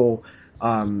critical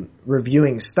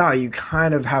reviewing style, you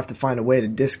kind of have to find a way to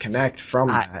disconnect from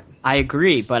that. I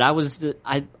agree, but I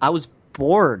was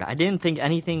bored. I didn't think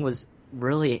anything was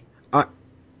really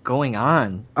going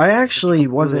on. I actually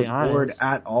wasn't bored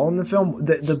at all in the film.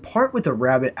 The part with the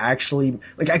rabbit actually,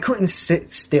 like, I couldn't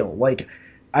sit still. Like,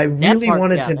 I really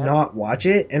wanted to not watch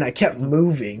it, and I kept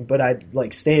moving, but I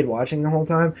like stayed watching the whole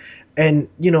time. And,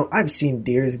 you know, I've seen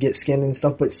deers get skinned and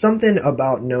stuff, but something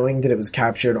about knowing that it was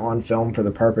captured on film for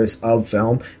the purpose of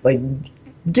film, like,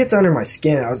 gets under my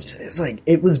skin. It's like,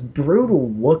 it was brutal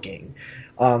looking.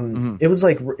 It was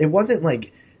like, it wasn't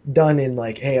like done in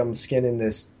like, hey, I'm skinning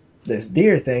this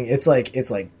deer thing. It's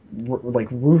like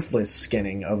ruthless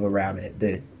skinning of a rabbit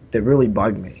that really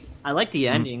bugged me. I like the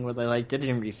ending where they like did it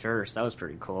in reverse. That was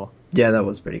pretty cool. Yeah, that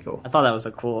was pretty cool. I thought that was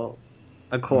a cool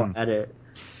edit.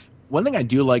 One thing I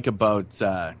do like about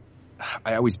I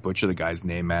always butcher the guy's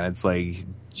name, man. It's like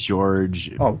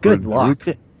George. Oh, good luck.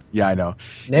 Yeah, I know.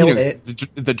 Nailed it.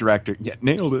 The director,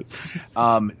 nailed it.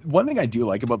 One thing I do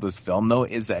like about this film, though,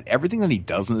 is that everything that he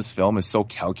does in this film is so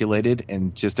calculated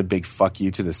and just a big fuck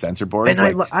you to the censor board. And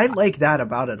I like that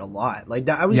about it a lot. Like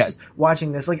that, I was just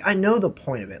watching this. Like I know the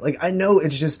point of it. Like I know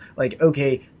it's just like,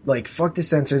 okay, like fuck the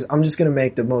censors. I'm just gonna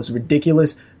make the most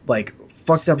ridiculous, like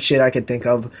fucked up shit I could think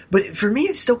of. But for me,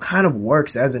 it still kind of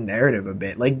works as a narrative a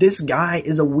bit. Like this guy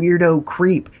is a weirdo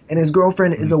creep and his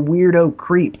girlfriend is a weirdo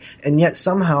creep. And yet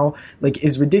somehow, like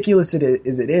as ridiculous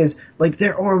as it is, like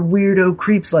there are weirdo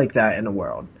creeps like that in the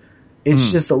world.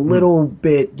 It's just a little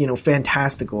bit,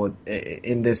 fantastical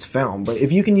in this film. But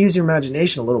if you can use your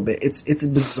imagination a little bit, it's a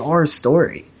bizarre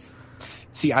story.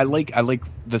 See, I like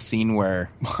the scene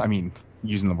where, I mean,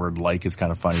 using the word like is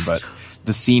kind of funny, but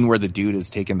the scene where the dude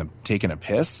is taking a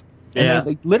piss. And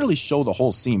they literally show the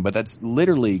whole scene, but that's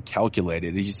literally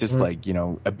calculated. He's just like,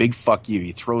 a big fuck you.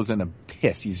 He throws in a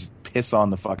piss. He's piss on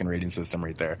the fucking rating system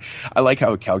right there. I like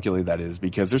how calculated that is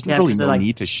because there's really no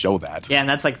need to show that. Yeah, and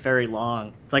that's like very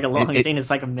long. It's like a long scene. It's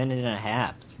like a minute and a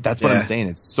half. That's what I'm saying.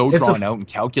 It's so drawn out and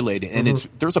calculated, and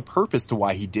there's a purpose to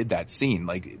why he did that scene.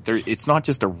 Like, it's not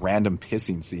just a random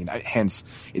pissing scene. Hence,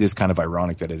 it is kind of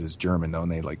ironic that it is German, though,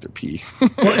 and they like their pee.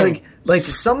 Well, like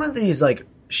some of these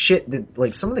shit that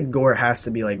like some of the gore has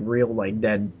to be like real like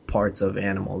dead parts of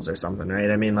animals or something,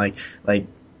 right? I mean, like some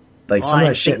of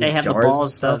that shit in the jars and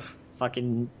stuff.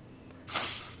 Fucking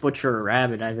butcher a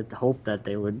rabbit. I would hope that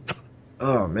they would.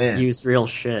 Oh man, use real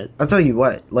shit. I'll tell you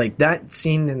what, like that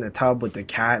scene in the tub with the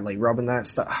cat, like rubbing that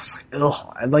stuff. I was like,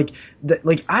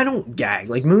 ugh. I don't gag.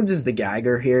 Like Moons is the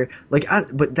gagger here.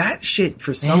 But that shit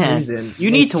for some reason.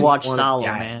 You need to watch Salo,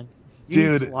 man.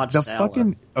 Dude,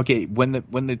 fucking okay. When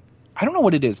the I don't know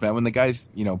what it is, man. When the guy,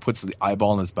 puts the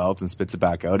eyeball in his mouth and spits it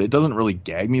back out, it doesn't really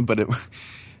gag me, but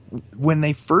when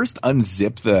they first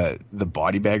unzip the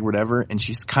body bag or whatever, and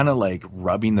she's kind of like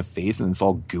rubbing the face and it's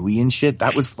all gooey and shit,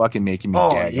 that was fucking making me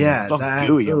gag. Yeah, it's all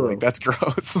gooey. I'm like, that's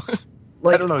gross.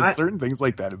 I don't know, certain things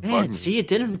like that. See, it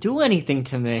didn't do anything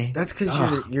to me. That's because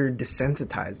you're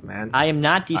desensitized, man. I am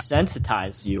not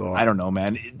desensitized. You are. I don't know,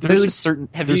 man. There's just certain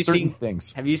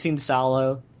things. Have you seen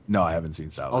Salo? No, I haven't seen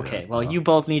Salo. Okay, well, you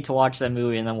both need to watch that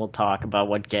movie, and then we'll talk about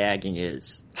what gagging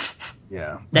is.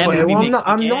 Yeah.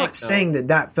 I'm not saying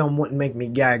that film wouldn't make me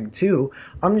gag too.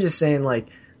 I'm just saying like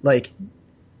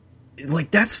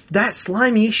that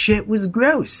slimy shit was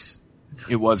gross.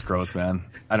 It was gross, man.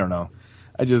 I don't know.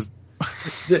 I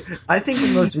think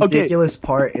the most ridiculous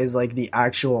part is like the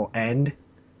actual end.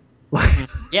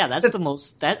 Yeah, that's the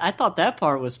most. I thought that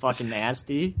part was fucking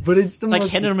nasty. But it's most like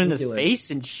hitting him in his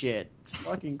face and shit. It's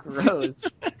fucking gross.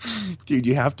 Dude,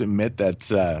 you have to admit that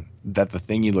the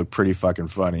thingy looked pretty fucking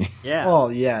funny. Yeah. Oh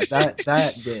yeah, that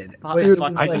did. Dude,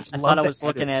 I thought I was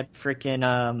looking at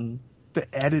freaking The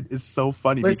edit is so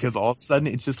funny because all of a sudden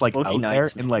it's just like Boogie out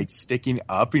Nights, there and like sticking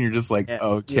up, and you're just like,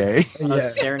 okay. I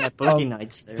was staring at Boogie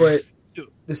Nights there. But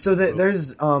so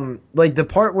there's like the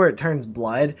part where it turns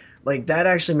blood. Like that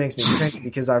actually makes me cringe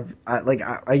because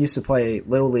I used to play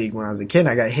Little League when I was a kid. And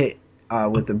I got hit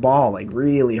with the ball like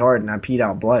really hard and I peed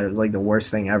out blood. It was like the worst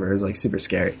thing ever. It was like super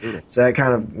scary. Brutal. So that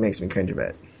kind of makes me cringe a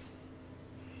bit.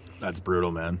 That's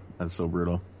brutal, man. That's so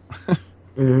brutal.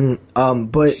 But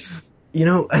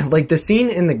like the scene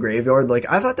in the graveyard, like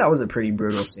I thought that was a pretty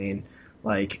brutal scene.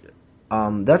 Like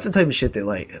that's the type of shit that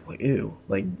like ew,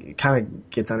 like it kind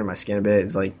of gets under my skin a bit.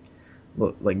 It's like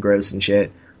gross and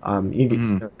shit.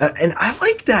 And I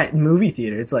like that movie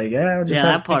theater. It's like, I'll just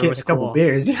have to get a couple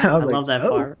beers. I was like, that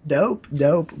part. Dope.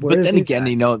 But then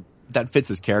again, that fits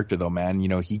his character though, man.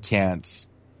 He can't,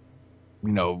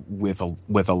 with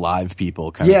alive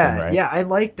people kind of thing, right? Yeah, I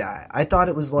like that. I thought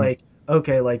it was like,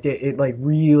 okay, like it like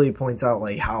really points out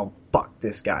like how fucked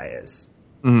this guy is.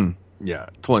 Yeah,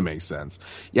 totally makes sense.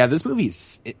 Yeah, this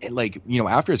movie's like,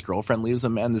 after his girlfriend leaves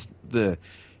him, man,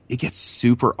 it gets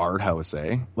super art house,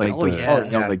 eh? Like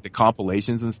like the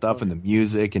compilations and stuff and the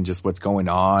music and just what's going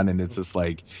on. And it's just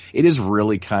like, it is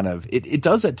really kind of, it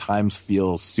does at times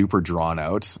feel super drawn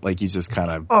out. Like he's just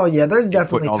kind of. Oh yeah, there's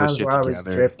definitely times where I was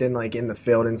drifting like in the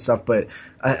field and stuff. But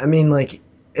I mean, like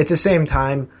at the same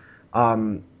time,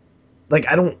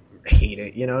 like I don't hate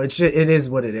it. It's just, it is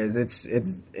what it is. It's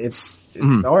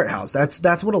the art house.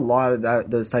 That's what a lot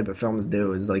of those type of films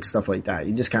do is like stuff like that.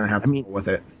 You just kind of have to deal with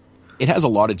it. It has a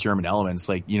lot of German elements,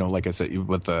 like like I said,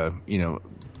 with the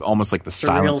almost like the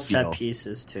surreal set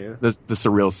pieces too. The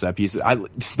surreal set pieces.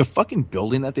 The fucking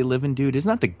building that they live in, dude, isn't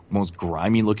that the most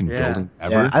grimy looking building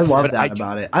ever? Yeah, I love that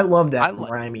about it. I love that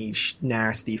grimy,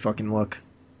 nasty fucking look.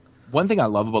 One thing I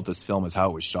love about this film is how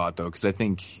it was shot, though, because I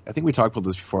think we talked about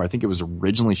this before. I think it was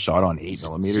originally shot on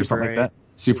 8mm or something like that.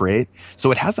 Super 8.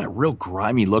 So it has that real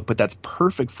grimy look, but that's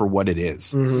perfect for what it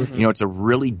is. Mm-hmm. You know, it's a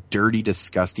really dirty,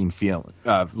 disgusting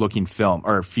looking film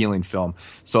or feeling film.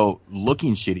 So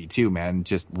looking shitty too, man,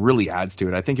 just really adds to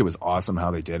it. I think it was awesome how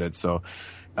they did it. So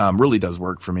really does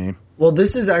work for me. Well,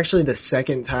 this is actually the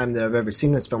second time that I've ever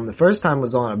seen this film. The first time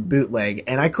was on a bootleg,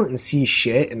 and I couldn't see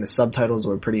shit, and the subtitles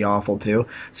were pretty awful too.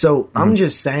 So I'm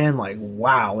just saying, like,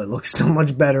 wow, it looks so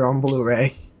much better on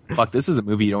Blu-ray. Fuck, this is a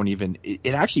movie you don't even...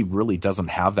 It actually really doesn't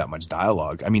have that much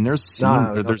dialogue. I mean, there's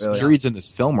really periods in this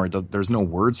film where there's no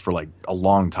words for, like, a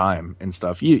long time and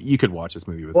stuff. You could watch this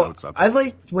movie without stuff. I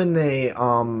liked when they...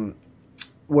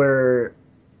 where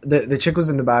the chick was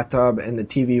in the bathtub and the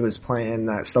TV was playing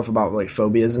that stuff about, like,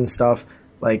 phobias and stuff.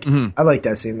 Like, I liked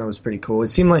that scene. That was pretty cool. It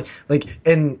seemed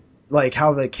like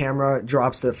how the camera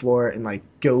drops to the floor and like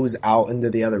goes out into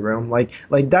the other room. Like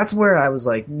that's where I was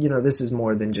like, you know, this is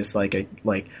more than just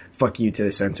like fuck you to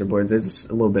the censor boards. There's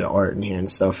a little bit of art in here and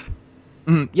stuff.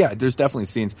 Yeah, there's definitely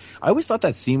scenes. I always thought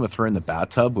that scene with her in the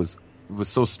bathtub was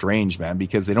so strange, man,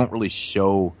 because they don't really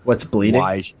show what's bleeding.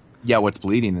 What's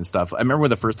bleeding and stuff. I remember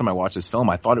the first time I watched this film,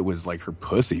 I thought it was like her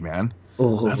pussy, man.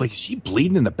 Ooh. I was like, is she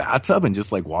bleeding in the bathtub and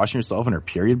just like washing herself in her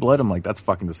period blood? I'm like, that's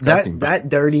fucking disgusting. That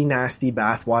dirty, nasty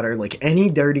bathwater, like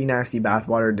any dirty, nasty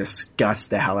bathwater disgusts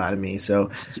the hell out of me. So,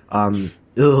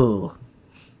 ugh.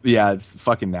 Yeah, it's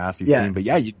fucking nasty scene. But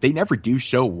yeah, they never do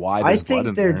show why there's blood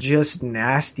in there. I think they're just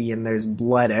nasty and there's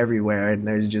blood everywhere and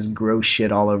there's just gross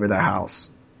shit all over the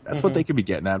house. That's what they could be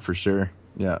getting at for sure.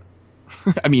 Yeah.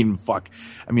 I mean, fuck.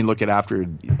 I mean, look at after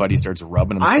Buddy starts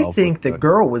rubbing himself. I think the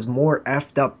girl was more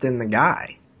effed up than the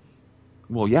guy.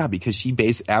 Well, yeah, because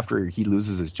after he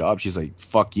loses his job, she's like,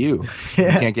 fuck you.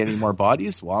 Yeah. You can't get any more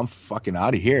bodies? Well, I'm fucking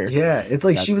out of here. Yeah, it's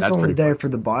like she was only there for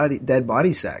the dead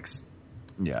body sex.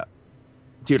 Yeah.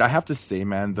 Dude, I have to say,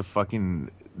 man, the fucking,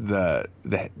 the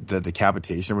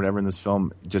decapitation or whatever in this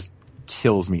film just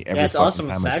kills me every fucking time. Yeah, it's awesome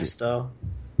effects, though.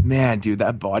 Man, dude,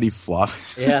 that body flop.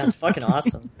 Yeah, it's fucking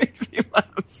awesome. Makes me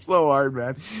laugh so hard,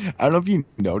 man. I don't know if you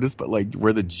noticed, but like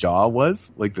where the jaw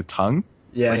was, like the tongue.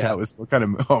 Yeah, that was still kind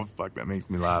of. Oh fuck, that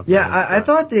makes me laugh. Yeah, I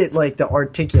thought that like the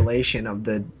articulation of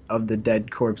the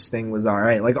dead corpse thing was all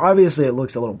right. Like obviously it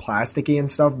looks a little plasticky and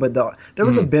stuff, but there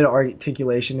was a bit of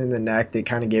articulation in the neck that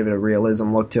kind of gave it a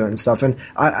realism look to it and stuff. And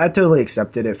I totally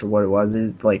accepted it for what it was.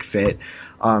 It like fit.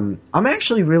 I'm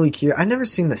actually really curious. I've never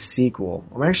seen the sequel.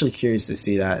 I'm actually curious to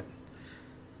see that.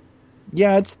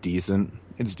 Yeah, it's decent.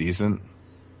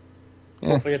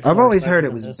 Yeah. I've always heard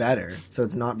it was better, so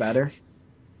it's not better.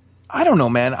 I don't know,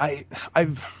 man. I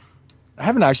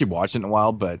haven't actually watched it in a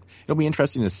while, but it'll be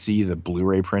interesting to see the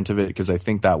Blu-ray print of it because I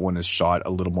think that one is shot a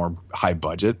little more high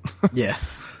budget. Yeah.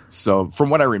 So from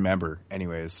what I remember,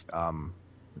 anyways, so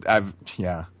I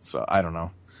don't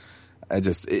know.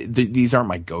 These aren't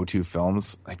my go-to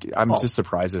films. Like, I'm just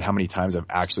surprised at how many times I've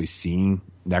actually seen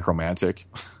Necromantic.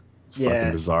 It's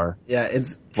fucking bizarre. Yeah,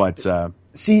 But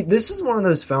see, this is one of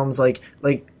those films like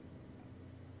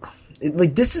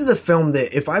this is a film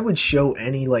that if I would show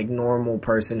any like normal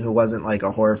person who wasn't like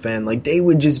a horror fan, like they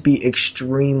would just be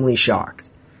extremely shocked.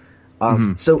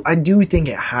 So I do think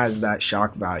it has that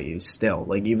shock value still.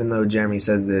 Like even though Jeremy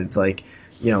says that it's like,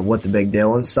 you know, what the big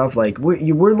deal and stuff, like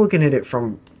we're looking at it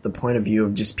from the point of view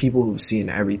of just people who've seen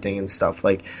everything and stuff.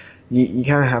 Like you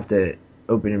kind of have to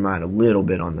open your mind a little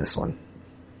bit on this one.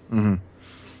 Mm-hmm.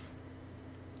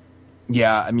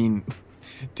 Yeah, I mean,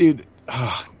 dude,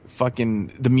 fucking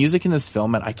the music in this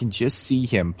film, man, I can just see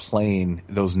him playing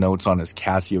those notes on his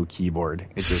Casio keyboard.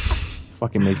 It just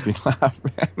fucking makes me laugh,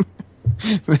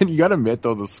 man. Then you gotta admit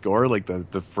though, the score, like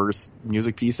the first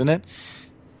music piece in it,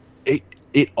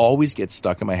 it always gets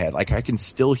stuck in my head. Like I can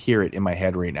still hear it in my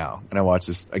head right now. And I watched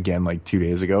this again like 2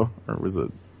 days ago, or was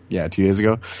it? Yeah, 2 days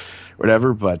ago,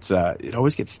 whatever. But it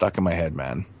always gets stuck in my head,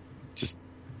 man. Just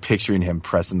picturing him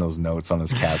pressing those notes on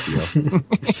his Casio.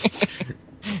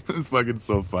 It's fucking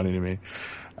so funny to me.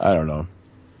 I don't know.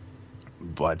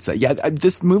 But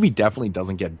this movie definitely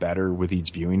doesn't get better with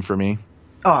each viewing for me.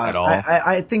 At all.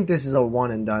 I think this is a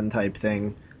one and done type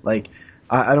thing. Like,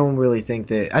 I don't really think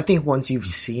that. I think once you've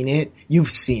seen it, you've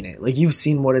seen it. Like, you've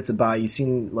seen what it's about. You've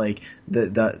seen, like,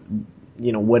 the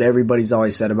you know, what everybody's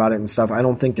always said about it and stuff. I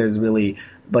don't think there's really,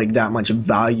 like, that much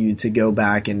value to go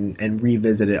back and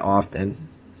revisit it often.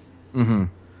 Mm-hmm.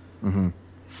 Mm-hmm.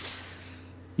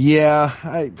 Yeah,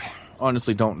 I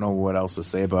honestly don't know what else to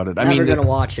say about it. Never gonna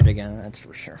watch it again, that's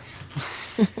for sure.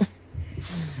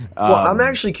 Well, I'm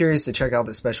actually curious to check out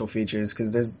the special features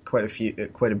because there's quite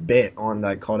a bit on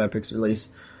that called Epic's release.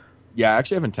 Yeah, I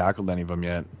actually haven't tackled any of them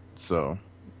yet. So,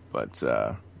 but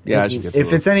Yeah, I should get to if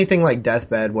those. it's anything like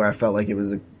Deathbed, where I felt like it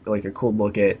was a cool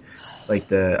look at like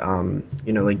the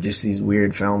like just these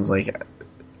weird films, like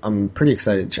I'm pretty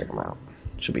excited to check them out.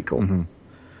 Should be cool. Mm-hmm.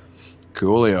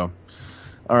 Coolio.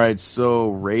 All right, so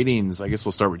ratings. I guess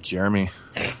we'll start with Jeremy,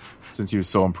 since he was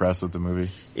so impressed with the movie.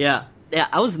 Yeah,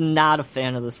 I was not a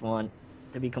fan of this one,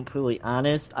 to be completely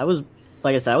honest. I was,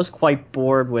 like I said, I was quite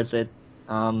bored with it.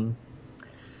 I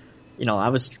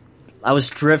was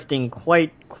drifting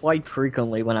quite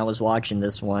frequently when I was watching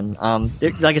this one.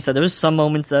 Like I said, there was some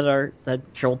moments that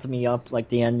jolted me up, like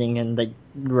the ending and the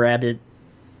rabbit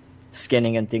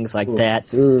skinning and things like that.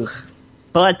 Ugh.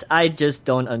 But I just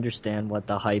don't understand what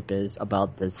the hype is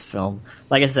about this film.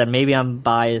 Like I said, maybe I'm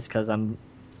biased because I'm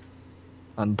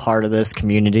part of this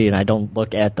community and I don't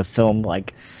look at the film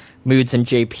like Moods and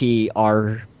JP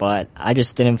are, but I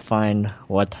just didn't find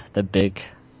what the big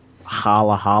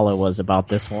holla was about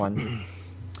this one.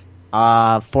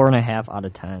 4.5 out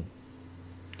of 10.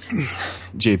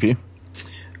 JP?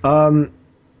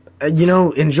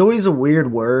 Enjoy is a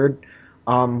weird word,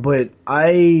 but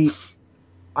I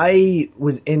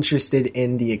was interested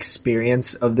in the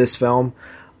experience of this film.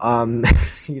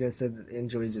 Said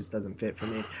enjoy just doesn't fit for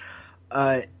me.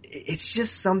 It's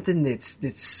just something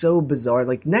that's so bizarre.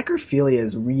 Like, necrophilia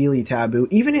is really taboo,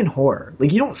 even in horror.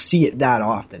 Like, you don't see it that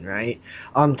often, right?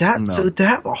 To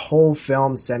have a whole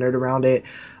film centered around it,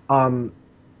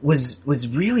 was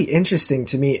really interesting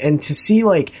to me, and to see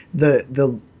like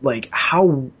the like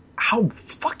how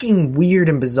fucking weird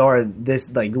and bizarre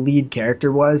this like lead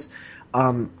character was.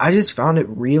 I just found it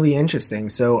really interesting.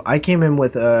 So I came in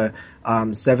with a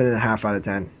 7.5 out of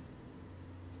 10.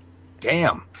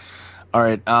 Damn. All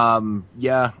right.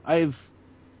 Yeah, I've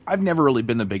never really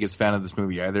been the biggest fan of this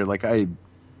movie either. Like, I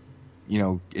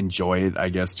enjoy it, I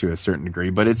guess, to a certain degree,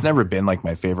 but it's never been like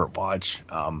my favorite watch.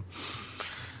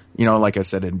 Like I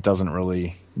said, it doesn't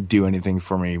really do anything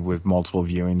for me with multiple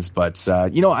viewings, but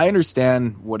I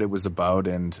understand what it was about,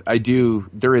 and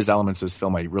there is elements of this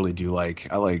film I really do like.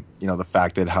 I like, the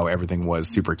fact that how everything was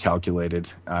super calculated.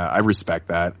 I respect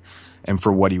that, and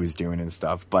for what he was doing and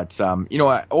stuff. But,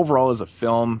 overall as a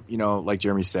film, like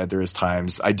Jeremy said, there is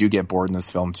times I do get bored in this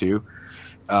film too,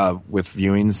 with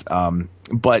viewings.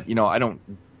 But, I don't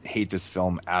hate this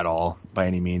film at all by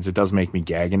any means. It does make me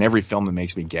gag, and every film that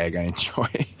makes me gag I enjoy.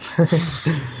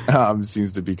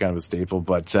 Seems to be kind of a staple,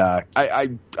 but I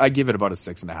give it about a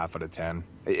 6.5 out of 10.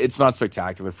 It's not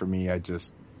spectacular for me. I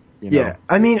just Yeah,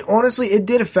 I mean, honestly, it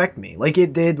did affect me. Like,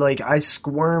 it did. Like, I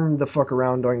squirmed the fuck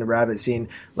around during the rabbit scene.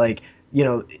 Like,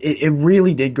 it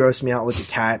really did gross me out with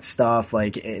the cat stuff.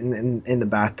 Like, in the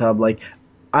bathtub. Like,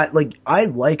 I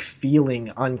like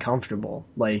feeling uncomfortable,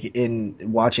 like, in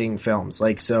watching films.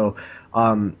 Like, so,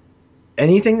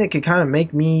 anything that could kind of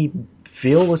make me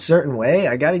feel a certain way,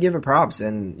 I gotta give it props.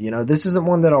 And, this isn't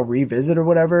one that I'll revisit or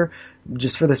whatever,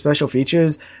 just for the special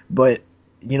features, but,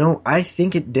 I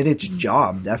think it did its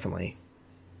job, definitely.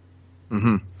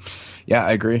 Mm-hmm. Yeah,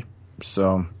 I agree.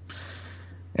 So,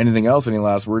 anything else? Any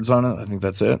last words on it? I think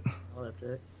that's it. Oh, that's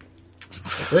it.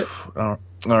 That's it.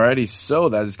 Alrighty, so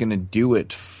that is going to do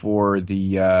it for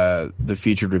the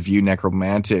featured review,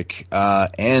 Necromantic,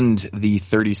 and the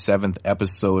 37th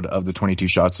episode of the 22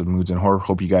 Shots of Moods and Horror.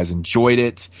 Hope you guys enjoyed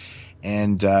it,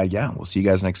 and we'll see you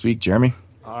guys next week. Jeremy?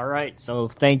 All right, so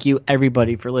thank you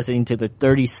everybody for listening to the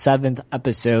 37th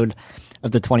episode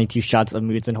of the 22 Shots of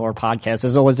Moods and Horror podcast.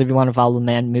 As always, if you want to follow the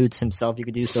man Moods himself, you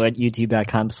can do so at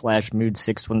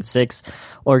youtube.com/Moods616,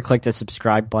 or click the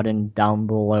subscribe button down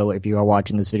below if you are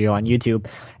watching this video on YouTube.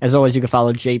 As always, you can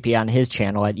follow JP on his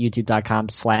channel at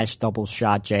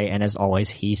youtube.com/DoubleShotJ, and as always,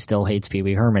 he still hates Pee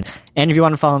Wee Herman. And if you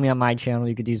want to follow me on my channel,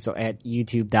 you can do so at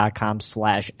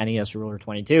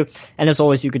youtube.com/NESRuler22. And as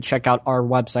always, you can check out our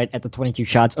website at the 22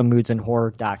 Shots of Moods and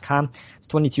Horror.com. It's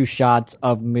 22 Shots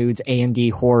of Moods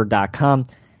AMDHorror.com.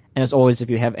 And as always, if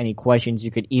you have any questions,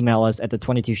 you could email us at the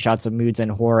 22 Shots of Moods and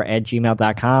Horror at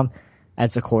gmail.com.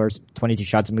 That's, of course, 22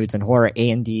 Shots of Moods and Horror,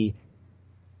 AMD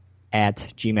at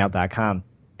gmail.com.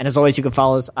 And as always, you can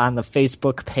follow us on the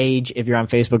Facebook page. If you're on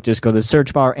Facebook, just go to the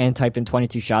search bar and type in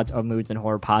 22 Shots of Moods and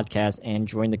Horror podcast and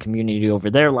join the community over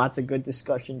there. Lots of good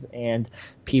discussions and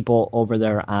people over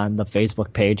there on the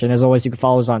Facebook page. And as always, you can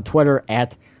follow us on Twitter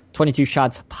at 22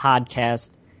 Shots podcast.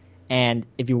 And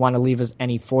if you want to leave us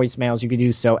any voicemails, you can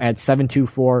do so at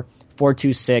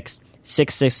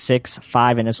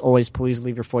 724-426-6665. And as always, please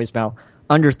leave your voicemail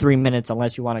under 3 minutes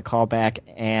unless you want to call back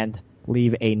and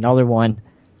leave another one.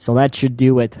 So that should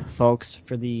do it, folks,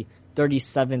 for the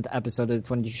 37th episode of the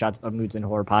 22 Shots of Moods and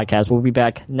Horror podcast. We'll be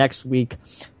back next week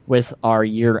with our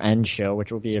year-end show,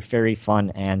 which will be a very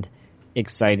fun and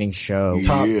exciting show.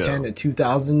 Top 10 of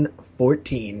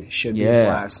 2014 should be a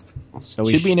blast. So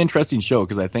should be an interesting show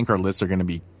because I think our lists are going to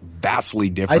be vastly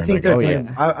different. I think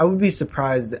I would be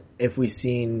surprised if we've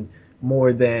seen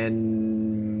more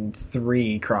than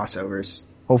 3 crossovers.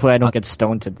 Hopefully I don't get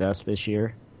stoned to death this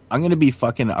year. I'm going to be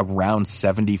fucking around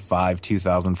 75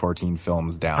 2014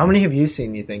 films down. How many have you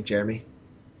seen, you think, Jeremy?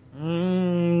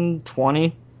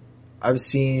 20. I've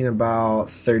seen about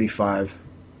 35.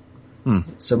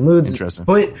 So moods, interesting.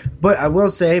 But I will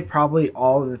say probably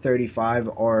all of the 35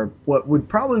 are what would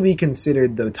probably be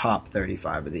considered the top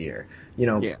 35 of the year.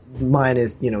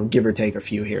 Minus, give or take a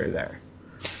few here or there.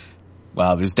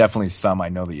 Well, there's definitely some I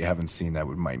know that you haven't seen that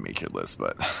might make your list,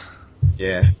 but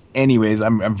yeah. Anyways,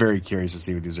 I'm very curious to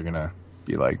see what these are gonna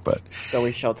be like. But so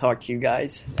we shall talk to you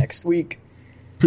guys next week.